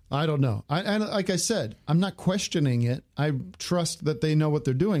good. I don't know. I like I said, I'm not questioning it. I trust that they know what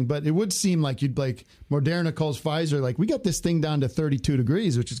they're doing. But it would seem like Moderna calls Pfizer like, we got this thing down to 32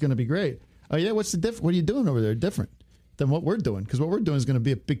 degrees, which is going to be great. Oh yeah, what's the difference? What are you doing over there different than what we're doing? Because what we're doing is going to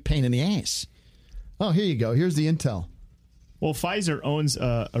be a big pain in the ass. Oh, here you go. Here's the intel. Well, Pfizer owns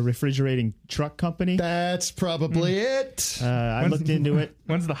a refrigerating truck company. That's probably it. I looked into it.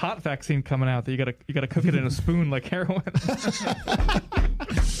 When's the hot vaccine coming out that you gotta cook it in a spoon like heroin?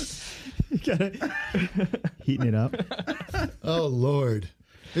 You gotta heating it up. Oh Lord,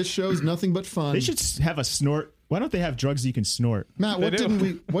 this show's nothing but fun. They should have a snort. Why don't they have drugs you can snort? Matt, what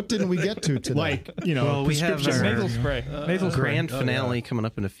didn't we get to today? Like, well, we have our nasal spray. Grand finale coming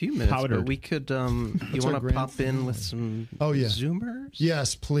up in a few minutes. Powdered. But we could. You want to pop in with some? Zoomers?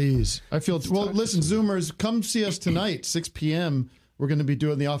 Yes, please. I feel well. Listen, Zoomers, come see us tonight, 6 p.m. We're going to be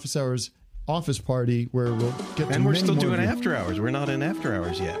doing the office hours office party where we'll get to And we're many still more doing of you. after hours. We're not in after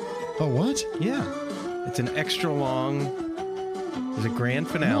hours yet. Oh, what? Yeah, it's an extra long. There's a grand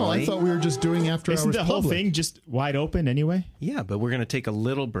finale. No, I thought we were just doing after Isn't hours. the whole public. thing just wide open anyway? Yeah, but we're going to take a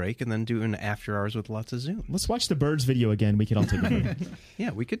little break and then do an after hours with lots of Zoom. Let's watch the birds video again. We can all take a break.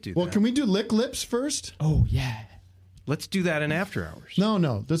 Yeah, we could do Well, that. can we do lick lips first? Oh yeah. Let's do that in after hours.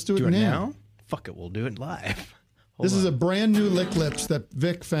 No, let's do it Do it now. now? Fuck it, we'll do it live. This is a brand new lick lips that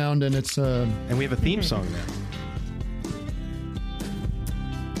Vic found, and it's and we have a theme song now.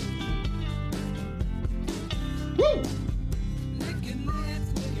 Woo!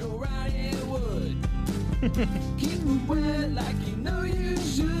 Keep it wet like you know you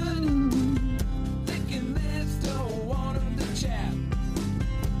should. Licking lips, don't want them to chap.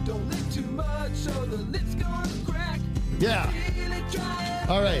 Don't lick too much or the lips gonna crack. Yeah.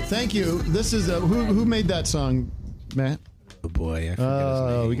 All right, thank you. This is who made that song, Matt? Oh boy, I forget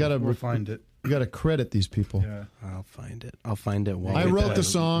his name. We gotta We'll find it. We gotta credit these people. Yeah, I'll find it. I'll find it. While I we wrote play the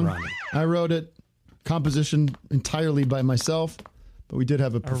song. Ronnie. I wrote it. Composition entirely by myself, but we did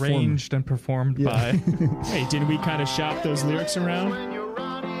have a performer. Arranged and performed by. Hey, didn't we kind of shop those lyrics around?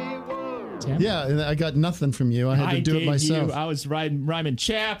 Yeah, and I got nothing from you. I had to do it myself. I was rhyming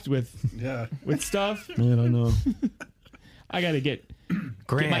chapped with stuff. I don't know. I got to get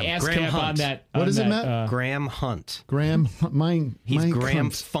my ass cap Hunt. on that. What is it, Matt? Graham Hunt. Graham, He's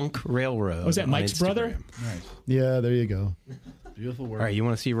Graham Cunt. Funk Railroad. Was that on Mike's brother? Instagram. Nice. Yeah, there you go. Beautiful work. All right, you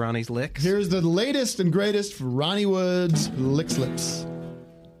want to see Ronnie's licks? Here's the latest and greatest for Ronnie Wood's Lick Slips.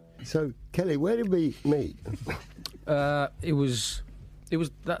 So, Kelly, where did we meet? It was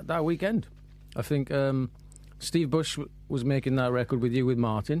that weekend. I think Steve Bush was making that record with you with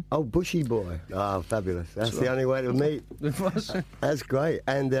Martin. Oh, Bushy Boy. Oh, fabulous. That's the only way to meet. That's great.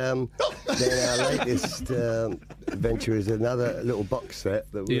 And then our latest venture is another little box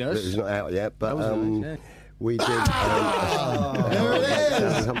set that is not out yet. But we did. There it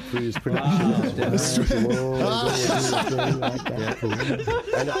is. Humphreys production.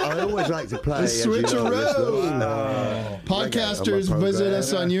 And I always like to play. The switcheroo. Podcasters visit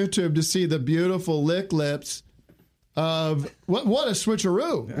us on YouTube to see the beautiful lick lips of what a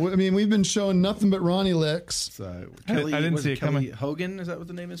switcheroo. I mean, we've been showing nothing but Ronnie licks. Kelly, I didn't see it Kelly coming. Hogan, is that what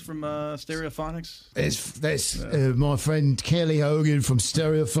the name is from Stereophonics? That's my friend Kelly Hogan from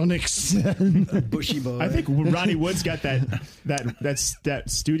Stereophonics. Bushy boy. I think Ronnie Wood's got that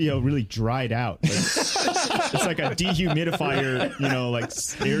studio really dried out. Like, it's like a dehumidifier, like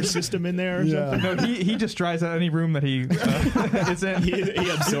air system in there or something. No, he just dries out any room that he is in. He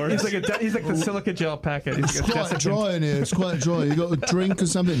absorbs. He's like the silica gel packet. He's It's quite dry in here. It's quite dry. You got a drink or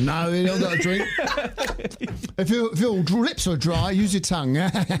something? No, you don't got a drink. If your lips are dry, use your tongue.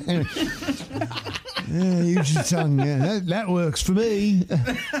 Yeah, use your tongue. Yeah, that works for me.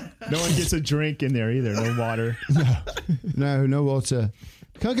 No one gets a drink in there either. No water. No water.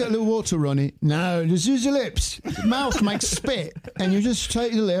 Can I get a little water, Ronnie? No, just use your lips. Your mouth makes spit, and you just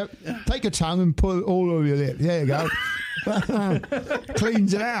take your lip, take your tongue, and put it all over your lip. There you go.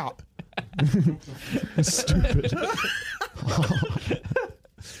 Cleans it out. Stupid.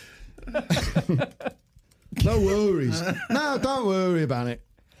 No worries. No, don't worry about it.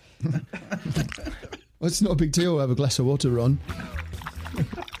 Well, it's not a big deal. We'll have a glass of water, Ron.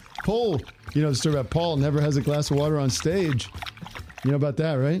 Paul, you know the story about Paul never has a glass of water on stage. You know about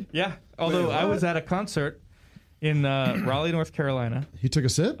that, right? Yeah. Although I was at a concert in Raleigh, North Carolina. He took a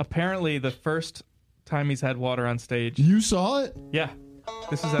sip? Apparently, the first time he's had water on stage. You saw it? Yeah.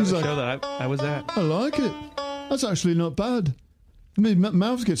 This is at the show that I was at. I like it. That's actually not bad. I mean,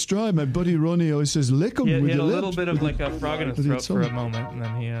 mouth gets dry. My buddy Ronnie always says, lick them with He had your a lips. little bit of like a frog in his throat for a moment, and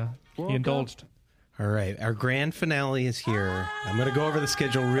then he indulged. All right, our grand finale is here. I'm going to go over the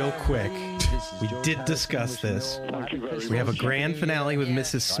schedule real quick. We did discuss this. We have a grand finale with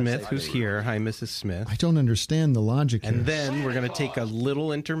Mrs. Smith, who's here. Hi, Mrs. Smith. I don't understand the logic here. And then we're going to take a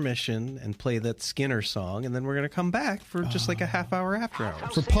little intermission and play that Skinner song, and then we're going to come back for just like a half hour after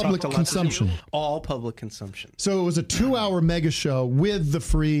hours. For public consumption. All public consumption. So it was a 2-hour mega show with the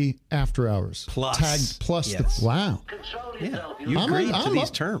free after hours. Plus. Tagged plus Yes. wow. Yeah, you agreed to these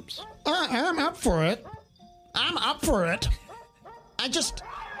terms. I'm up for it. I'm up for it. I just...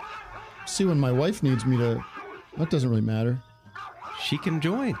 See, when my wife needs me to... That doesn't really matter. She can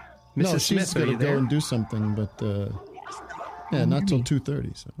join. No, Mrs. she's Smith, are got to you go there? and do something, but... yeah, not till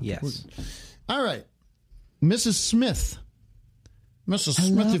 2:30. So Yes. All right. Mrs. Smith. Mrs.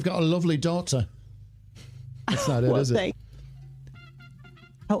 Smith, you've got a lovely daughter. That's not it, is it?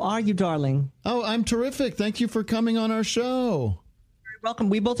 How are you, darling? Oh, I'm terrific. Thank you for coming on our show.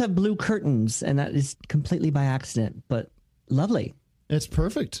 Welcome. We both have blue curtains, and that is completely by accident, but lovely. It's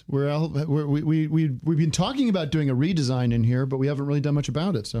perfect. We've been talking about doing a redesign in here, but we haven't really done much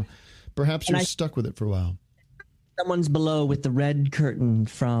about it. So perhaps you're stuck with it for a while. Someone's below with the red curtain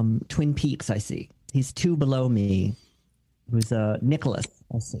from Twin Peaks, I see. He's 2 below me. Who's Nicholas,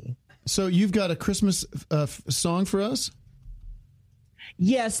 I see. So you've got a Christmas song for us?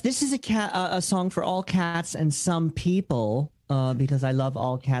 Yes, this is a song for all cats and some people, because I love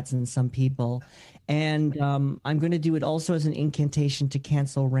all cats and some people. And I'm going to do it also as an incantation to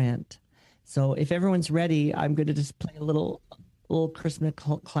cancel rent. So if everyone's ready, I'm going to just play a little Christmas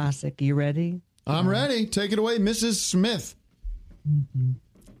classic. You ready? I'm ready. Take it away, Mrs. Smith. Mm-hmm.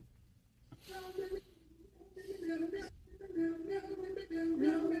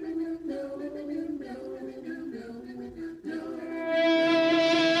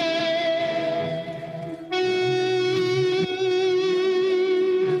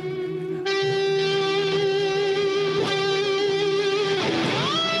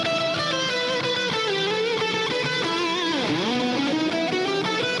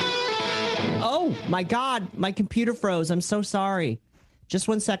 My God, my computer froze. I'm so sorry. Just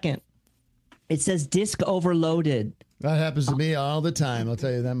 1 second. It says disk overloaded. That happens to me all the time. I'll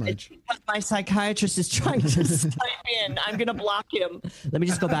tell you that much. My psychiatrist is trying to type in. I'm going to block him. Let me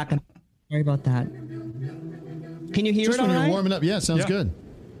just go back. Sorry about that. Can you hear Just it all when you're right? warming up. Yeah, sounds good.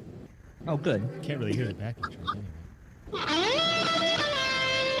 Oh, good. Can't really hear the background track anyway.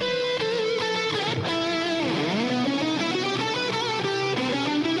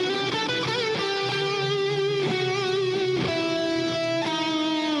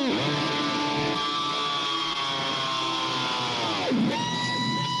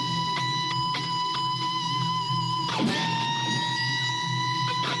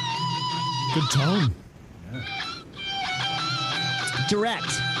 Good tone. Direct.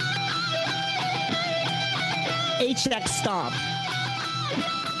 HX stop.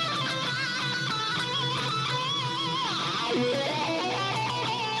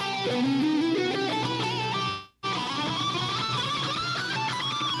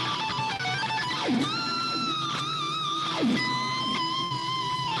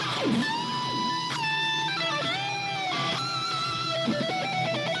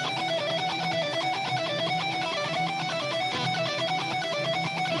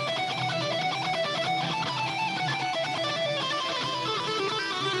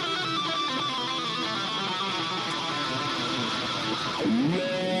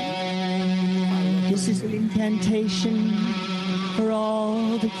 This is an incantation for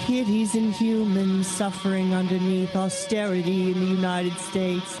all the kitties and humans suffering underneath austerity in the United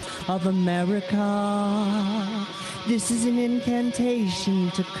States of America. This is an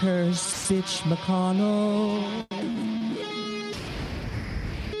incantation to curse Bitch McConnell.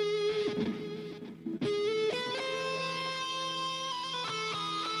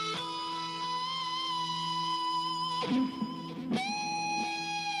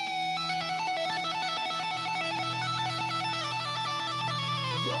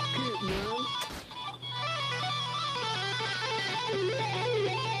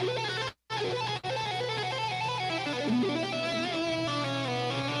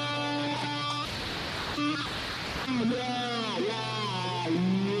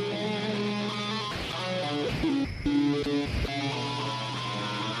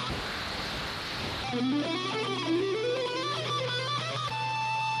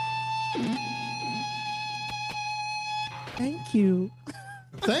 Thank you.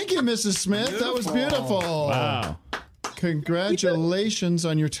 Thank you, Mrs. Smith. That was beautiful. Wow. Congratulations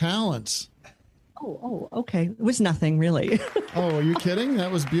on your talents. Oh, okay. It was nothing, really. Oh, are you kidding?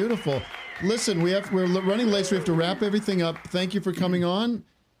 That was beautiful. Listen, we're running late, so we have to wrap everything up. Thank you for coming on.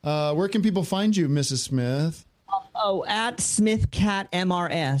 Where can people find you, Mrs. Smith? Oh, at SmithCat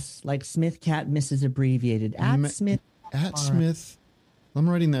MRS, like SmithCat Mrs. Abbreviated. At Smith. At Smith. I'm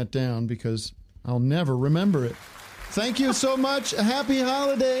writing that down because I'll never remember it. Thank you so much. Happy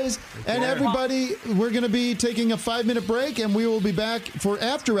holidays. And everybody, we're going to be taking a 5-minute break, and we will be back for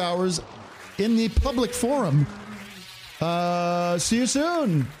After Hours in the public forum. See you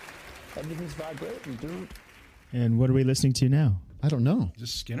soon. Everything's vibrating, dude. And what are we listening to now? I don't know. Is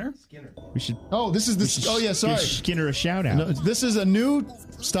this Skinner? We should. Oh, this is the. Oh, yeah, sorry. Give Skinner a shout out. No, this is a new.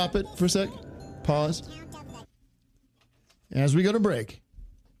 Stop it for a sec. Pause. As we go to break,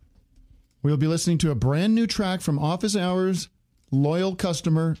 we'll be listening to a brand new track from Office Hours, loyal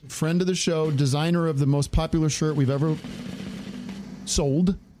customer, friend of the show, designer of the most popular shirt we've ever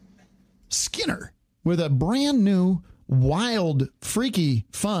sold, Skinner, with a brand new, wild, freaky,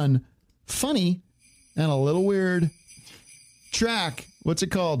 fun, funny, and a little weird track. What's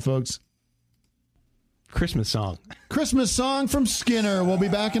it called, folks? Christmas song. Christmas song from Skinner. We'll be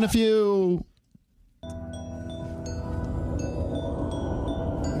back in a few.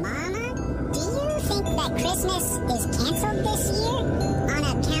 That Christmas is canceled this year on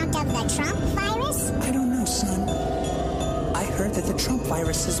account of the Trump virus? I don't know, son. I heard that the Trump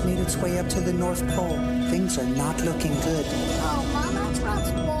virus has made its way up to the North Pole. Things are not looking good. Oh, Mama,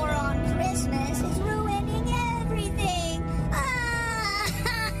 Trump's war on Christmas is ruining everything.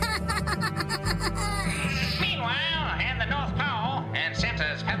 Meanwhile, in the North Pole, and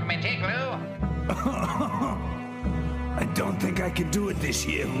Santa's peppermint igloo. I don't think I can do it this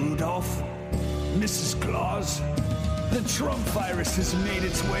year, Rudolph. Mrs. Claus, the Trump virus has made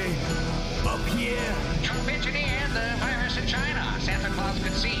its way up here. Trump engineered the virus in China. Santa Claus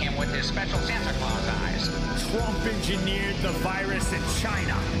could see him with his special Santa Claus eyes. Trump engineered the virus in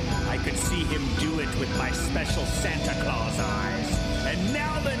China. I could see him do it with my special Santa Claus eyes. And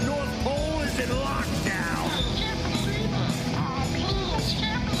now the North Pole is in lockdown. I can't believe it. Oh, please,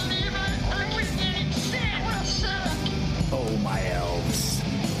 can't believe it. We're getting sick. We're sick. Oh, my elves.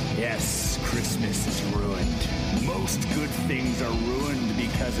 Yes, Christmas is ruined. Most good things are ruined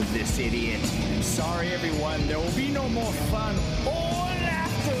because of this idiot. Sorry, everyone. There will be no more fun or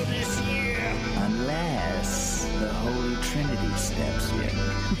laughter this year. Unless the Holy Trinity steps in.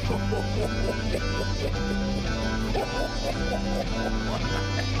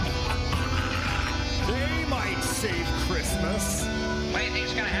 They might save Christmas. What do you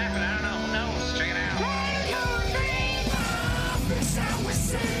think's gonna happen? I don't know. Who knows? Check it out.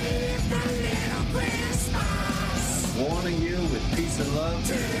 Warning you with peace and love.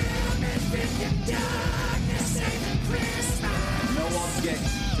 No object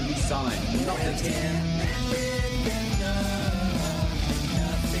to be signed. Nothing.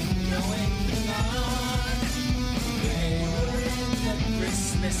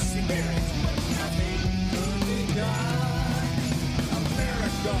 Christmas spirit, nothing could be done.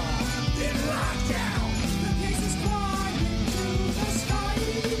 America in lockdown. The cases climbing through the sky.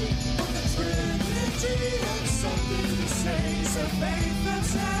 On the Trinity and something to say. So faith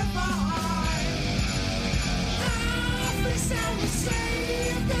that's ever high. Every sound we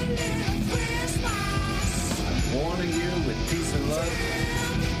say, the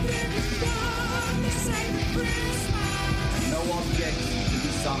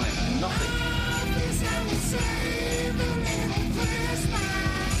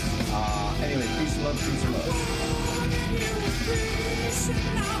love, peace and love.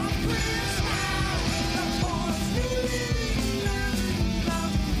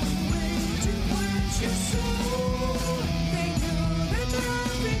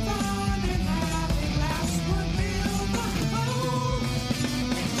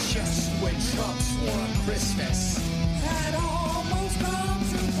 Just when Trump swore on Christmas had almost come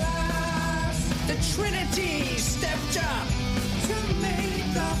to pass, the Trinity stepped up to make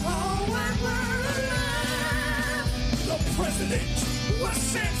the whole wide world alive. The president was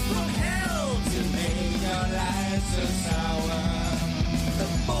sent from hell to make our lives so sour. The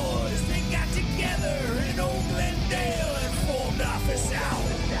boys, they got together in old Glendale and formed Office Hour.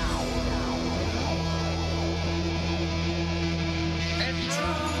 And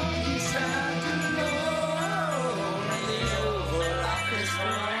Trump, he sat alone in the Oval Office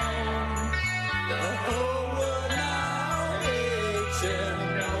room. The whole world now hates him.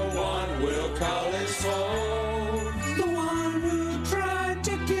 No one will call his phone. The one who tried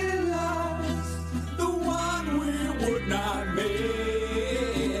to kill us. The one we would not miss.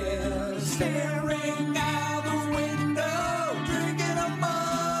 Staring out the window, drinking a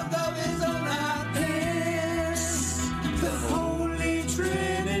mug of his own piss. The Holy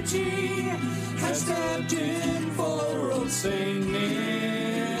Trinity has stepped in for old Saint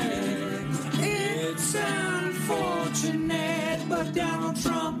Nick. It's unfortunate, but Donald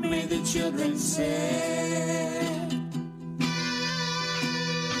Trump made the children sick.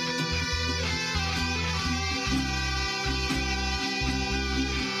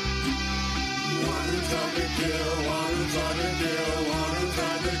 One who tried to kill, one who tried to kill, one who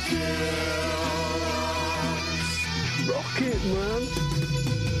tried to kill. Rocket, man.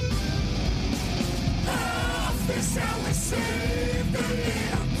 Office Hour saved a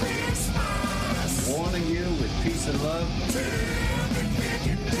little Christmas. Warning you with peace and love.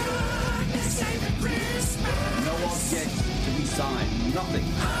 Saving Christmas. No objects to be signed. Nothing.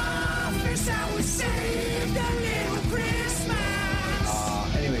 Office Hour saved a little Christmas.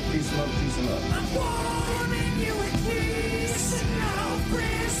 Anyway, peace and love, peace and love. I'm warning you with peace and love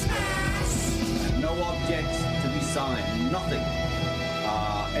Christmas. No objects to be signed. Nothing.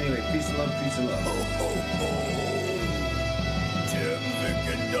 Anyway, peace and love, peace and love. Tim, Vic,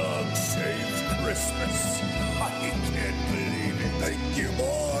 and Doug saved Christmas. I can't believe it. Thank you,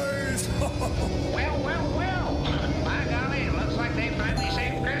 boys. Well. By golly, it looks like they finally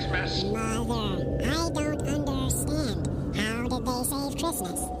saved Christmas. Mother, I don't understand. How did they save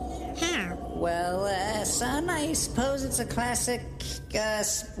Christmas? How? Well, son, I suppose it's a classic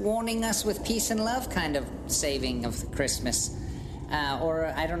warning us with peace and love kind of saving of Christmas.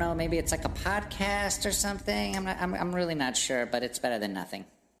 Or I don't know, maybe it's like a podcast or something. I'm really not sure, but it's better than nothing.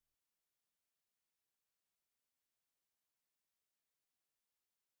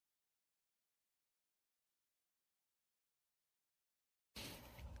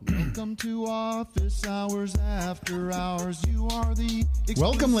 Welcome to Office Hours After Hours. You are the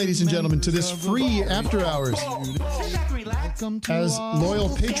Welcome, ladies and gentlemen, to this free After Hours. As loyal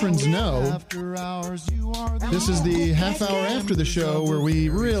patrons know, this is the half hour after the show where we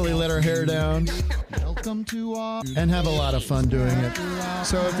really let our hair down and have a lot of fun doing it.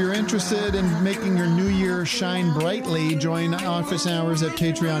 So if you're interested in making your new year shine brightly, join Office Hours at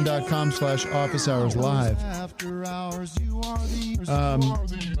patreon.com/Office Hours Live.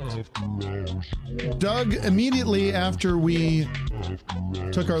 Doug, immediately after we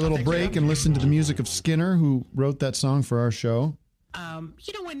took our little break and listened to the music of Skinner, who wrote that song for our show,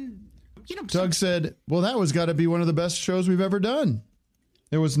 Doug said, well, that was got to be one of the best shows we've ever done.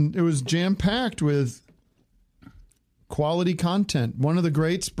 It was jam-packed with quality content. One of the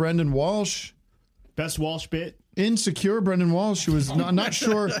greats, Brendan Walsh. Best Walsh bit? Insecure Brendan Walsh, who was not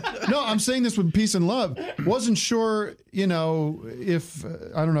sure. No, I'm saying this with peace and love. Wasn't sure, if,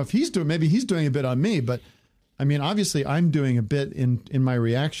 I don't know if maybe he's doing a bit on me, but I mean, obviously I'm doing a bit in my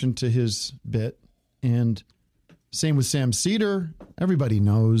reaction to his bit. And same with Sam Cedar. Everybody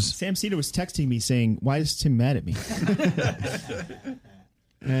knows. Sam Cedar was texting me saying, why is Tim mad at me?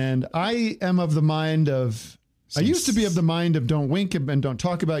 And I am of the mind of, I used to be of the mind of don't wink and don't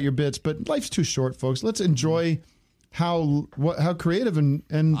talk about your bits, but life's too short, folks. Let's enjoy how creative and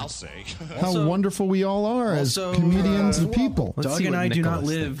I'll say. how Also- wonderful we all are as comedians and people. Doug and I do not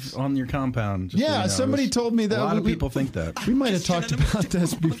live on your compound. just so Yeah, you know. somebody told me that. A lot of we- people think that. We might have talked about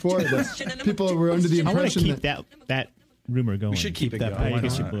this before. That people were under the I want impression to keep that rumor going. We should keep it that. going. I Why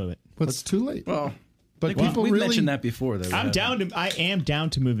guess you not? blew it. But it's too late. Well, but we've people really mentioned that before. Though. I am down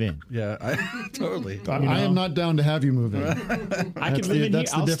to move in. Yeah, totally. I am not down to have you move in. I can That's live in here.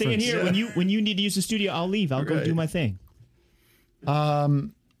 that's the I'll stay in difference. here when you need to use the studio. I'll leave. I'll go do my thing.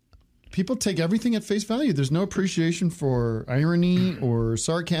 people take everything at face value. There's no appreciation for irony or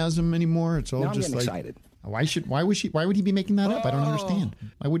sarcasm anymore. It's all Now I'm just getting like, excited. why would he be making that up? I don't understand.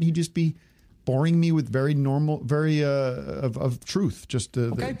 Why wouldn't he just be boring me with very normal, very of truth, just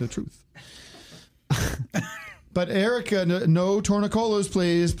the truth? But Eric, no tornicolas,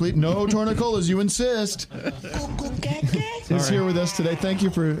 please. No tornicolas. You insist. Is here with us today. Thank you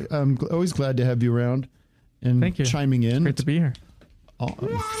for. I'm always glad to have you around and Thank you. chiming in. Great to be here.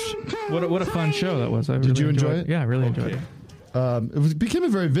 What a fun show that was. Did you enjoy it? Yeah, I really enjoyed it. It became a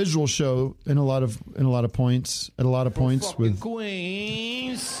very visual show in a lot of points. At a lot of points with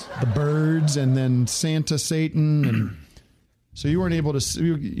Queens. the birds and then Santa, Satan, and so you weren't able to see.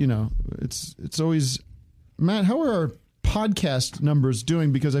 You know, it's always. Matt, how are our podcast numbers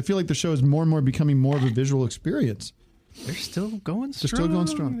doing? Because I feel like the show is more and more becoming more of a visual experience. They're still going strong. They're still going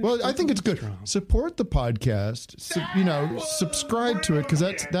strong. Well, I think it's good. Support the podcast. Subscribe to it because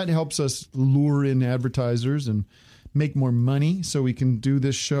that helps us lure in advertisers and make more money so we can do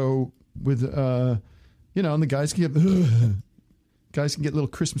this show with, and the guys can get little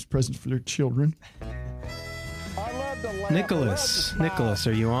Christmas presents for their children. Nicholas,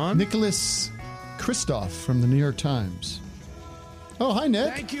 are you on? Nicholas Christoph from the New York Times. Oh, hi,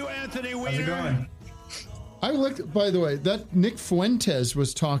 Nick. Thank you, Anthony Weiner. How's it going? I looked, by the way, that Nick Fuentes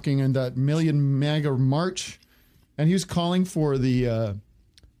was talking in that Million MAGA March, and he was calling for the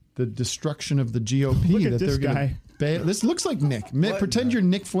destruction of the GOP. Look at this guy. This looks like Nick. Pretend you're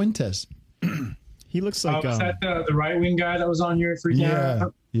Nick Fuentes. He looks like. Was that the right wing guy that was on here freaking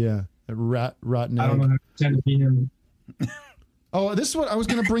out? Yeah. Rotten I don't know how to pretend to be him. Oh, this is what I was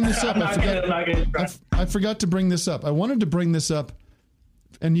going to bring this up. I forgot to bring this up. I wanted to bring this up,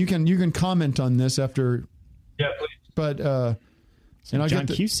 and you can comment on this after. Yeah, please. But and John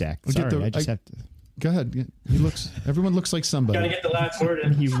Cusack. Sorry, I just have to. Go ahead. Everyone looks like somebody. Gotta get the last word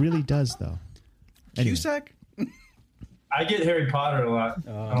in. He really does, though. Anyway. Cusack. I get Harry Potter a lot.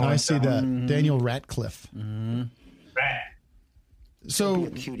 I see that. Mm-hmm. Daniel Radcliffe. Mm-hmm. Rat. So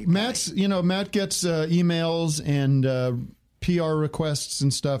Matt gets emails and PR requests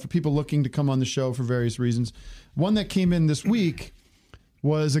and stuff for people looking to come on the show for various reasons. One that came in this week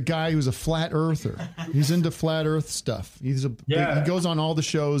was a guy who's a flat earther. He's into flat earth stuff. He goes on all the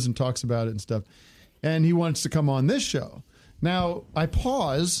shows and talks about it and stuff. And he wants to come on this show. Now, I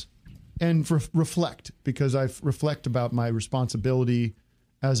pause and reflect because I reflect about my responsibility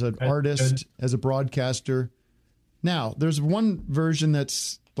as an artist, as a broadcaster. Now, there's one version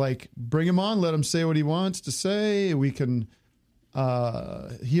that's like, bring him on, let him say what he wants to say. We can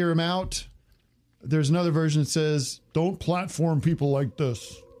hear him out. There's another version that says, don't platform people like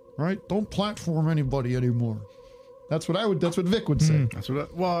this, right? Don't platform anybody anymore. That's what Vic would say. That's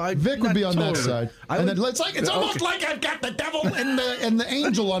what. Vic would be on that totally. side. It's almost like I've got the devil and the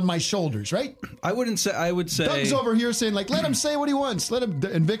angel on my shoulders, right? I would say. Doug's over here saying like, let him say what he wants. Let him.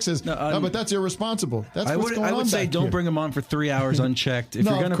 And Vic says, no, but that's irresponsible. That's what's going on. I would say, back don't here. bring him on for 3 hours unchecked. If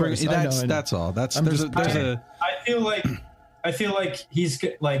No, you're going to bring, of course. I know. that's all. That's I'm there's just- a. I feel like he's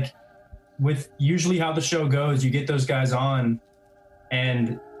like, with usually how the show goes, you get those guys on,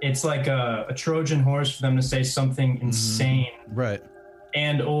 and it's like a Trojan horse for them to say something insane, right?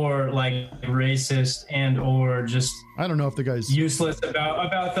 And or like racist, and or just I don't know if the guy's useless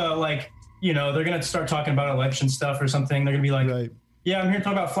about the like, they're gonna start talking about election stuff or something. They're gonna be like, yeah, I'm here to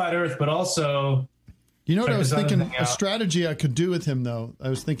talk about flat Earth, but also. You know what check I was this other thinking? thing A out. strategy I could do with him, though. I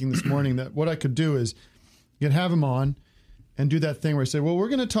was thinking this morning that what I could do is you could have him on and do that thing where I say, well, we're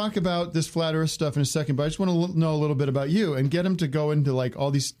going to talk about this flat Earth stuff in a second, but I just want to know a little bit about you and get him to go into like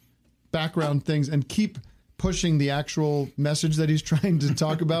all these background things and keep pushing the actual message that he's trying to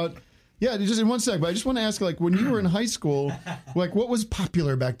talk about. Yeah, just in 1 sec, but I just want to ask, like, when you were in high school, like, what was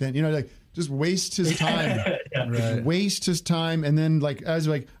popular back then? Like, just waste his time. Right. Waste his time, and then, like, I was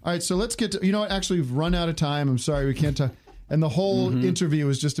like, all right, so let's get to, what, actually, we've run out of time. I'm sorry, we can't talk. And the whole interview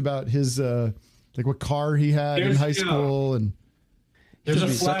was just about his, like, what car he had in high school, and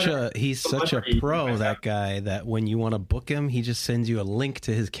He's such a pro, that guy, that when you want to book him, he just sends you a link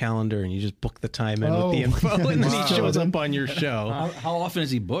to his calendar and you just book the time in with the info and then he shows up on your show. How often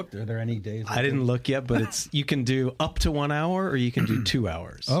is he booked? Are there any days? I didn't look yet, but you can do up to 1 hour or you can do 2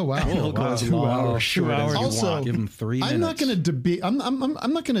 hours. Oh wow! He'll go as long or short as you Also, want. Give him 3 minutes. I'm not going to debate. I'm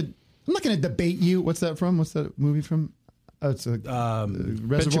not going to debate you. What's that from? What's that movie from? It's a Reservoir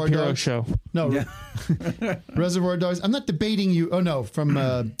Ben Shapiro Dogs show. No, Yeah. Reservoir Dogs. I'm not debating you. Oh no,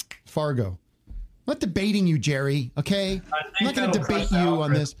 from Fargo. I'm not debating you, Jerry. Okay, I'm not going to debate you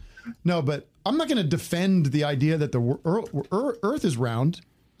on this. No, but I'm not going to defend the idea that the Earth is round.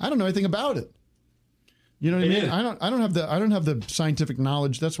 I don't know anything about it. You know what I It mean? is. I don't have the scientific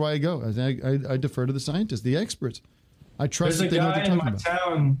knowledge. That's why I go. I defer to the scientists, the experts. I trust There's that a they know what guy they're in talking my about.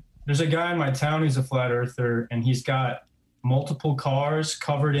 town. There's a guy in my town who's a flat earther, and he's got multiple cars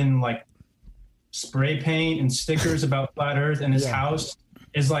covered in like spray paint and stickers about flat Earth, and his house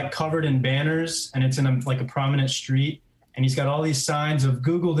is like covered in banners, and it's in a prominent street, and he's got all these signs of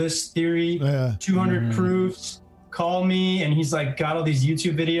Google this theory, 200 proofs, call me, and he's like got all these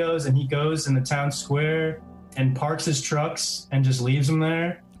YouTube videos, and he goes in the town square and parks his trucks and just leaves them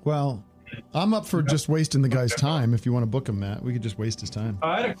there. Well, I'm up for just wasting the guy's time. If you want to book him, Matt, we could just waste his time.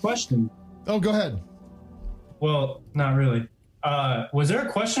 I had a question. Oh, go ahead. Well, not really. Was there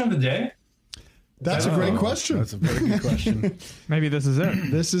a question of the day? That's a great question. That's a very good question. Maybe this is it.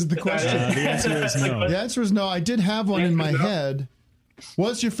 This is the question. The answer is no. The answer is no. I did have one in my head.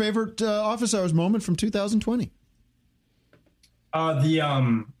 What's your favorite office hours moment from 2020?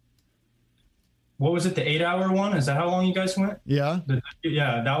 What was it? The 8-hour one? Is that how long you guys went? Yeah.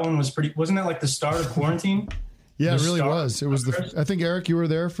 Yeah, that one was pretty. Wasn't that like the start of quarantine? Yeah, it The really start was. It was the. I think Eric, you were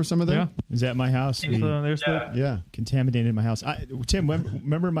there for some of that. Yeah, it was at my house. We Yeah. contaminated my house. Tim,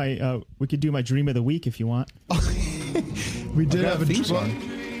 remember my? We could do my dream of the week if you want. We did have a theme song,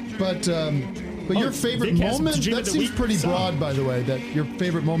 but your favorite Vic has moment, Dream of that the seems Week pretty song. broad, by the way. That your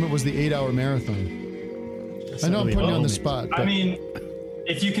favorite moment was the 8-hour marathon. I know I'm putting you on the spot. I but- mean,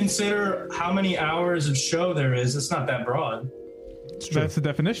 if you consider how many hours of show there is, it's not that broad. That's the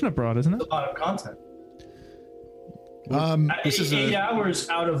definition of broad, isn't it? It's a lot of content. This is eight hours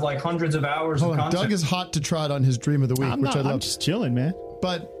out of like hundreds of hours Hold of on, content. Doug is hot to trot on his dream of the week, I'm which not- I love. I'm just chilling, man.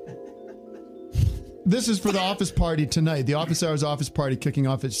 But this is for the office party tonight. The office hours office party kicking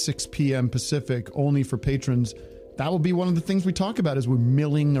off at 6 p.m. Pacific, only for patrons. That will be one of the things we talk about as we're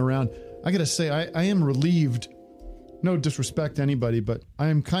milling around. I gotta say, I am relieved. No disrespect to anybody, but I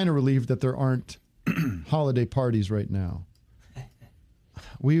am kind of relieved that there aren't holiday parties right now.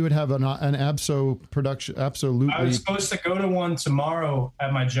 We would have an absolutely. I was supposed to go to one tomorrow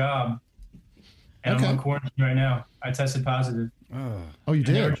at my job, and I'm on quarantine right now. I tested positive. Oh, you And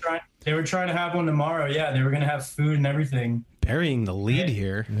did? They were trying to have one tomorrow. Yeah, they were going to have food and everything. Burying the lead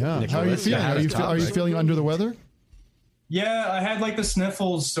here. Yeah. How are you feeling? Are you feeling under the weather? Yeah, I had like the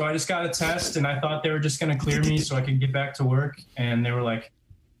sniffles, so I just got a test, and I thought they were just going to clear me so I could get back to work. And they were like,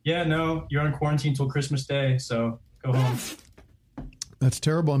 "Yeah, no, you're on quarantine till Christmas Day, so go home." That's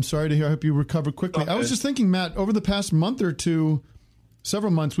terrible. I'm sorry to hear. I hope you recover quickly. I was just thinking, Matt, over the past month or two,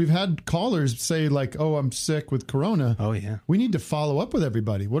 several months, we've had callers say like, "Oh, I'm sick with corona." Oh yeah. We need to follow up with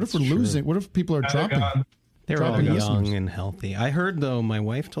everybody. What if we're losing? What if people are dropping? They're all dropping young listeners? and healthy. I heard though, my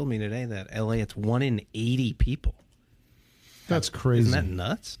wife told me today that LA, it's 1 in 80 people. That's crazy. Isn't that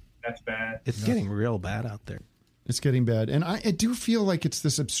nuts? That's bad. It's getting real bad out there. It's getting bad. And I do feel like it's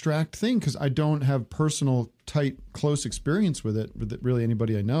this abstract thing because I don't have personal, tight, close experience with it really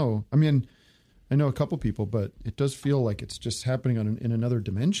anybody I know. I mean, I know a couple people, but it does feel like it's just happening in another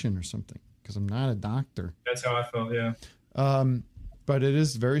dimension or something because I'm not a doctor. That's how I felt. Yeah. But it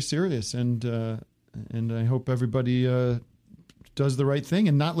is very serious, and I hope everybody does the right thing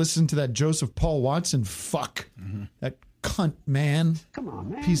and not listen to that Joseph Paul Watson fuck. That cunt man. Come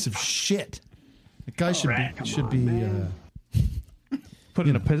on, man. Piece of shit. That guy should be put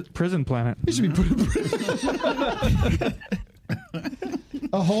in a prison planet. He should be put in prison.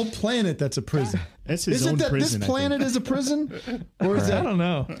 A whole planet that's a prison. That's his is own it that prison, this I planet is a prison? Or is that, I don't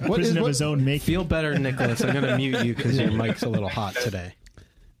know. Prison of his own making. Feel better, Nicholas. I'm going to mute you because your mic's a little hot today.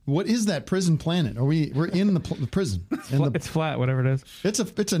 What is that prison planet? We're in the prison. It's flat, whatever it is.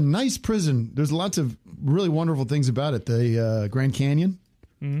 It's a nice prison. There's lots of really wonderful things about it. The Grand Canyon.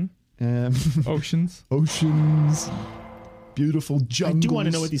 Oceans. Beautiful jungles. I do want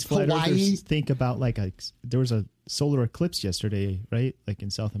to know what these flat Hawaii. earthers think about. There was a solar eclipse yesterday, right? Like in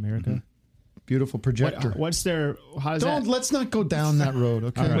South America. Beautiful projector. What's their? How does that? Let's not go down that road.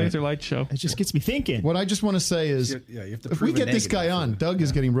 Okay. Laser light show. It just gets me thinking. What I just want to say is, you have to if we prove a get this guy negative on, Doug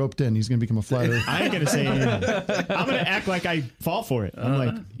is getting roped in. He's going to become a flat earther. I ain't gonna say anything. I'm gonna act like I fall for it. I'm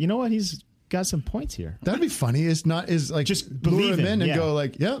like, you know what? He's got some points here. That'd be funny. It's not like just lure believe him in and yeah. go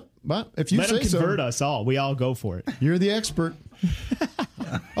like, yeah, but if you Let say him convert so, us all. We all go for it. you're the expert.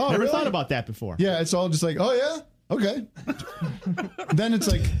 Oh, Never really? thought about that before. Yeah, it's all just like, oh yeah, okay. Then it's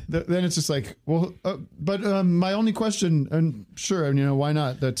just like, well, but my only question, and sure, why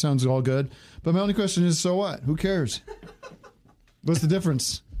not? That sounds all good. But my only question is, so what? Who cares? What's the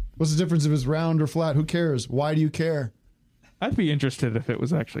difference? What's the difference if it's round or flat? Who cares? Why do you care? I'd be interested if it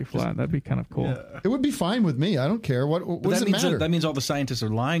was actually flat. That'd be kind of cool. It would be fine with me. I don't care. What does it matter? That means all the scientists are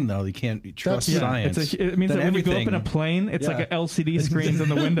lying, though. You can't trust science. It means that when you go up in a plane, it's like an LCD screens on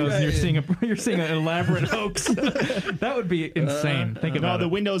the windows, and you're seeing an elaborate hoax. That would be insane. Think about the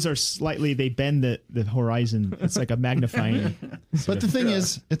it. windows are slightly. They bend the horizon. It's like a magnifying. But the thing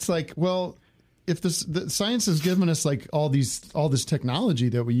is, it's like, well, if the science has given us like all this technology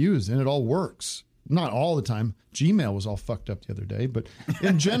that we use, and it all works. Not all the time. Gmail was all fucked up the other day, but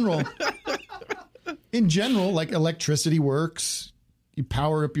in general, like electricity works. You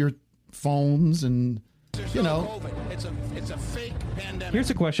power up your phones, and you know. It's a fake pandemic. Here's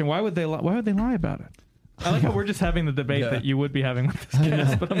a question: Why would they lie about it? I like how we're just having the debate that you would be having with this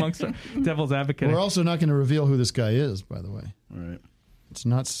guest, but amongst devil's advocate. We're also not going to reveal who this guy is, by the way. All right. It's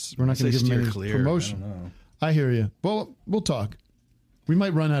not. We're not going to give him any promotion. I hear you. Well, we'll talk. We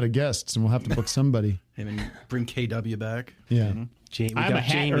might run out of guests, and we'll have to book somebody. And then bring KW back. Yeah. I'm a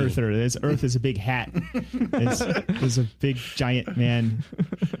hat earther. This Earth is a big hat. It's a big giant man.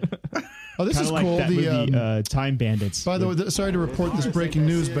 Oh, this Kinda is like cool. that movie, Time Bandits. By the way, sorry to report this breaking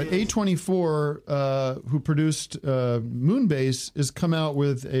news, but A24, who produced Moonbase, has come out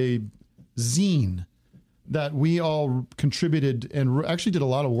with a zine that we all contributed and actually did a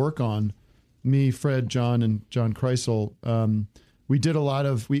lot of work on. Me, Fred, John, and John Kreisel. We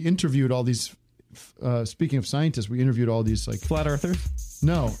interviewed all these, speaking of scientists, we interviewed all these like... Flat earthers?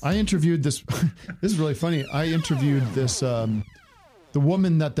 No, I interviewed this, this is really funny. I interviewed this, the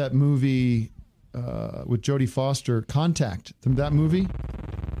woman that movie with Jodie Foster, Contact, that movie. You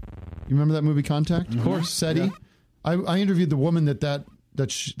remember that movie, Contact? Of course. SETI. Yeah. I interviewed the woman that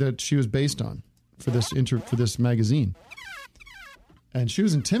she was based on for this magazine. And she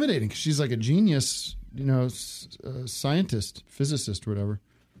was intimidating because she's like a genius, scientist, physicist, or whatever.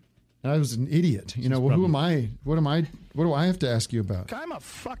 And I was an idiot. Who am I? What do I have to ask you about? I'm a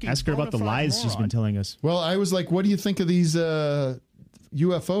fucking Ask her about the lies she's been telling us. Well, I was like, what do you think of these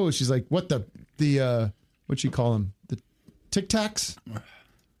UFOs? She's like, what what'd she call them? The Tic Tacs?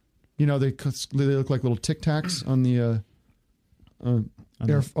 They look like little Tic Tacs on the the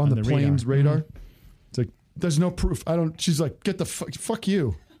plane's radar. It's like, there's no proof. She's like, get the fuck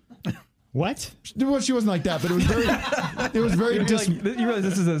you. What? Well, she wasn't like that, but it was very. You realize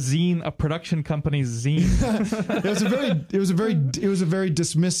this is a zine, a production company's zine. It was a very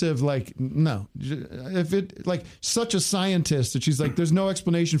dismissive. Like, no, if it like such a scientist that she's like, there's no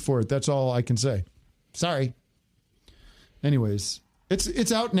explanation for it. That's all I can say. Sorry. Anyways,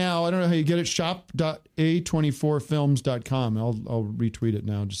 it's out now. I don't know how you get it. Shop.a24films.com. I'll retweet it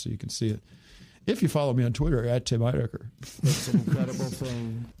now just so you can see it. If you follow me on Twitter at Tim Heidecker. It's an incredible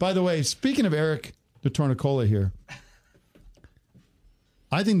thing. By the way, speaking of Eric DeTornicola here,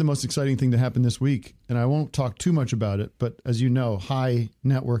 I think the most exciting thing to happen this week, and I won't talk too much about it, but as you know,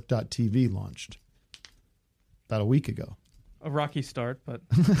 HiNetwork.tv launched about a week ago. A rocky start, but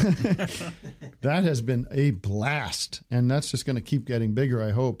that has been a blast, and that's just going to keep getting bigger,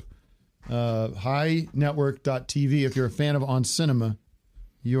 I hope. HiNetwork.tv, if you're a fan of On Cinema,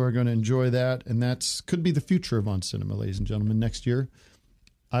 you are going to enjoy that, and could be the future of On Cinema, ladies and gentlemen, next year.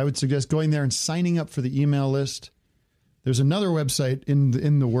 I would suggest going there and signing up for the email list. There's another website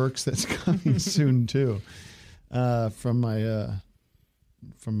in the works that's coming soon too, from my I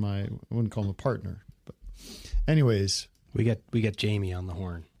wouldn't call him a partner, but anyways, we get Jamie on the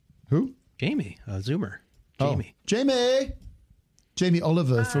horn. Who? Jamie, Zoomer. Jamie. Jamie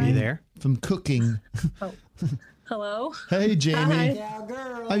Oliver from you there? From Cooking. Oh. Hello. Hey, Jamie. Hi. Yeah,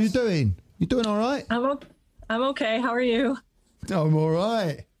 girl. How you doing? You doing all right? I'm okay. How are you? I'm all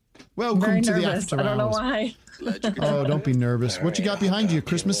right. Welcome Very to nervous. the after I don't know hours. why. Oh, don't be nervous. What you got behind you?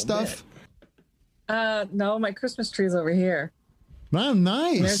 Christmas stuff? No, my Christmas tree's over here. Wow,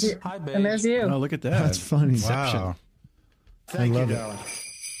 nice. And there's you. Oh, look at that. That's funny. Wow. I love it.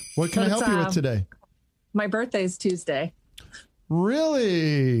 What can I help you with today? My birthday's Tuesday.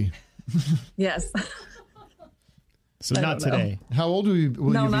 Really? Yes. So not today. How old will you be?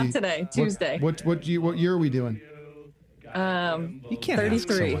 Not today. Tuesday. What year are we doing? You can't 33. ask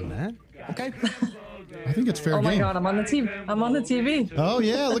someone that. Okay. I think it's fair Oh game. my God, I'm on the TV. I'm on the TV. Oh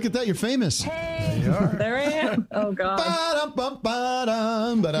yeah, look at that. You're famous. Hey, there I am. Oh God.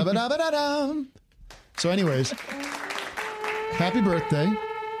 So anyways, happy birthday.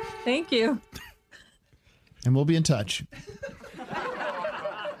 Thank you. And we'll be in touch.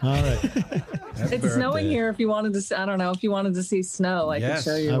 All right. It's snowing here. If you wanted to, I don't know. If you wanted to see snow, I could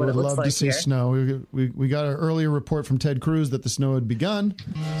show you I what it would looks love like to see here. snow. We got an earlier report from Ted Cruz that the snow had begun.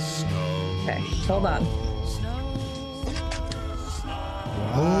 Okay, hold on.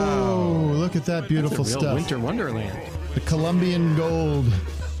 Oh, look at that beautiful That's a real stuff. winter wonderland. The Colombian Gold.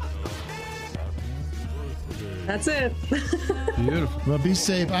 That's it. Beautiful. Well, be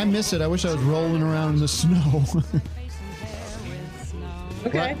safe. I miss it. I wish I was rolling around in the snow.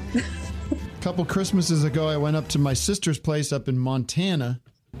 Okay. A couple Christmases ago, I went up to my sister's place up in Montana,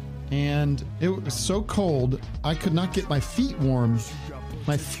 and it was so cold, I could not get my feet warm.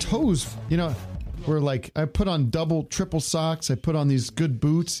 My toes, were like, I put on double, triple socks. I put on these good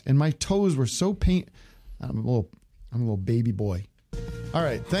boots, and my toes were so pain. I'm a little baby boy. All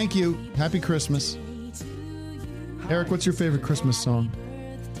right. Thank you. Happy Christmas. Eric, what's your favorite Christmas song?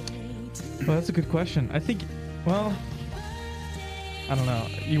 Well, that's a good question. I think, well, I don't know.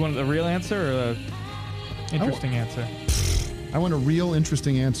 You want a real answer or a interesting answer? I want a real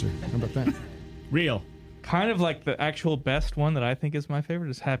interesting answer. How about that? Real. Kind of like the actual best one that I think is my favorite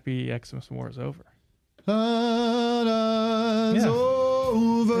is Happy Xmas War is Over. Over.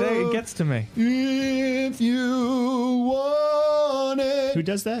 It gets to me. If you want it. Who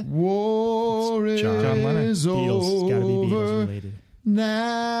does that? War John Lennon. is Beatles. Gotta be Beatles over related. now.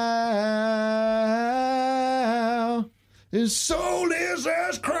 His soul is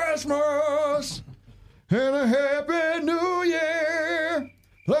as Christmas and a happy new year.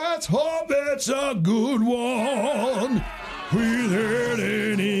 Let's hope it's a good one without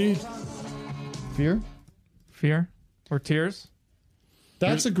any fear or tears.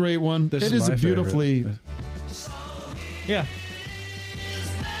 That's a great one. This It is is a my beautifully. favorite. Yeah.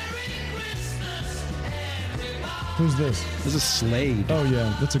 Who's this? This is Slade. Oh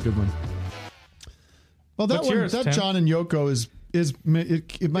yeah, that's a good one. Well, that What's one, yours, that Tim? John and Yoko is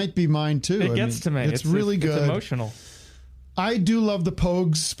it might be mine too. It gets to me. It's really good. It's emotional. I do love the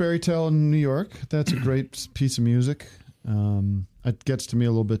Pogues Fairy Tale in New York. That's a great piece of music. It gets to me a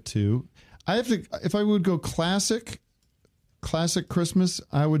little bit too. I have to, if I would go classic Christmas,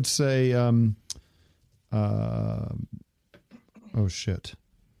 I would say, oh shit.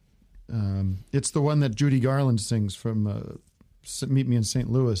 It's the one that Judy Garland sings from Meet Me in St.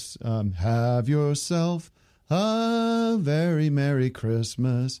 Louis. Have yourself a very Merry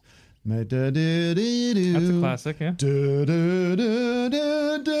Christmas. That's a classic, yeah.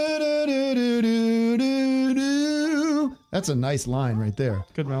 That's a nice line right there.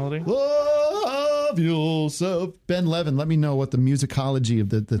 Good melody. Love yourself. Ben Levin, let me know what the musicology of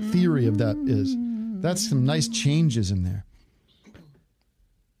the theory of that is. That's some nice changes in there.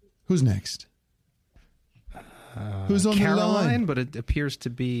 Who's next? Who's on Caroline, the line? but it appears to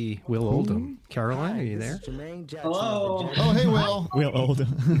be Will Oldham. Caroline, are you there? Hello. Oh, hey, Will. Will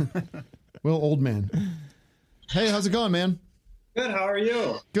Oldham. Will Oldman. Hey, how's it going, man? Good. How are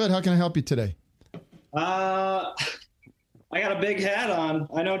you? Good. How can I help you today? I got a big hat on.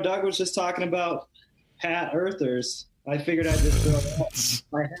 I know Doug was just talking about hat earthers. I figured I'd just throw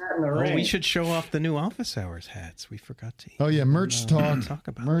my hat in the ring. We should show off the new office hours hats. We forgot to. Oh, yeah, merch talk. Talk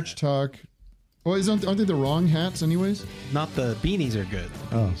about merch talk. Oh, aren't they the wrong hats anyways? Not the beanies are good.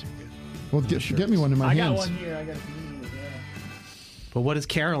 The beanies are good. Well, get me one in my hands. I got one here. I got a beanie. Yeah. But what does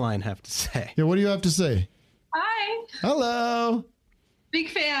Caroline have to say? Yeah, what do you have to say? Hi. Hello. Big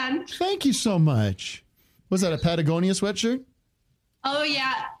fan. Thank you so much. Was that a Patagonia sweatshirt? Oh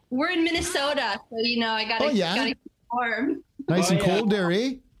yeah, we're in Minnesota, so I gotta, gotta keep warm. Nice and cold there,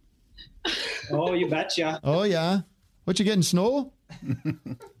 eh? Oh, you betcha. Oh yeah. What you getting? Snow?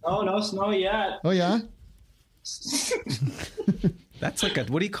 Oh, no snow yet. Oh yeah. That's like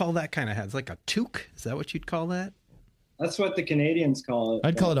what do you call that kind of hat? It's like a toque? Is that what you'd call that? That's what the Canadians call it.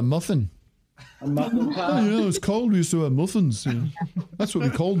 I'd call it a muffin. A muffin pie. Oh, it's cold. We used to have muffins. That's what we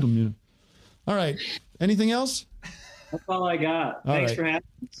called them. All right. Anything else? That's all I got. All Thanks right. for having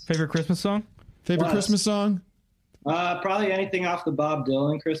me. Favorite Christmas song? Favorite Plus. Christmas song? Probably anything off the Bob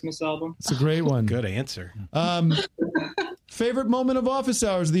Dylan Christmas album. It's a great one. Good answer. Favorite moment of office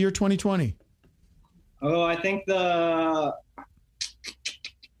hours of the year 2020? Oh, I think the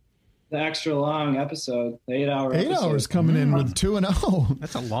extra long episode, the 8-hour 8 episode. hours coming in with 2-0.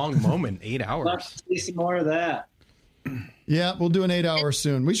 That's a long moment. 8 hours. Let's see some more of that. Yeah, we'll do an 8 hour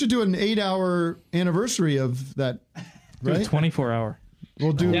soon. We should do an 8 hour anniversary of that. Do a Right? 24-hour.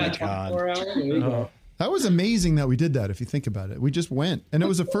 We'll do. Yeah, 24 hours. There you go. That was amazing that we did that. If you think about it, we just went, and it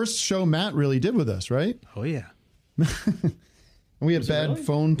was the first show Matt really did with us, right? Oh yeah. And we had bad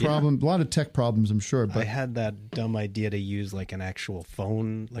phone problems, a lot of tech problems, I'm sure. But I had that dumb idea to use like an actual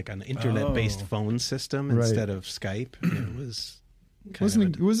phone, like an internet-based phone system Right. instead of Skype. It was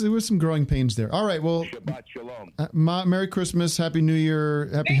there was some growing pains there. All right, well, Merry Christmas, Happy New Year,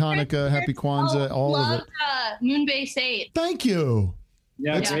 Happy Hanukkah, Happy Kwanzaa, all of Love it. Moonbase 8. Thank you.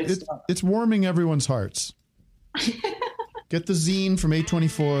 Yeah, it's, great it's, stuff. it's warming everyone's hearts. Get the zine from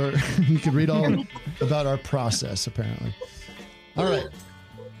A24. You can read all about our process, apparently. All right.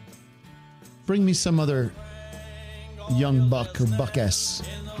 Bring me some other young buck or buckess.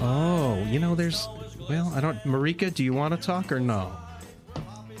 Oh, there's... Well, I don't... Marika, do you want to talk or no?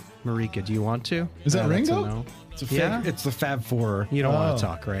 Marika, do you want to? Is that that's a Ringo? no. It's it's the Fab Four. You don't want to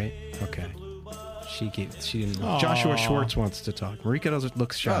talk, right? Okay. She didn't. Joshua Schwartz wants to talk. Marika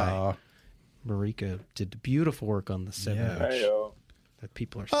looks shy. Marika did beautiful work on the 7-inch that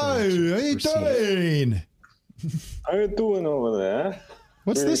people are still Hey, how you doing? How you doing over there?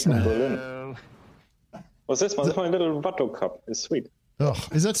 What's this now? What's this one? This is my little Watto cup. It's sweet. Ugh,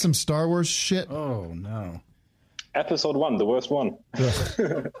 is that some Star Wars shit? Oh, no. Episode 1, the worst one.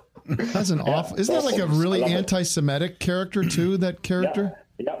 That's an awful... Isn't that like a really anti-Semitic character, too, that character?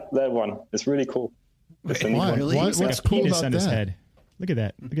 Yeah, that one. It's really cool. It's Why? What's like cool penis about on his that? head. Look at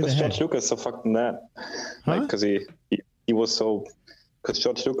that. Look at the Because head. George Lucas so fucking mad. Because he was so... Because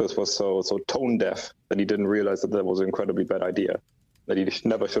George Lucas was so tone deaf that he didn't realize that was an incredibly bad idea. That he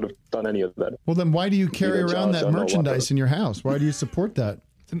never should have done any of that. Well, then why do you carry Either around Josh that or no merchandise in your house? Why do you support that?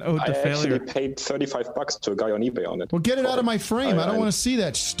 It's an ode to failure. I actually paid $35 to a guy on eBay on it. Well, get it out of my frame. I don't want to see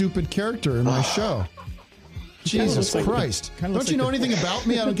that stupid character in my show. Jesus Christ. Don't you know anything about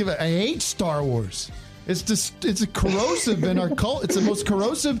me? I hate Star Wars. It's just, it's a corrosive in our cult. It's the most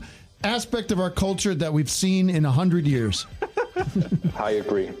corrosive aspect of our culture that we've seen in 100 years. I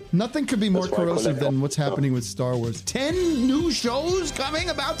agree. Nothing could be more That's why I corrosive collect than what's happening with Star Wars. 10 new shows coming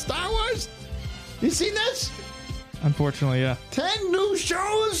about Star Wars? You seen this? Unfortunately, yeah. 10 new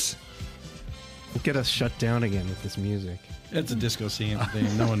shows? Get us shut down again with this music. It's a disco scene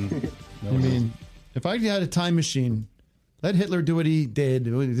thing. No one... I mean, if I had a time machine, let Hitler do what he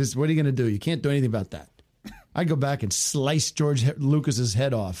did. What are you going to do? You can't do anything about that. I'd go back and slice George Lucas's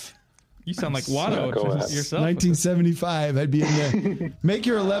head off. You sound like Watto yourself. 1975, I'd be in there. Make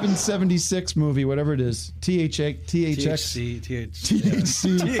your 1176 movie, whatever it is. THX,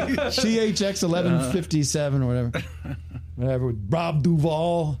 THX 1157 or whatever. Whatever, with Bob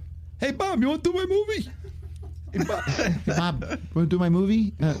Duvall. Hey, Bob, you want to do my movie? Hey, Bob, want to do my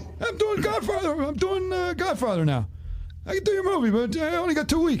movie? I'm doing Godfather. I'm doing Godfather now. I can do your movie, but I only got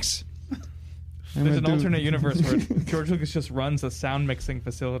 2 weeks. There's an alternate universe where George Lucas just runs a sound mixing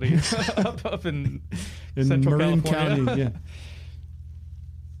facility up in Central Marin California. County. Yeah.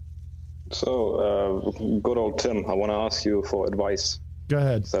 So, good old Tim, I want to ask you for advice. Go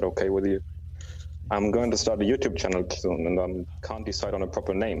ahead. Is that okay with you? I'm going to start a YouTube channel soon, and I can't decide on a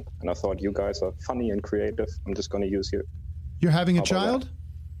proper name. And I thought you guys are funny and creative. I'm just going to use you. You're having a child?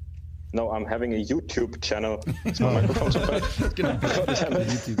 No, I'm having a YouTube channel. My microphone's open.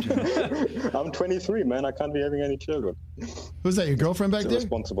 I'm 23, man. I can't be having any children. Who's that, your girlfriend back there?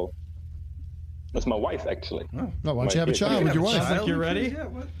 Responsible. That's my wife, actually. Oh, why don't you have a child with your wife? Think you're ready?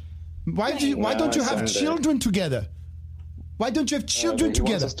 Why don't you have children together? Why don't you have children He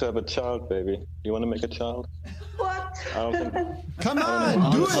together? wants us to have a child, baby. You want to make a child? What? I don't think... Come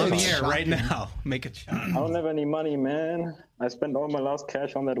on, do it. On the air right now. Make a child. I don't have any money, man. I spent all my last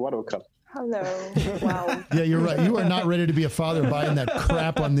cash on that Watto cup. Hello. Wow. Yeah, you're right. You are not ready to be a father buying that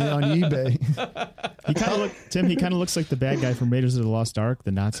crap on eBay. He kind of looks like the bad guy from Raiders of the Lost Ark,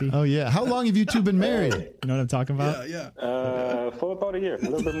 the Nazi. Oh yeah. How long have you two been married? You know what I'm talking about? For about a year, a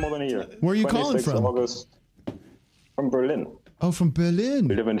little bit more than a year. Where are you calling 26th from? of August. From Berlin. Oh, from Berlin.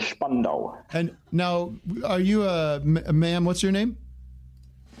 We live in Spandau. And now, are you ma'am? What's your name?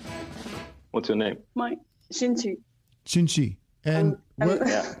 What's your name? My Shinchi. Shinchi. And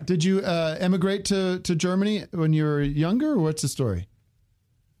did you emigrate to Germany when you were younger, or what's the story?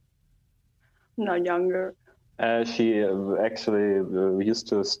 Not younger. She actually used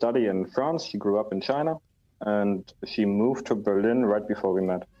to study in France. She grew up in China, and she moved to Berlin right before we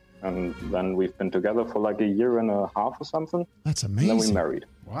met. And then we've been together for like a year and a half or something. That's amazing. And then we married.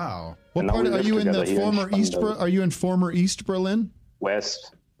 Wow. What part are you in the former East? Are you in former East Berlin?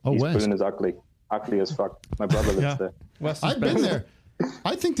 West. Oh, East West. Berlin is ugly as fuck. My brother lives there. I've been there.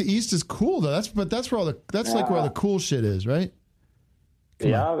 I think the East is cool though. That's where all like where all the cool shit is, right?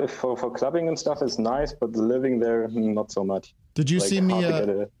 For clubbing and stuff, it's nice, but living there, not so much. Did you Like, see hard to get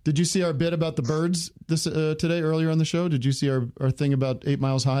a- Did you see our bit about the birds this today earlier on the show? Did you see our thing about 8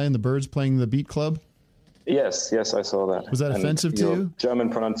 Miles High and the birds playing the Beat Club? Yes, I saw that. Was that And offensive to your you?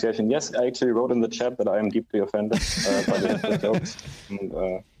 German pronunciation. Yes, I actually wrote in the chat that I am deeply offended by the jokes. And,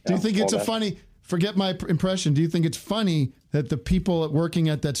 Do you think it's all a that. funny? Forget my impression. Do you think it's funny that the people working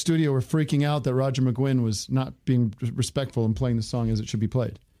at that studio were freaking out that Roger McGuinn was not being respectful and playing the song as it should be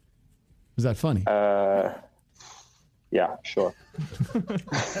played? Was that funny? Yeah, sure.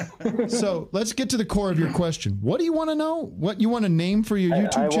 So let's get to the core of your question. What do you want to know? What you want to name for your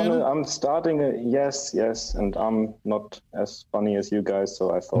YouTube channel? I'm starting a yes, and I'm not as funny as you guys,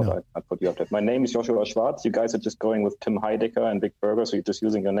 so I thought I'd put you up there. My name is Joshua Schwartz. You guys are just going with Tim Heidecker and Big Burger, so you're just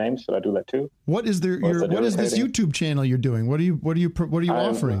using your name. Should I do that too? What is what is this YouTube channel you're doing? What are you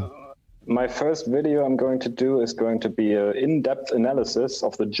offering? My first video I'm going to do is going to be an in-depth analysis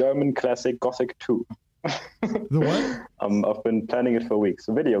of the German classic Gothic 2. The what? I've been planning it for weeks.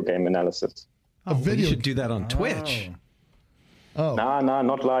 A video game analysis. You should do that on Twitch. Oh. Nah,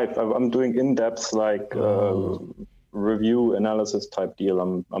 not live. I'm doing in-depth review analysis type deal.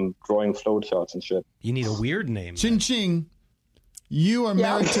 I'm drawing flowcharts and shit. You need a weird name. Ching Ching. You are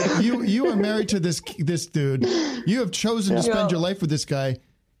married to you are married to this dude. You have chosen to spend your life with this guy,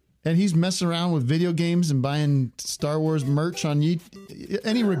 and he's messing around with video games and buying Star Wars merch on YouTube.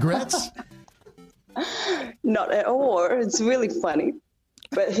 Any regrets? Not at all. It's really funny.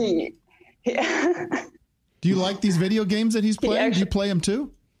 But he Do you like these video games that he's playing? Do you play them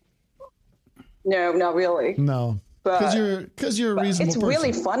too? No, not really. No. Because you're a reasonable it's person.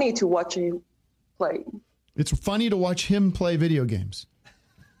 really funny to watch him play. It's funny to watch him play video games.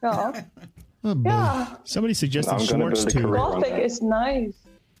 Yeah. Oh, boy. Yeah. Somebody suggested Schwartz too. Gothic is nice.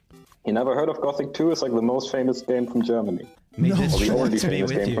 You never heard of Gothic 2? It's like the most famous game from Germany. No. Or the only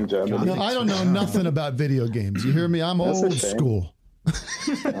famous game from Germany. No, I don't know nothing about video games. You hear me? I'm That's a old shame. school.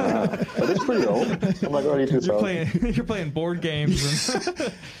 But it's pretty old. I'm like early 2000s. You're playing board games.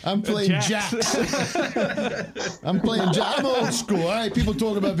 And I'm playing jacks. I'm playing jacks. I'm old school. All right, people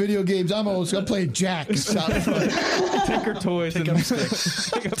talk about video games. I'm old school. I'm playing jacks. Tinker Toys and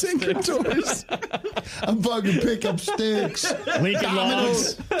sticks. Tinker Toys. I'm fucking pick up sticks. Lincoln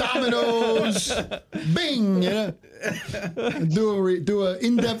Logs. Dominoes. Bing. You know? Do a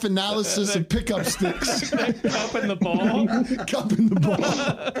in-depth analysis of pickup sticks. Cup in the ball. Cup in the ball.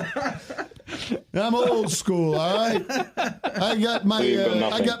 I'm old school, all right. I got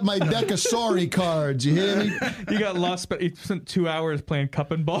my deck of sorry cards. You hear me? You got lost, but you spent 2 hours playing cup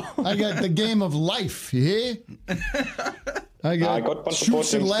and ball. I got the game of life. You hear? I got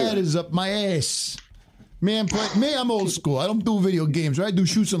shoots and ladders up my ass. Man, I'm old school. I don't do video games, right? I do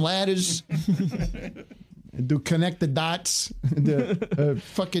shoots and ladders. I do connect the dots. The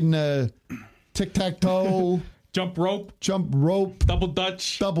fucking tic-tac-toe. Jump rope. Double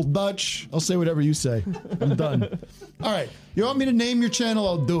Dutch. I'll say whatever you say. I'm done. All right. You want me to name your channel?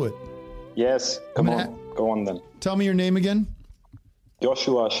 I'll do it. Yes. Come on. Go on then. Tell me your name again.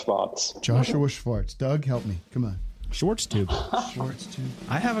 Joshua Schwartz. Joshua Schwartz. Doug, help me. Come on. SchwartzTube. SchwartzTube.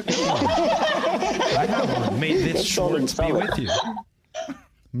 I have a good one. I have one. May this Schwartz be with you.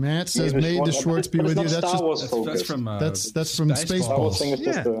 Matt says, "May the Schwartz be with you." That's from Spaceballs.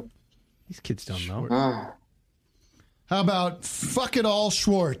 Yeah. These kids don't know. How about fuck it all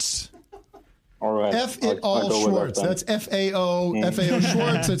Schwartz? All right. F it all Schwartz. That's FAO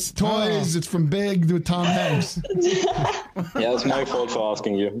Schwartz. It's toys. It's from Big with Tom Hanks. Yeah, it's my fault for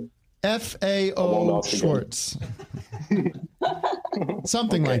asking you. FAO Schwartz.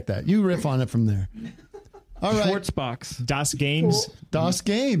 Something like that. You riff on it from there. All right. Schwartzbox. Das Games. Das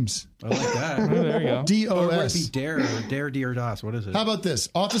Games. I like that. Oh, there you go. DOS. Or would it be Dare, Dear DOS? What is it? How about this?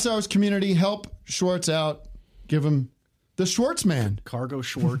 Office Hours community, help Schwartz out. Give him the Schwartz man. Cargo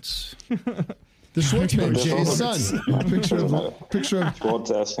Schwartz. The Schwartz man, Jay's son. Picture of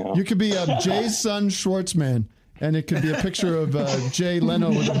Schwartz. Yeah. You could be Jay's son, Schwartz man. And it could be a picture of Jay Leno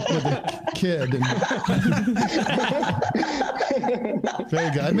with a kid.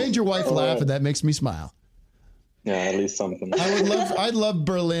 Very good. I made your wife laugh, and that makes me smile. Yeah, at least something. I'd love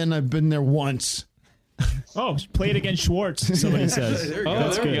Berlin. I've been there once. Oh, play it against Schwartz, somebody says. There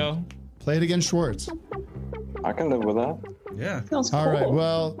you go. Play it against Schwartz. I can live with that. Yeah. All right.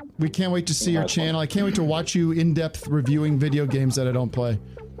 Well, we can't wait to see your channel. I can't wait to watch you in-depth reviewing video games that I don't play.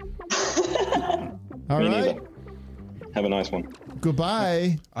 All right. Neither. Have a nice one.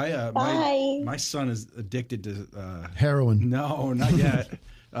 Goodbye. Bye. My son is addicted to heroin. No, not yet.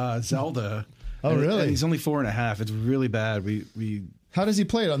 Zelda. Oh, really? And he's only 4.5. It's really bad. We How does he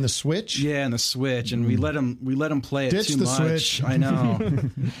play it on the Switch? Yeah, on the Switch, and we let him play it Ditch too the much. Switch. I know.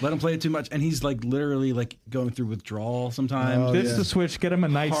 Let him play it too much, and he's like literally like going through withdrawal sometimes. Ditch the Switch. Get him a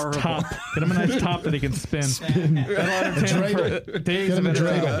nice top. Get him a nice top that he can spin. That'll entertain him for days Get him of a dreidel.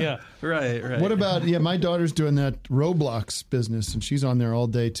 entertainment. Yeah. Right. What about my daughter's doing that Roblox business, and she's on there all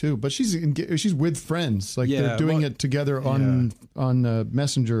day too. But she's with friends, like they're doing it together on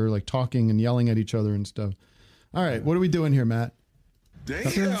Messenger, like talking and yelling at each other and stuff. All right, what are we doing here, Matt?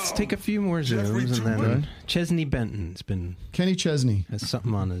 Let's take a few more zooms, and then Chesney Benton's been... Kenny Chesney has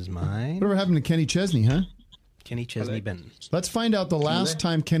something on his mind. Whatever happened to Kenny Chesney, huh? Kenny Chesney Benton. Let's find out the last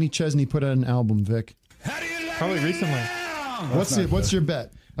time Kenny Chesney put out an album, Vic. Probably recently. What's your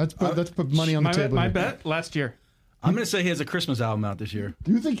bet? Let's put money on the table. My bet last year. I'm going to say he has a Christmas album out this year.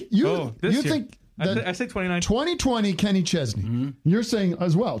 Do you think you think that I say 2019. 2020 Kenny Chesney? Mm-hmm. You're saying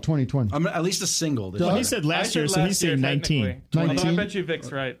as well 2020. At least a single. Well, he said last year, so he's saying 19. Although I bet you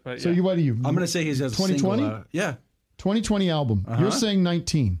Vic's right. But So yeah. what are you? I'm going to say he has a 2020. single. Yeah. 2020 album. You're saying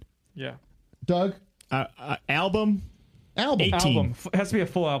 19. Yeah. Doug? Album? 18. Album. It has to be a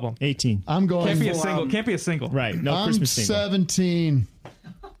full album. 18. I'm going. Can't be a single. Can't be a single. Right. No I'm Christmas single. 17.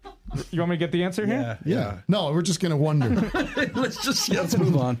 You want me to get the answer here? Yeah. No, we're just going to wonder. let's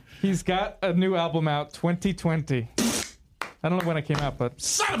move on. He's got a new album out 2020. I don't know when it came out, but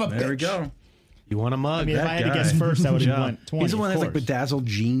son of a There we go. You want a mug? I mean, if I had to guess first, I would have went 20. He's the one that has like of course. bedazzled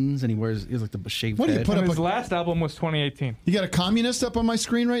jeans and he has like the shaved What do you head. put and up his a- last album was 2018. You got a communist up on my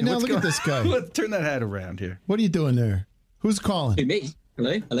screen right now? Let's Look go. at this guy. Let's turn that hat around here. What are you doing there? Who's calling? Hey, me.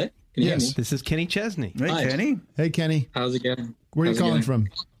 Hello? Hello? Can you hear me? This is Kenny Chesney. Hey, Hi. Kenny. Hey, Kenny. How's it going? Where are you How's it calling going? from?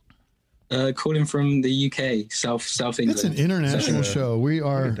 Calling from the UK, South England. It's an international show. We Look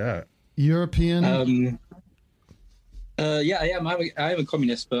are at that. European. Yeah, I am. I am a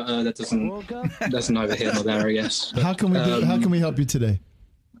communist, but that's neither here nor there, I guess. How can we how can we help you today?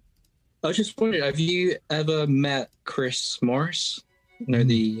 I was just wondering, have you ever met Chris Morris? You know,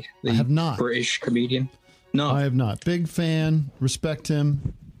 the I have not. British comedian? No. I have not. Big fan. Respect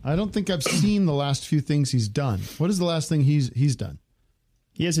him. I don't think I've seen the last few things he's done. What is the last thing he's done?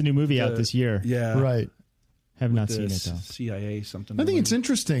 He has a new movie out this year. Yeah. Right. Have not The seen it though. CIA something. I think it's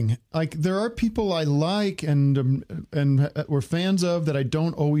interesting. Like there are people I like and we're fans of that I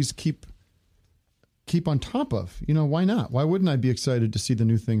don't always keep on top of. You know, why not? Why wouldn't I be excited to see the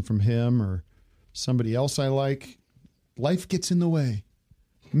new thing from him or somebody else I like? Life gets in the way.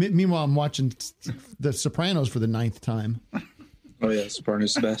 Meanwhile, I'm watching The Sopranos for the 9th time. Oh yeah,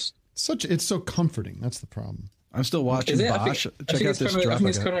 Sopranos the best. It's so comforting. That's the problem. I'm still watching Is it? Bosch. I Check think out this I drop. think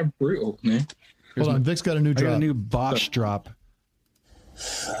it's kind of brutal. No? Hold on, Vic's got a new I got drop. a new Bosch drop.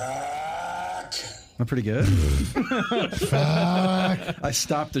 I'm pretty good. I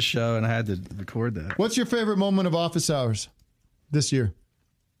stopped the show and I had to record that. What's your favorite moment of Office Hours this year?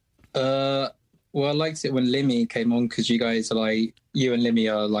 Well, I liked it when Limmy came on because you guys are like, you and Limmy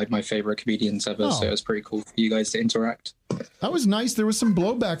are like my favorite comedians ever. Oh. So it was pretty cool for you guys to interact. That was nice. There was some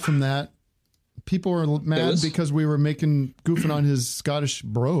blowback from that. People were mad because we were goofing on his Scottish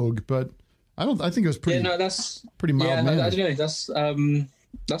brogue, but I think it was pretty. Yeah, no, that's pretty mild. Yeah, mannered. I don't know.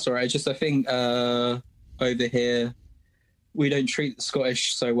 That's all right. It's just I think over here we don't treat the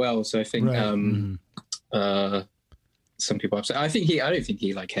Scottish so well. So I think some people upset. I don't think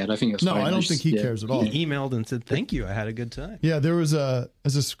he like cared. I think it was No, fine. I don't think he cares at all. He emailed and said, "Thank you. I had a good time." Yeah, there was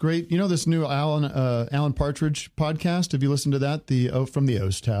this great, this new Alan Partridge podcast. Have you listened to that? From the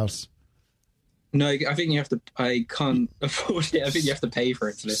Oast House. No, I think you have to. I can't afford it. I think you have to pay for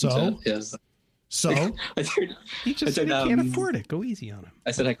it to listen to it. Yes. So I don't. He just said he can't afford it. Go easy on him.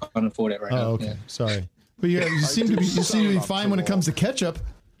 I said I can't afford it right now. Oh, okay. Yeah. Sorry, but you seem to be fine when it comes to ketchup.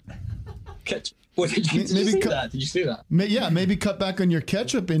 Ketchup. What did you see that? Did you see that? Maybe cut back on your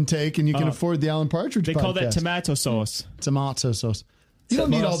ketchup intake, and you can afford the Alan Partridge. They podcast. call that tomato sauce. Tomato sauce. You don't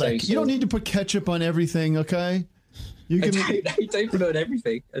need all that. You don't need to put ketchup on everything. Okay. You can. I don't put on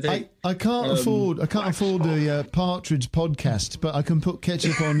everything. I can't afford the Partridge podcast, but I can put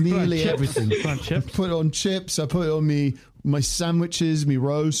ketchup on nearly everything. Put it on chips. I put it on my sandwiches, my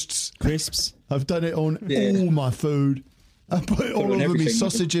roasts, crisps. I've done it on all my food. I put it all over my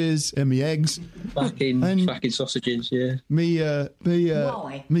sausages and my eggs. Fucking sausages, yeah. Me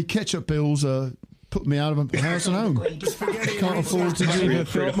ketchup bills put me out of my house and home. I can't afford to do it.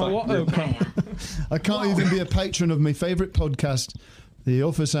 I can't even be a patron of my favourite podcast, the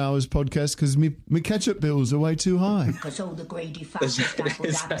Office Hours podcast, because my ketchup bills are way too high.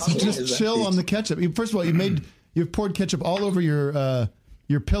 Just chill on the ketchup. First of all, you've poured ketchup all over your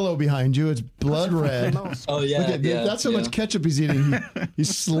pillow behind you. It's blood red. Oh yeah, that's how much ketchup he's eating. He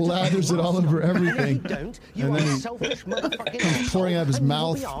slathers it all over everything, and then he's pouring out of his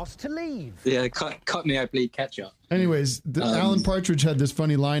mouth. Yeah, cut me, I bleed ketchup. Anyways, Alan Partridge had this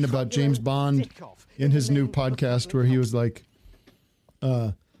funny line about James Bond in his new podcast where he was like,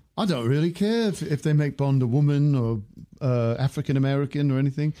 I don't really care if they make Bond a woman or African American or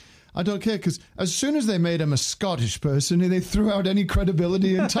anything. I don't care, because as soon as they made him a Scottish person, they threw out any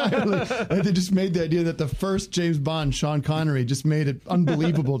credibility entirely. And they just made the idea that the first James Bond, Sean Connery, just made it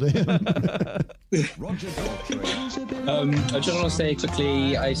unbelievable to him. I just want to say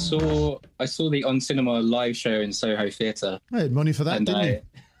quickly, I saw the On Cinema live show in Soho Theatre. I had money for that, didn't you?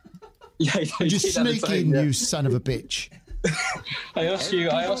 Yeah, you snake in, you son of a bitch. I asked you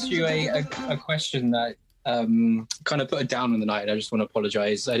a question that kind of put it down on the night. I just want to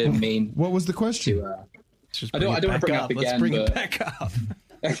apologize. I didn't mean. What was the question? I don't want to bring it up again. Let's bring but... it back up.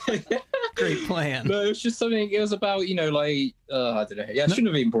 Great plan. No, it was just something. It was about I don't know. Yeah, I shouldn't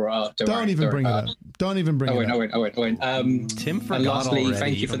have even brought it up. Don't even bring it up. Don't even bring it up. I won't. Tim forgot and lastly, already.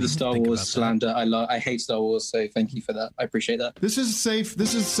 thank you for the Star Wars slander. I hate Star Wars, so thank you for that. I appreciate that. This is safe.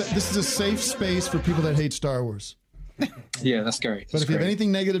 This is a safe space for people that hate Star Wars. Yeah, that's great. But if you have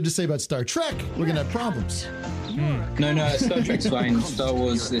anything negative to say about Star Trek, we're gonna have problems. No, Star Trek's fine. Star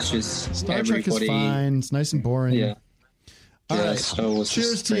Wars is just Star Trek is fine. It's nice and boring. Yeah. All right. Star Wars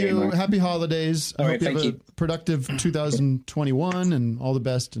Cheers to you. annoying. Happy holidays. I hope you have a productive 2021 and all the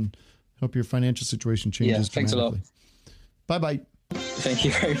best. And hope your financial situation changes. Yeah, thanks a lot. Bye bye. Thank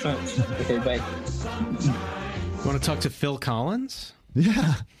you very much. Okay, bye. You want to talk to Phil Collins?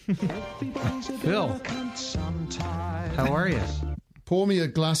 Yeah. Phil, how are you? Pour me a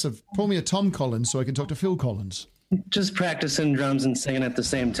Tom Collins so I can talk to Phil Collins. Just practicing drums and singing at the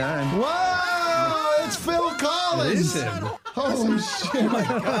same time. Whoa! It's Phil Collins! It is him. Holy shit! Oh my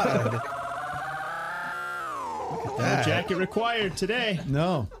God. No jacket required today.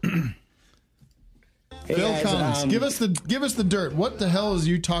 No. Hey Phil guys, Collins, give us the dirt. What the hell is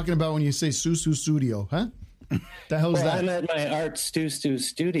you talking about when you say Susu Studio, huh? The hell is that? I'm at my Art Stu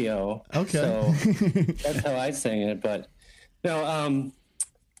studio. Okay. So that's how I sing it. But no,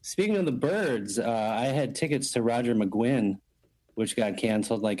 speaking of the Byrds, I had tickets to Roger McGuinn, which got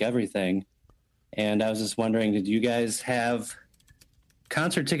canceled like everything. And I was just wondering, did you guys have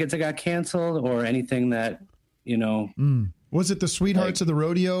concert tickets that got canceled or anything that, Was it the Sweethearts of the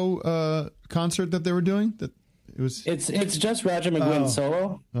Rodeo concert that they were doing? That it was. It's just Roger McGuinn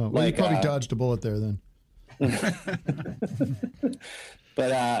solo. Oh, well, you probably dodged a bullet there then.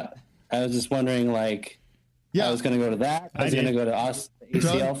 But I was just wondering, I was going to go to that. I was going to go to ACL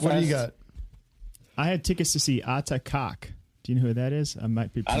Fest. What do you got? I had tickets to see Ata Kak. Do you know who that is? I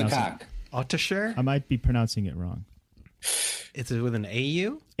might be pronouncing Atashare? I might be pronouncing it wrong. It's with an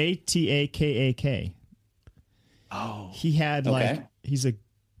AU? Atakak. Oh. He had he's a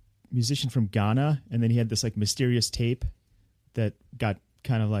musician from Ghana, and then he had this mysterious tape that got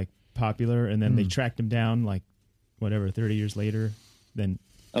kind of popular, and then they tracked him down 30 years later. Then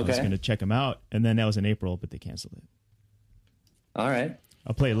I was going to check him out, and then that was in April, but they canceled it. All right.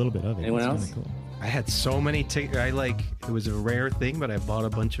 I'll play a little bit of it. Anyone It's else? kinda cool. I had so many tickets. It was a rare thing, but I bought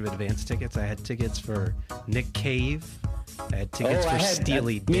a bunch of advance tickets. I had tickets for Nick Cave. I had tickets for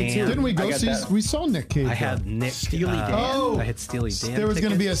Steely Dan. Didn't we go see? We saw Nick Cave. I had Nick Steely Dan. I had Steely Dan. There was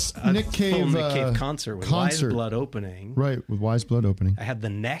going to be a Nick Cave Nick Cave concert with Wise Blood opening. Right, with Wise Blood opening. I had the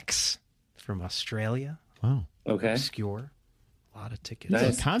Necks from Australia. Wow. Okay. Obscure. A lot of tickets.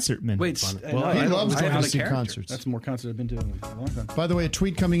 Nice. A concert man. Wait, he loves going to see concerts. That's more concerts I've been to in a long time. By the way, a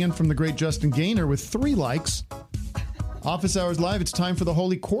tweet coming in from the great Justin Gaynor with 3 likes. Office Hours Live. It's time for the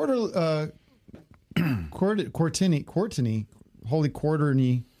Holy Quarter. Quartini. Holy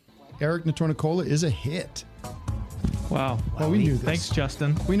Quarterny. Eric Natornicola is a hit. Wow. Well, we knew this. Thanks,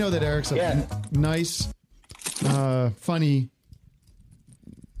 Justin. We know that Eric's a nice, funny.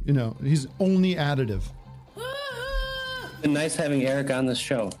 He's only additive. Been nice having Eric on this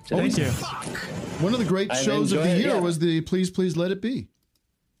show. Thank you. One of the great I've shows of the enjoyed it, year yeah. was the Please Please Let It Be.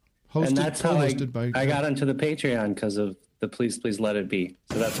 And that's how co-hosted by I got onto the Patreon because of the Please Please Let It Be.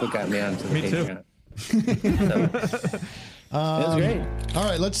 So that's what got me onto the Me too. Patreon. It was great. All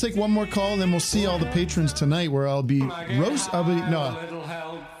right, let's take one more call, and then we'll see all the patrons tonight. Where I'll be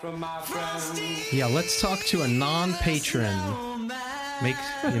Yeah, let's talk to a non-patron. Make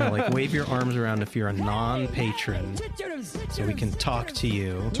wave your arms around if you're a non-patron, so we can talk to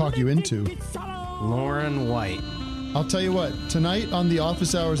you. Talk you into Lauren White. I'll tell you what. Tonight on the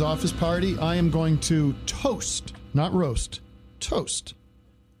Office Hours Office Party, I am going to toast, not roast, toast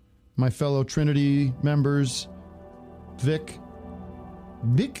my fellow Trinity members, Vic,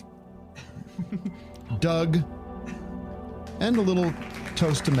 Doug, and a little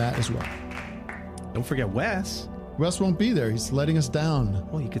toast to Matt as well. Don't forget Wes. Wes won't be there. He's letting us down.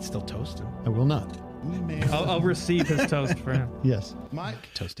 Well, you could still toast him. I will not. I'll receive his toast for him. Yes. Mike.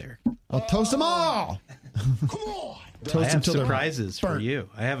 Toast Eric. I'll toast them all. I have surprises for you.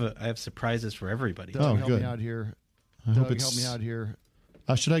 I have surprises for everybody. Oh, help good. me out here. I hope Doug, it's- help me out here.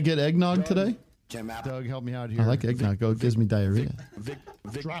 Should I get eggnog today? Doug, help me out here. I like eggnog. It gives me diarrhea.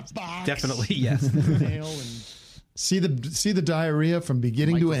 Definitely, yes. See the diarrhea from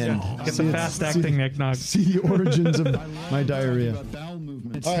beginning to end. Get the fast-acting eggnog. See the origins of my diarrhea. Bowel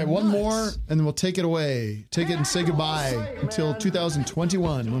movement. All right, one more, and then we'll take it away. Take it and say goodbye until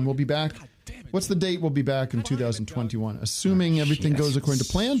 2021, when we'll be back. What's the date we'll be back in 2021? Assuming everything goes according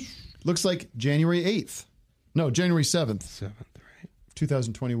to plan. Looks like January 8th. No, January 7th. 7th, right.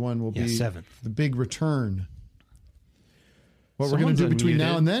 2021 will be 7th. The big return. What we're going to do between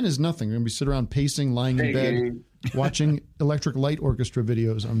now and then is nothing. We're going to be sitting around pacing, lying in bed, watching Electric Light Orchestra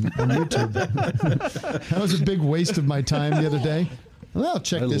videos on YouTube. That was a big waste of my time the other day. Well, I'll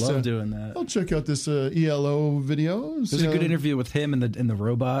check this. I love doing that. I'll check out this ELO video. There's a good interview with him and the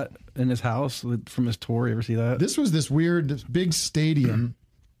robot in his house from his tour. You ever see that? This was this weird big stadium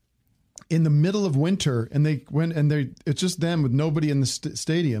in the middle of winter, and they went and it's just them with nobody in the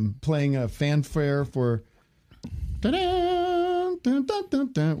stadium playing a fanfare for one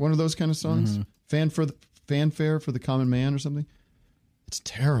of those kind of songs. Fanfare for the common man or something. It's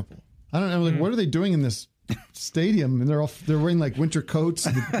terrible. I don't know. Like, what are they doing in this stadium? And they're wearing like winter coats.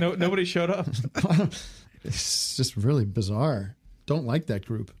 Nobody showed up. It's just really bizarre. Don't like that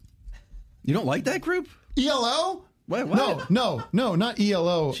group. You don't like that group? ELO? What? No, not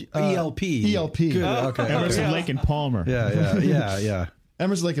ELO. ELP. ELP. Good. Okay. Emerson, Lake, and Palmer. Yeah.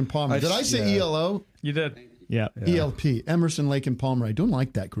 Emerson, Lake, and Palmer. Did I say ELO? You did. Yeah. ELP. Emerson, Lake, and Palmer. I don't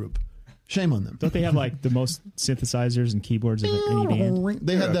like that group. Shame on them. Don't they have like the most synthesizers and keyboards of any band?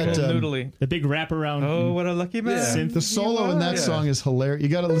 They have that noodly. The big wraparound. Oh, what a lucky man! The solo in that song is hilarious. You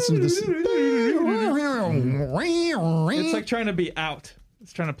got to listen to this. It's like trying to be out.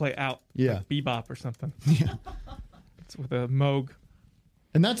 It's trying to play out. Yeah, like bebop or something. Yeah, it's with a Moog.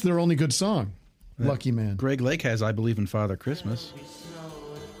 And that's their only good song. Yeah. Lucky man. Greg Lake has "I Believe in Father Christmas."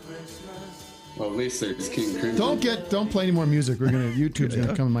 Well, at least there's King Crimson. Don't play any more music. YouTube's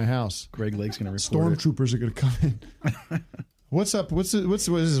gonna come in my house. Greg Lake's gonna record Stormtroopers are gonna come in. What's up? What is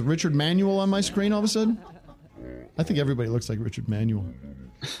this, Richard Manuel on my screen all of a sudden? I think everybody looks like Richard Manuel.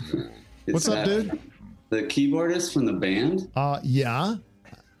 What's up, dude? The keyboardist from the band? Yeah.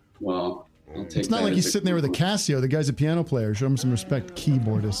 Well, I'll take. It's not like he's sitting there with a Casio. The guy's a piano player. Show him some respect,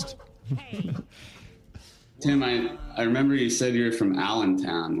 keyboardist. Tim, I remember you said you were from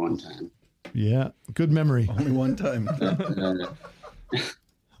Allentown one time. Yeah, good memory. Only one time.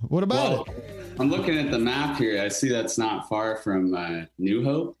 What about it? I'm looking at the map here. I see that's not far from New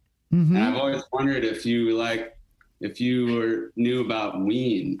Hope. Mm-hmm. And I've always wondered if you knew about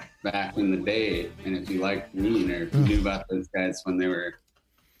Ween back in the day, and if you liked Ween, or if you knew about those guys when they were.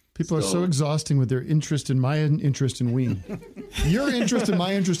 People are so exhausting with their interest in my interest in Ween. Your interest in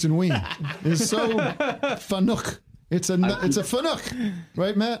my interest in Ween is so fanuk. It's a fanuk,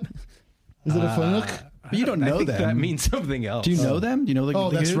 right, Matt? Is it a fanuk? You don't know them. That means something else. Do you know them? Do you know the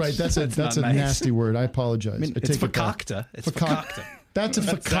that's dudes? right. That's a nice. nasty word. I apologize. I mean, I It's take it back. fakakta. It's fakakta. That's a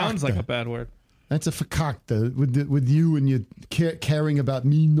That fakakta. sounds like a bad word. That's a fakakta with you and you caring about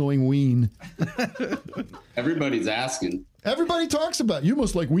me knowing Ween. Everybody's asking. Everybody talks about you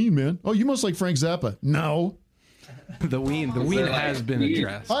must like Ween, man. Oh, you must like Frank Zappa. No. The Ween has been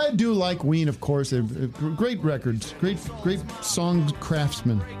addressed. I do like Ween, of course. They're great records, great song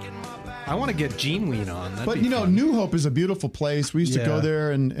craftsmen. I want to get Gene Ween on. That'd But be fun. New Hope is a beautiful place. We used to go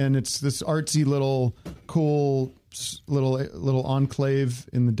there, and it's this artsy little, cool little enclave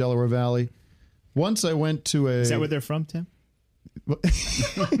in the Delaware Valley. Once I went to a. Is that where they're from, Tim?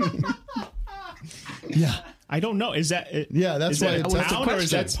 Yeah. I don't know. Is that? Yeah, that's is why that it's a town, or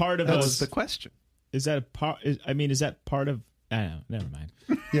is that part of? That was the question. Is that a part? I mean, is that part of? I don't know. Never mind.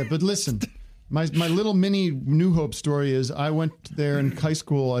 Yeah, but listen, my little mini New Hope story is I went there in high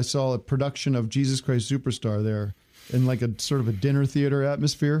school. I saw a production of Jesus Christ Superstar there in like a sort of a dinner theater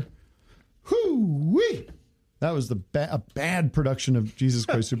atmosphere. Whoo-wee! That was a bad production of Jesus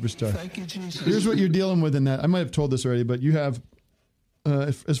Christ Superstar. Thank you, Jesus. Here's what you're dealing with in that. I might have told this already, but you have,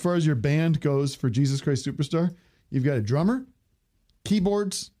 as far as your band goes for Jesus Christ Superstar, you've got a drummer,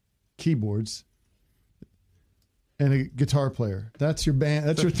 keyboards, and a guitar player. That's your band.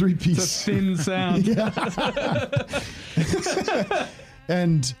 That's your three-piece. It's a thin sound. Yeah.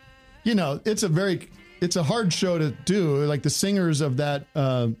 And, it's a hard show to do. Like the singers of that,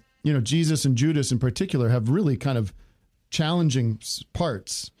 Jesus and Judas in particular have really kind of challenging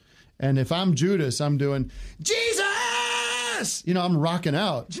parts. And if I'm Judas, I'm doing, Jesus! I'm rocking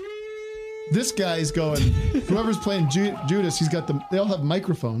out. This guy's going, whoever's playing Judas, they all have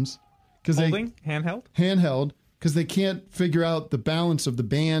microphones. Handheld. Because they can't figure out the balance of the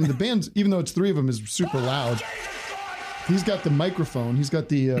band. The band's, even though it's three of them, is super loud. He's got the microphone. He's got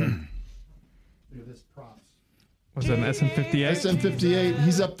the... look at this props. Was it an SM58? SM58.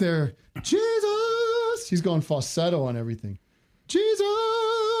 He's up there. Jesus! He's going falsetto on everything.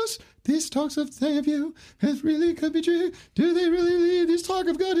 Jesus! These talks of save you, it really could be true. Do they really leave this talk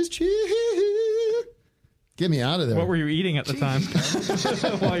of God is cheap? Get me out of there. What were you eating at the time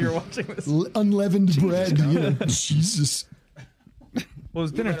while you're watching this? Unleavened bread. You know, Jesus. Well, it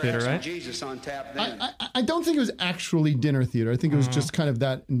was dinner theater, right? Jesus on tap then. I don't think it was actually dinner theater. I think it was just kind of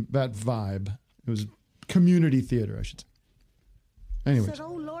that vibe. It was community theater, I should say. Anyways,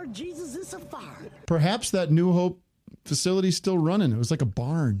 Oh Lord Jesus, it's a fire. perhaps that New Hope facility's still running. It was like a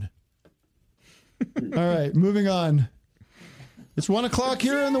barn. All right, moving on. It's 1 o'clock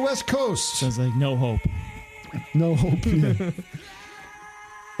here on the West Coast. Sounds like no hope. No hope. Yeah.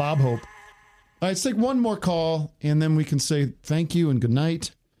 Bob Hope. All right, let's take one more call, and then we can say thank you and good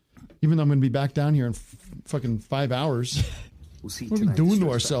night. Even though I'm going to be back down here in fucking 5 hours. We'll see What are we doing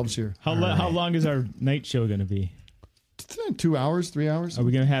to ourselves here? How long is our night show going to be? 2 hours, 3 hours. Are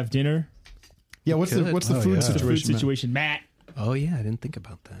we going to have dinner? Yeah, what's the food situation? Food situation, Matt. Oh yeah, I didn't think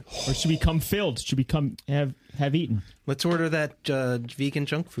about that. Or should we come filled? Should we come have eaten? Let's order that vegan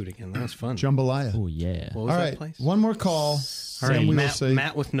junk food again. That was fun. Jambalaya. Oh yeah. What was All that right, place? one more call. All right, Then we will Matt, say,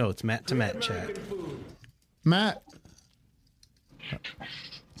 Matt with notes. Matt to Matt chat. Matt.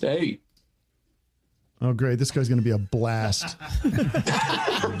 Hey. Oh, great. This guy's going to be a blast. Do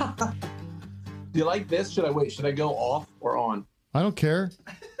you like this? Should I go off or on? I don't care.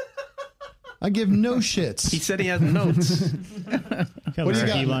 I give no shits. He said he had notes. What do you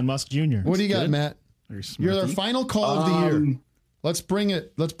got, Elon Musk Jr. What do you got, Good. Matt? You're our final call of the year. Let's bring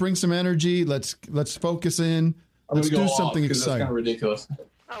it. Let's bring some energy. Let's focus in. I'm Let's gonna do go something off 'cause exciting. That's kind of ridiculous.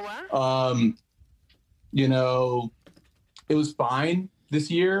 You know, it was fine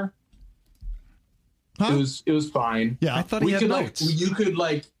this year. Huh? It was fine. Yeah, I thought he had notes. You could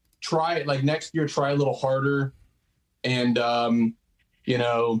try it next year. Try a little harder, and you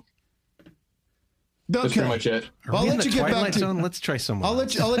know. That's pretty much it. Are I'll we in let the you get back Twilight to. Zone? Let's try someone. I'll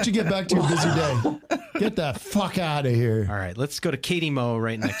let you get back to your busy day. Get the fuck out of here. All right, let's go to Katie Mo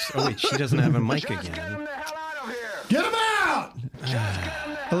right next. Oh wait, she doesn't have a mic again. Get him out!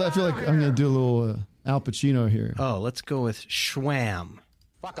 I feel like I'm going to do a little Al Pacino here. Oh, let's go with Schwam.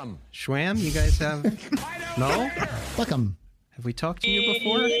 Fuck 'em. Schwam, you guys have no? Fuck him. Have we talked to you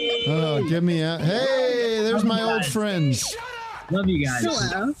before? Oh, give me a. Hey, there's my old friends. Love you guys.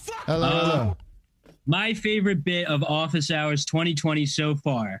 Hello. My favorite bit of Office Hours 2020 so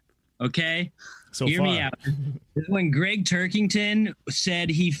far. Okay? Hear me out. This is when Greg Turkington said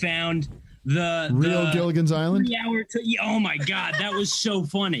he found the Real Gilligan's Island? 3 hour oh my God, that was so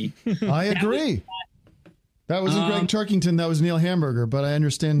funny. I agree. That wasn't Greg Turkington. That was Neil Hamburger. But I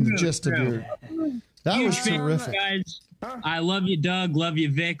understand the gist of your. That Huge was fan, terrific. guys. I love you, Doug. Love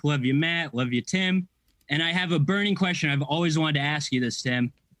you, Vic. Love you, Matt. Love you, Tim. And I have a burning question. I've always wanted to ask you this,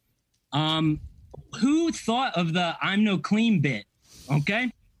 Tim. Who thought of the "I'm no clean" bit?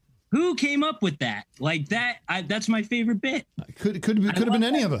 Okay, who came up with that? Like that? That's my favorite bit. Could have been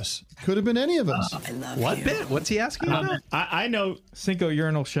any of us. Could have been any of us. What bit? What's he asking about? I know Cinco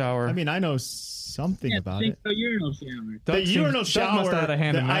urinal shower. I mean, I know something about it. The urinal shower. The urinal shower. Must have had a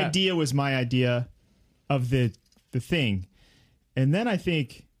hand the in that. idea was my idea of the thing, and then I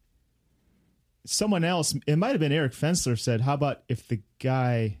think someone else. It might have been Eric Fensler said, "How about if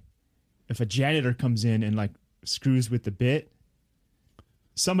a janitor comes in and screws with the bit?"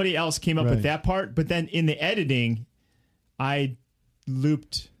 Somebody else came up with that part, but then in the editing, I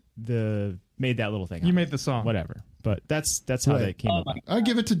made that little thing. You made the song, whatever. But that's how that came up. I'll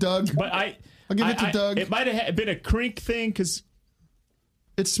give it to Doug. But I'll give it to Doug. It might have been a crink thing because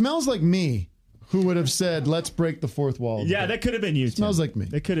it smells like me. Who would have said, "Let's break the fourth wall"? Yeah, that could have been you. Smells like me.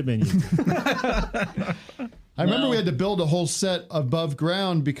 That could have been you. I remember we had to build a whole set above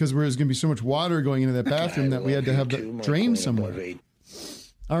ground because there was going to be so much water going into that bathroom that we had to have that drain somewhere.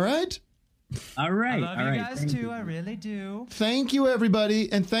 All right? All right. I love you guys too. I really do. Thank you,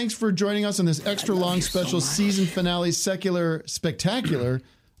 everybody. And thanks for joining us on this extra long special season finale, Secular Spectacular.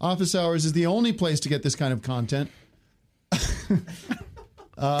 Office Hours is the only place to get this kind of content.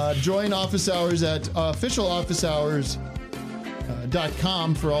 Join Office Hours at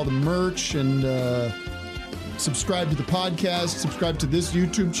officialofficehours.com for all the merch and subscribe to the podcast, subscribe to this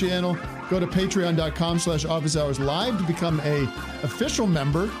YouTube channel. Go to patreon.com/officehours live to become a official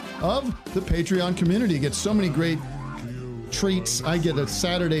member of the Patreon community. Get so many great treats. I get a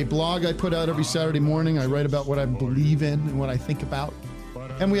Saturday blog I put out every Saturday morning. I write about what I believe in and what I think about.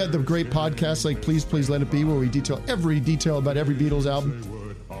 And we had the great podcasts like Please, Please Let It Be, where we detail every detail about every Beatles album.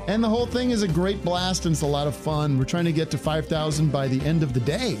 And the whole thing is a great blast, and it's a lot of fun. We're trying to get to 5,000 by the end of the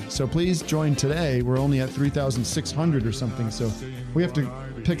day. So please join today. We're only at 3,600 or something, so we have to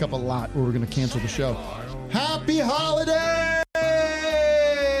pick up a lot or we're going to cancel the show. Happy holidays!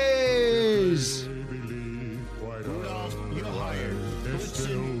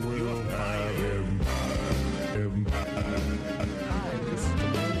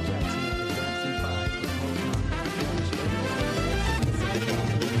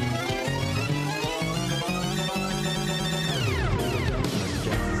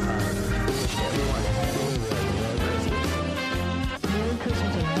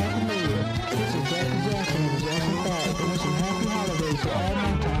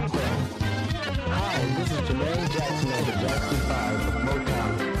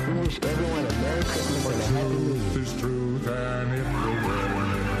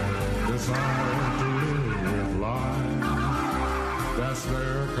 desire to live with life. That's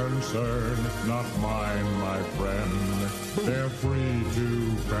their concern, not mine, my friend. They're free to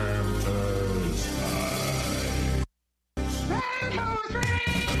fantasize. 1, 2, 3.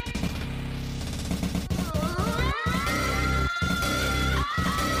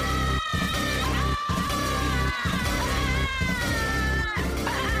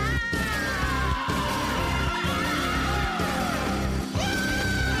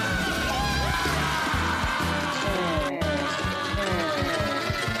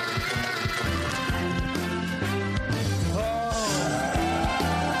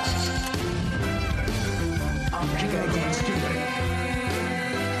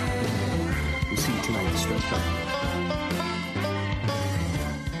 We'll see you tonight, Stress Ball.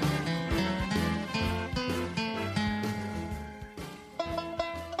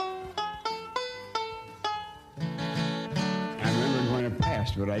 I remember when it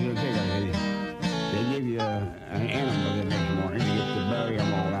passed, but I didn't think of it. They give you an animal the next morning to get the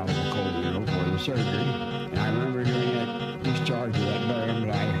barium all out of the cold, for the surgery. And I remember doing that discharge of that barium,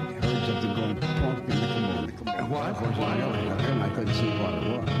 but I heard something going plunk in the commode. What? Of course, I couldn't see what it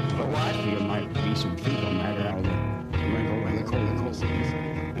was. But I figured it might be some fecal matter out of the wrinkle and the cold.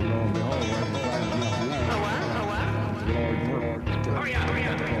 And lo and behold, right before nothing there. Lord, hurry up.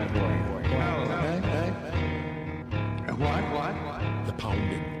 What? The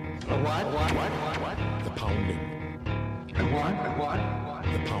pounding. What? The pounding. What?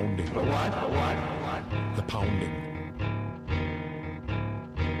 The pounding. What? The pounding.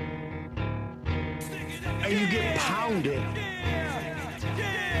 And you get pounded.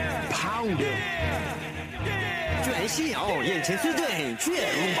 Pounded. 居然信哦，眼前虽对，却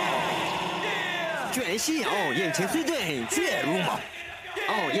如毛。居然信哦，眼前虽对，却如毛。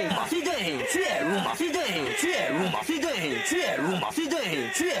哦，眼毛虽对，却如毛虽对，却如毛虽对，却如毛虽对，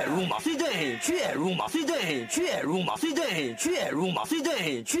却如毛虽对，却如毛虽对，却如毛虽对，却如毛虽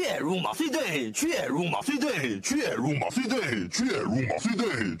对，却如毛虽对，却如毛虽对，却如毛虽对，却如毛虽对，却如毛虽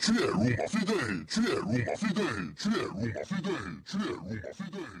对，却如毛虽对，却如毛虽对，却如毛虽对，却如毛虽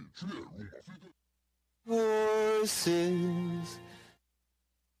对。Horses